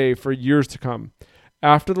mainstay for years to come.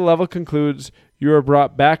 After the level concludes, you are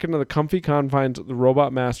brought back into the comfy confines of the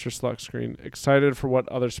Robot Master select screen, excited for what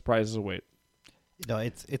other surprises await. No,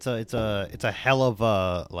 it's a hell of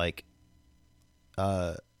a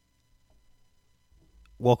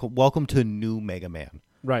welcome to new Mega Man.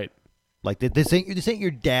 Right. Like this ain't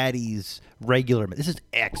your daddy's regular. This is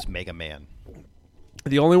X Mega Man.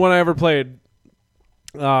 The only one I ever played,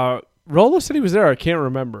 Rolo said he was there. I can't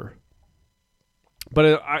remember,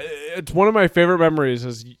 but it's one of my favorite memories.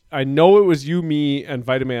 Is I know it was you, me, and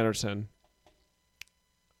Vitamin Anderson,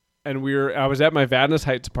 and I was at my Vadnais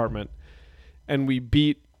Heights apartment. And we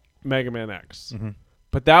beat Mega Man X. Mm-hmm.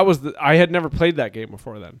 But I had never played that game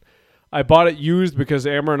before then. I bought it used because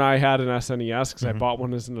Amber and I had an SNES because I bought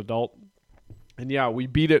one as an adult. And yeah, we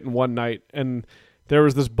beat it in one night. And there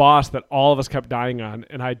was this boss that all of us kept dying on.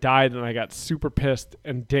 And I died and I got super pissed.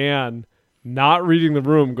 And Dan, not reading the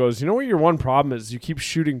room, goes, "You know what your one problem is? You keep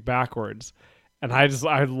shooting backwards." And I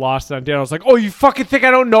lost it on Dan. I was like, "Oh, you fucking think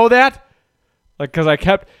I don't know that?" Like,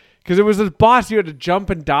 because it was this boss, you had to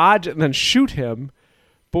jump and dodge and then shoot him.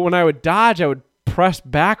 But when I would dodge, I would press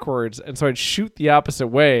backwards, and so I'd shoot the opposite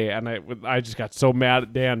way. And I just got so mad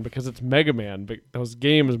at Dan because it's Mega Man. But those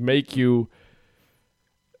games make you...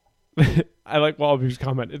 I like Wallaby's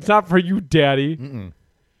comment. "It's not for you, Daddy."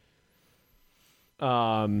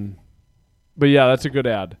 But yeah, that's a good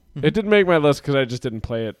ad. It didn't make my list because I just didn't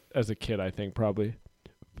play it as a kid, I think, probably.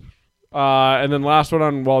 And then last one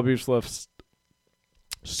on Wallaby's list,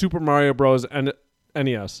 Super Mario Bros. And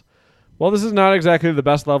NES. While this is not exactly the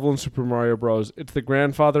best level in Super Mario Bros., it's the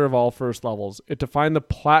grandfather of all first levels. It defined the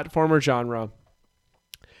platformer genre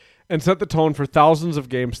and set the tone for thousands of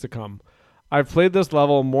games to come. I've played this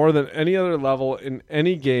level more than any other level in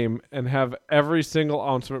any game and have every single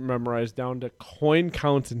ounce of it memorized down to coin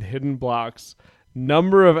counts and hidden blocks,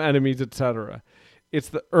 number of enemies, etc. It's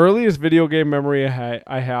the earliest video game memory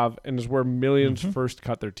I have and is where millions first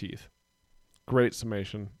cut their teeth. Great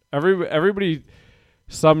summation. Everybody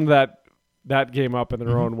summed that game up in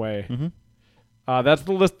their own way. That's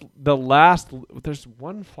the list. The last. There's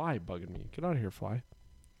one fly bugging me. Get out of here, fly.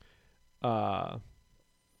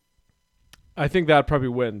 I think that probably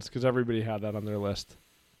wins because everybody had that on their list.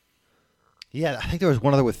 Yeah, I think there was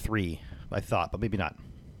one other with 3, I thought, but maybe not.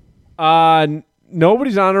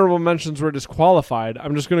 Nobody's honorable mentions were disqualified.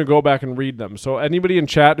 I'm just going to go back and read them. So anybody in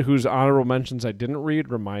chat whose honorable mentions I didn't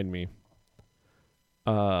read, remind me.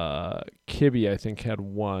 Kibby, I think, had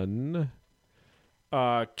 1.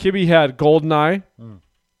 Kibby had GoldenEye,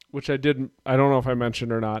 which I don't know if I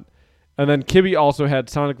mentioned or not. And then Kibby also had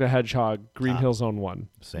Sonic the Hedgehog, Green Hill Zone 1.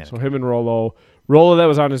 Sonic. So him and Rolo. Rolo, that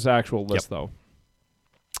was on his actual list, though.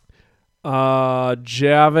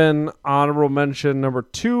 Javin, honorable mention number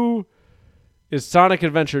 2 is Sonic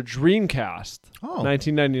Adventure Dreamcast,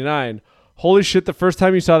 1999. Holy shit, the first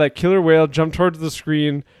time you saw that killer whale jump towards the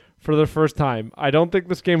screen for the first time. I don't think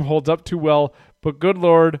this game holds up too well, but good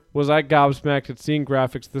lord, was I gobsmacked at seeing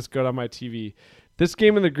graphics this good on my TV. This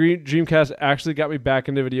game in the Dreamcast actually got me back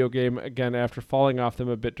into video game again after falling off them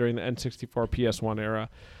a bit during the N64 PS1 era.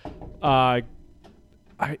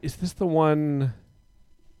 Is this the one...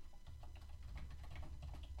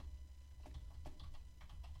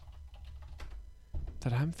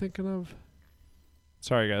 that I'm thinking of?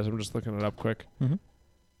 Sorry, guys. I'm just looking it up quick. Mm-hmm.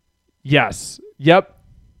 Yes. Yep.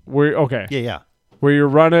 Okay. Yeah. Where you're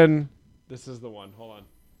running. This is the one. Hold on.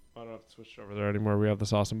 I don't have to switch over there anymore. We have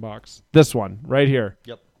this awesome box. This one right here.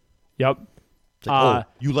 Yep. It's like,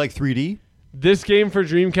 you like 3D? This game for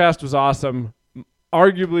Dreamcast was awesome.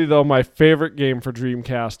 Arguably, though, my favorite game for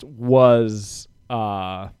Dreamcast was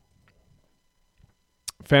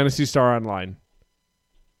Phantasy Star Online.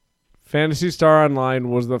 Phantasy Star Online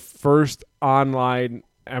was the first online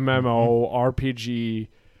MMO RPG.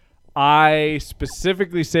 I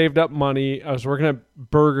specifically saved up money. I was working at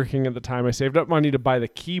Burger King at the time. I saved up money to buy the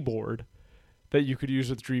keyboard that you could use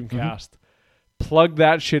with Dreamcast. Plug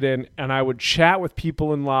that shit in, and I would chat with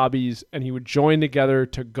people in lobbies, and he would join together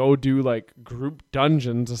to go do like group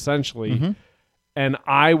dungeons, essentially. And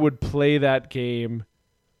I would play that game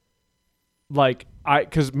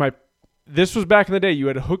this was back in the day. You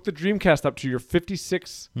had to hook the Dreamcast up to your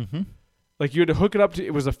 56. Like you had to hook it up to,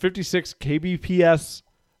 it was a 56 kbps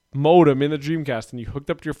modem in the Dreamcast, and you hooked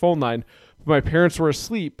up to your phone line. But my parents were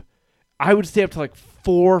asleep. I would stay up to like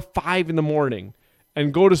 4 or 5 in the morning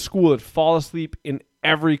and go to school and fall asleep in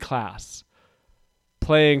every class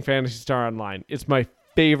playing Phantasy Star Online. It's my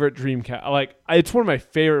favorite Dreamcast. It's one of my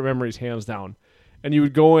favorite memories, hands down. And you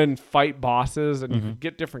would go and fight bosses, and you could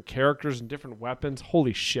get different characters and different weapons.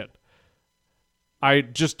 Holy shit. I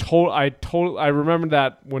remember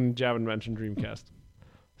that when Javin mentioned Dreamcast.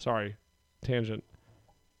 Sorry, tangent.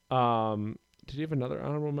 Did you have another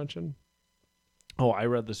honorable mention? Oh, I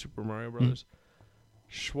read the Super Mario Brothers.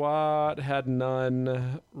 Schwat had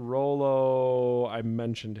none. Rolo, I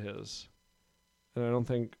mentioned his, and I don't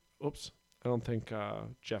think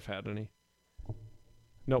Jeff had any.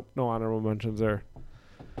 Nope, no honorable mentions there.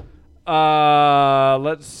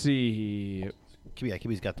 Let's see.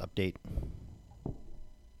 Kibby's got the update.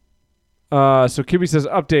 So Kibby says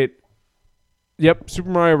update. Yep, Super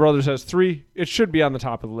Mario Brothers has 3. It should be on the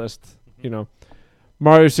top of the list. You know,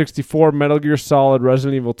 Mario 64, Metal Gear Solid,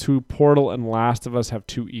 Resident Evil 2, Portal, and Last of Us have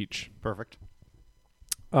 2 each. Perfect.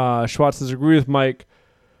 Schwartz says agree with Mike,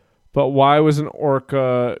 but why was an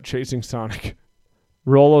orca chasing Sonic?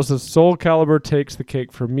 Rolo says Soul Calibur takes the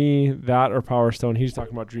cake for me. That or Power Stone. He's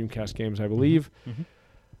talking about Dreamcast games, I believe.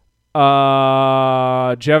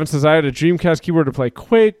 Javin says I had a Dreamcast keyboard to play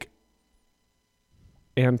Quake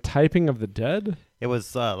and Typing of the Dead. It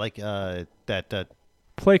was that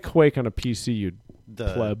play Quake on a PC, you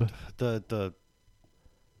pleb. The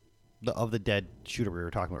of the Dead shooter we were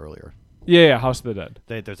talking about earlier. Yeah, House of the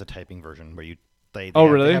Dead. There's a typing version where they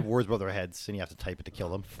really have words above their heads and you have to type it to kill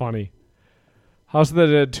them. Funny. House of the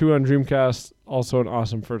Dead 2 on Dreamcast, also an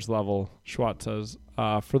awesome first level, Schwat says.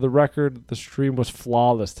 For the record, the stream was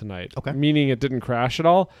flawless tonight. Okay. Meaning it didn't crash at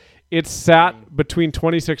all. It sat between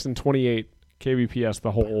 26 and 28 kbps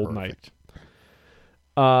the whole night.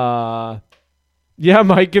 Yeah,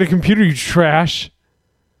 Mike, get a computer, you trash.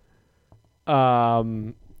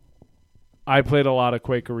 I played a lot of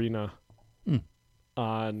Quake Arena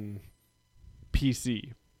on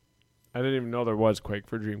PC. I didn't even know there was Quake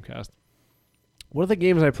for Dreamcast. What are the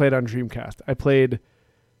games I played on Dreamcast? I played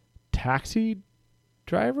Taxi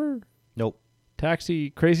Driver? Nope.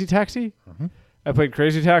 Crazy Taxi? I played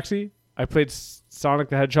Crazy Taxi. I played Sonic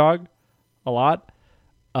the Hedgehog a lot.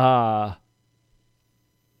 And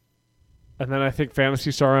then I think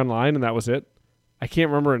Phantasy Star Online, and that was it. I can't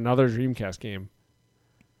remember another Dreamcast game.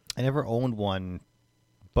 I never owned one,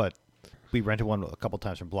 but we rented one a couple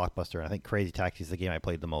times from Blockbuster, and I think Crazy Taxi is the game I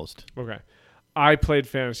played the most. Okay. I played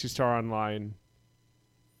Phantasy Star Online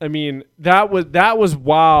I mean, that was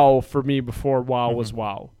WoW for me before WoW was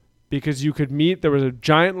WoW, because you could meet. There was a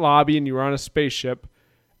giant lobby, and you were on a spaceship,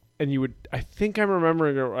 and you would. I think I'm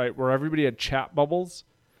remembering it right, where everybody had chat bubbles,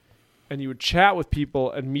 and you would chat with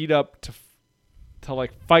people and meet up to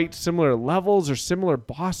like fight similar levels or similar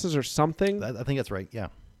bosses or something. I think that's right. Yeah.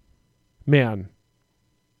 Man,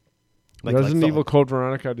 Resident like Evil Code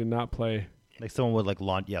Veronica I did not play. Like someone would like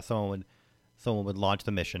launch. Yeah, someone would launch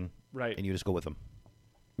the mission. Right. And you just go with them.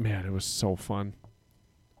 Man, it was so fun.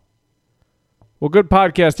 Well, good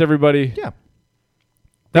podcast, everybody. Yeah.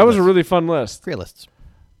 That was a really fun list. Great lists.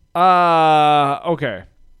 Okay.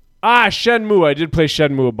 Shenmue. I did play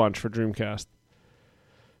Shenmue a bunch for Dreamcast.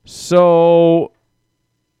 So,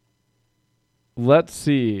 let's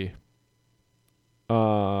see.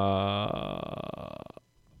 How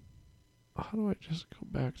do I just go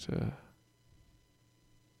back to...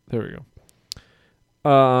 There we go.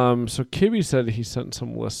 So Kibby said he sent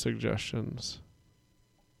some list suggestions.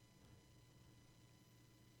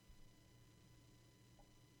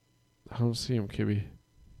 I don't see him, Kibby.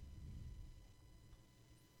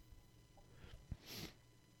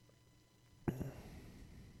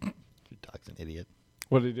 Your dog's an idiot.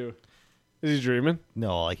 What did he do? Is he dreaming?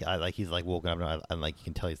 No, he's like woken up and like you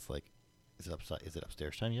can tell he's like, is it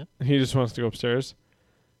upstairs time yet? He just wants to go upstairs.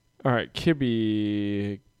 All right,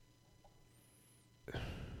 Kibby.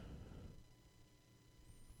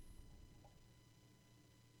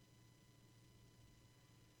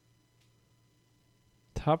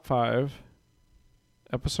 Top 5.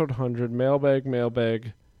 Episode 100.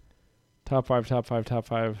 Mailbag. Top 5.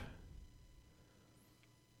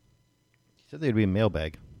 He said they'd be a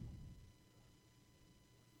mailbag.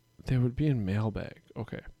 They would be in mailbag.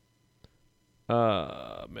 Okay.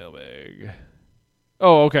 Mailbag.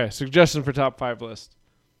 Oh, okay. Suggestion for top 5 list.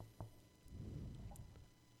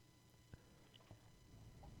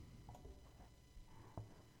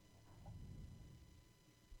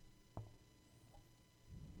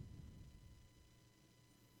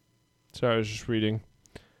 Sorry, I was just reading.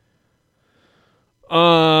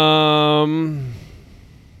 Oh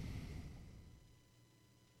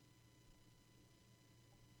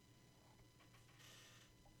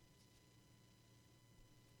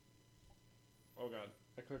God,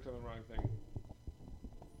 I clicked on the wrong thing.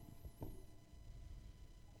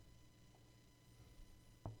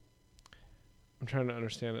 I'm trying to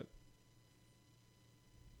understand it.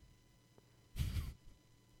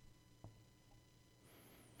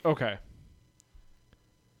 Okay.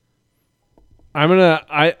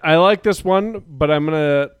 I like this one, but I'm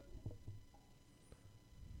gonna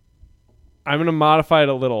modify it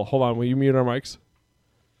a little. Hold on, will you mute our mics?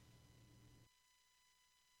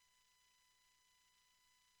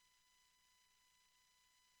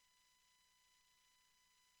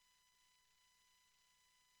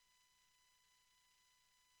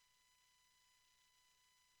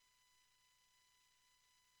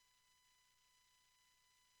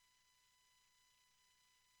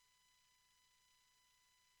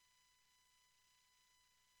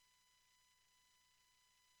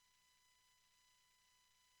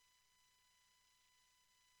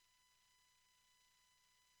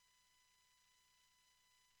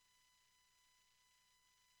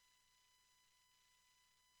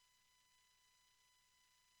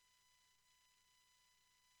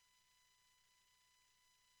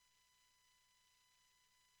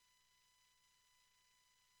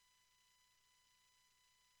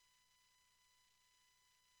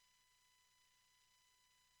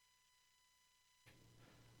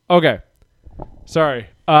 Okay. Sorry.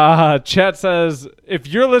 Chat says, if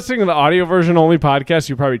you're listening to the audio version only podcast,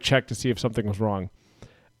 you probably check to see if something was wrong.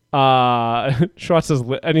 Schwartz says,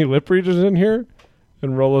 any lip readers in here?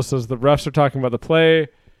 And Rolo says, the refs are talking about the play.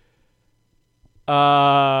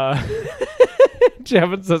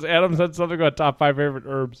 Javin says, Adam said something about top 5 favorite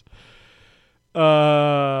herbs.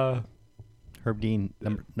 Herb Dean,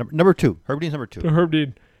 number 2. Herb Dean's number 2. Herb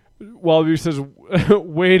Dean. Wallaby says,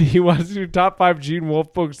 Wade, he wants to do top 5 Gene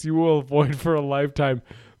Wolfe books you will avoid for a lifetime.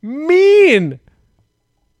 Mean!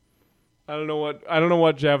 I don't know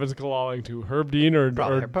what Javin's calling to. Herb Dean or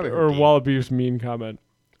Wallaby's mean comment.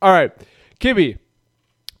 All right. Kibby,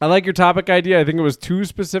 I like your topic idea. I think it was too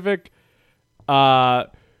specific. What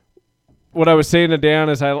I was saying to Dan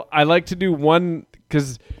is I like to do one,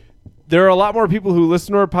 because there are a lot more people who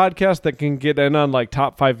listen to our podcast that can get in on like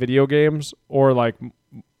top 5 video games or like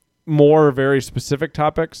more very specific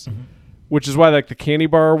topics, which is why like the candy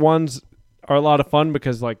bar ones are a lot of fun,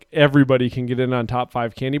 because like everybody can get in on top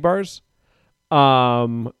 5 candy bars.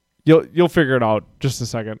 You'll figure it out just a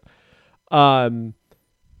second.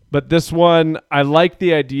 But this one, I like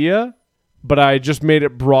the idea, but I just made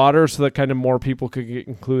it broader so that kind of more people could get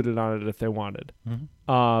included on it if they wanted.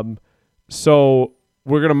 So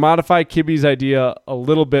we're going to modify Kibby's idea a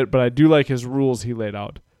little bit, but I do like his rules he laid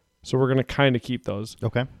out. So we're going to kind of keep those.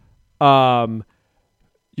 Okay.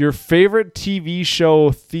 Your favorite TV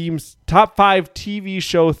show themes, top 5 TV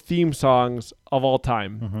show theme songs of all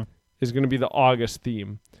time is going to be the August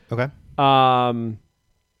theme. Okay.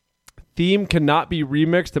 Theme cannot be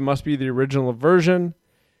remixed. It must be the original version.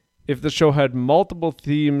 If the show had multiple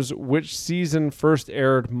themes, which season first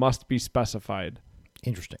aired must be specified.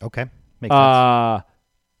 Interesting. Okay. Makes sense.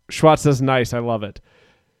 Schwartz says, nice. I love it.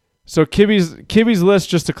 So Kibby's list,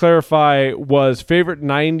 just to clarify, was favorite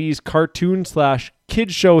 90s cartoon /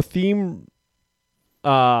 kid show theme,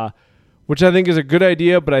 which I think is a good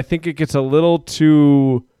idea, but I think it gets a little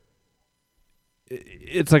too...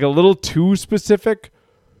 It's like a little too specific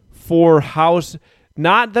for house.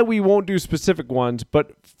 Not that we won't do specific ones,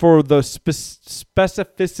 but for the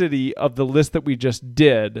specificity of the list that we just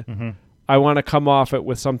did, I want to come off it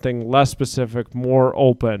with something less specific, more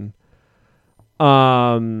open.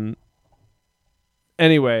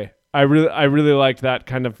 Anyway, I really liked that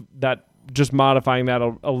kind of that, just modifying that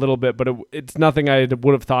a little bit, but it's nothing I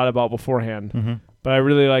would have thought about beforehand. But I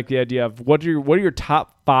really like the idea of what are your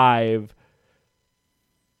top 5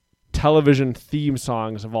 television theme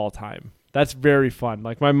songs of all time. That's very fun.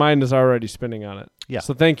 Like, my mind is already spinning on it. Yeah.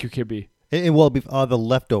 So thank you, Kibby. And well, The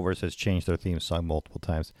Leftovers has changed their theme song multiple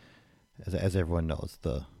times, as everyone knows.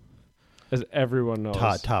 As everyone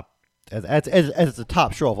knows. Top as it's the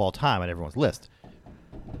top show of all time on everyone's list.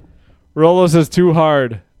 Rolo says too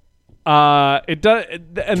hard. It does,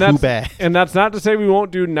 and Too bad. And that's not to say we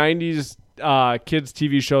won't do 90s kids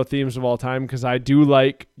TV show themes of all time, because I do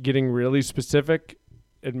like getting really specific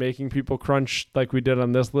and making people crunch like we did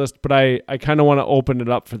on this list. But I kind of want to open it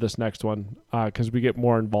up for this next one because we get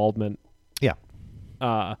more involvement. Yeah.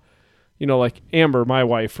 Like Amber, my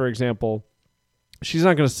wife, for example, she's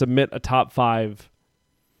not going to submit a top 5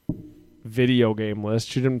 video game list.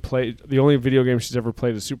 She didn't play. The only video game she's ever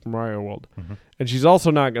played is Super Mario World. And she's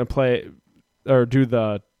also not going to play or do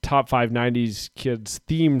the top 5 90s kids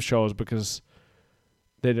theme shows because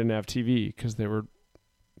they didn't have TV because they were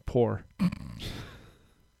poor.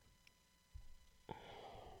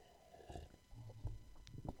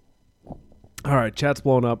 All right, chat's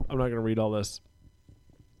blown up. I'm not going to read all this.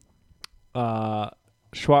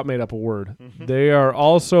 Schwab made up a word. They are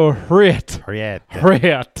also Hriet.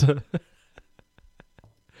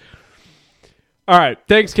 All right,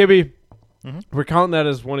 thanks, Kibby. We're counting that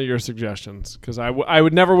as one of your suggestions because I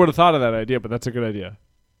would never would have thought of that idea, but that's a good idea.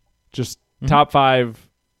 Just top 5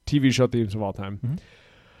 TV show themes of all time.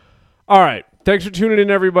 All right, thanks for tuning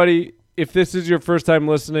in, everybody. If this is your first time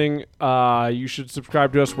listening, you should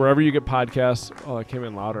subscribe to us wherever you get podcasts. Oh, that came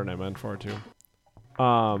in louder than I meant for it to.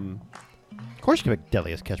 Of course you can make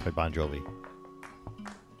Deadliest Catch by Bon Jovi.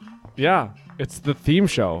 Yeah, it's the theme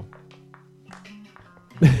show.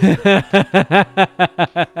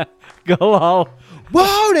 Galal.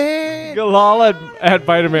 Whoa, Galal at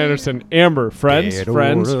Vitamin Anderson. Amber, friends.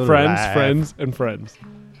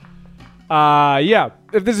 Yeah,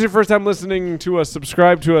 if this is your first time listening to us,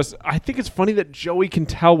 subscribe to us. I think it's funny that Joey can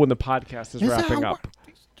tell when the podcast is wrapping up.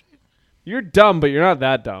 You're dumb, but you're not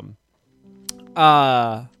that dumb.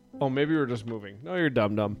 Oh, maybe we're just moving. No, you're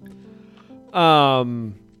dumb.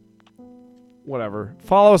 Whatever.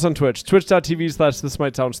 Follow us on Twitch. Twitch.tv/This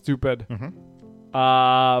Might Sound Stupid.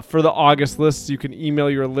 For the August lists, you can email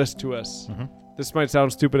your list to us. This might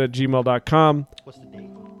sound stupid at gmail.com. What's the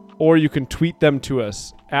date? Or you can tweet them to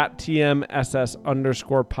us at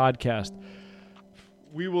TMSS_podcast.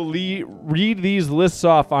 We will read these lists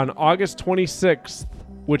off on August 26th,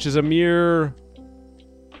 which is a mere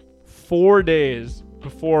 4 days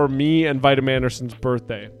before me and Vitamin Anderson's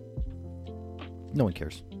birthday. No one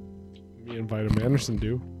cares. Me and Vitamin Anderson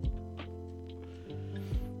do.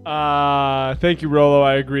 Thank you, Rolo.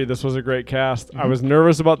 I agree. This was a great cast. I was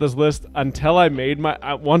nervous about this list until I made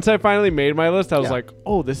once I finally made my list, I was like,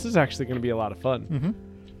 oh, this is actually going to be a lot of fun.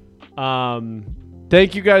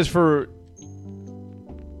 Thank you guys for,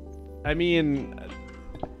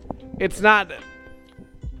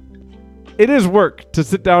 it is work to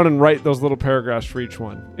sit down and write those little paragraphs for each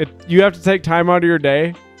one. You have to take time out of your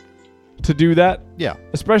day to do that. Yeah.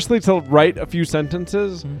 Especially to write a few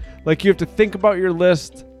sentences. Like, you have to think about your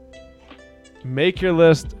list, make your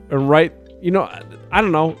list, and write. I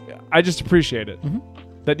don't know. I just appreciate it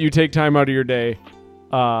that you take time out of your day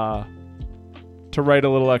to write a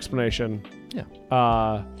little explanation.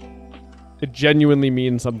 Yeah. It genuinely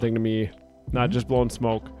means something to me, not just blowing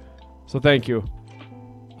smoke. So thank you.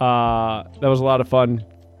 That was a lot of fun.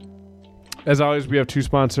 As always, we have 2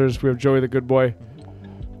 sponsors. We have Joey the Good Boy.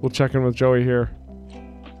 We'll check in with Joey here.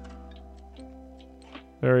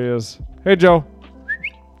 There he is. Hey, Joe.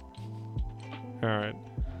 All right.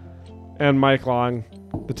 And Mike Long,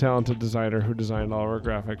 the talented designer who designed all of our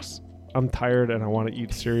graphics. I'm tired and I want to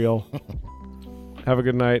eat cereal. Have a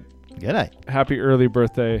good night. Good night. Happy early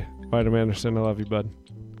birthday, Vitamin Anderson. I love you, bud.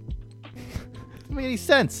 Doesn't make any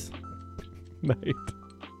sense. Night.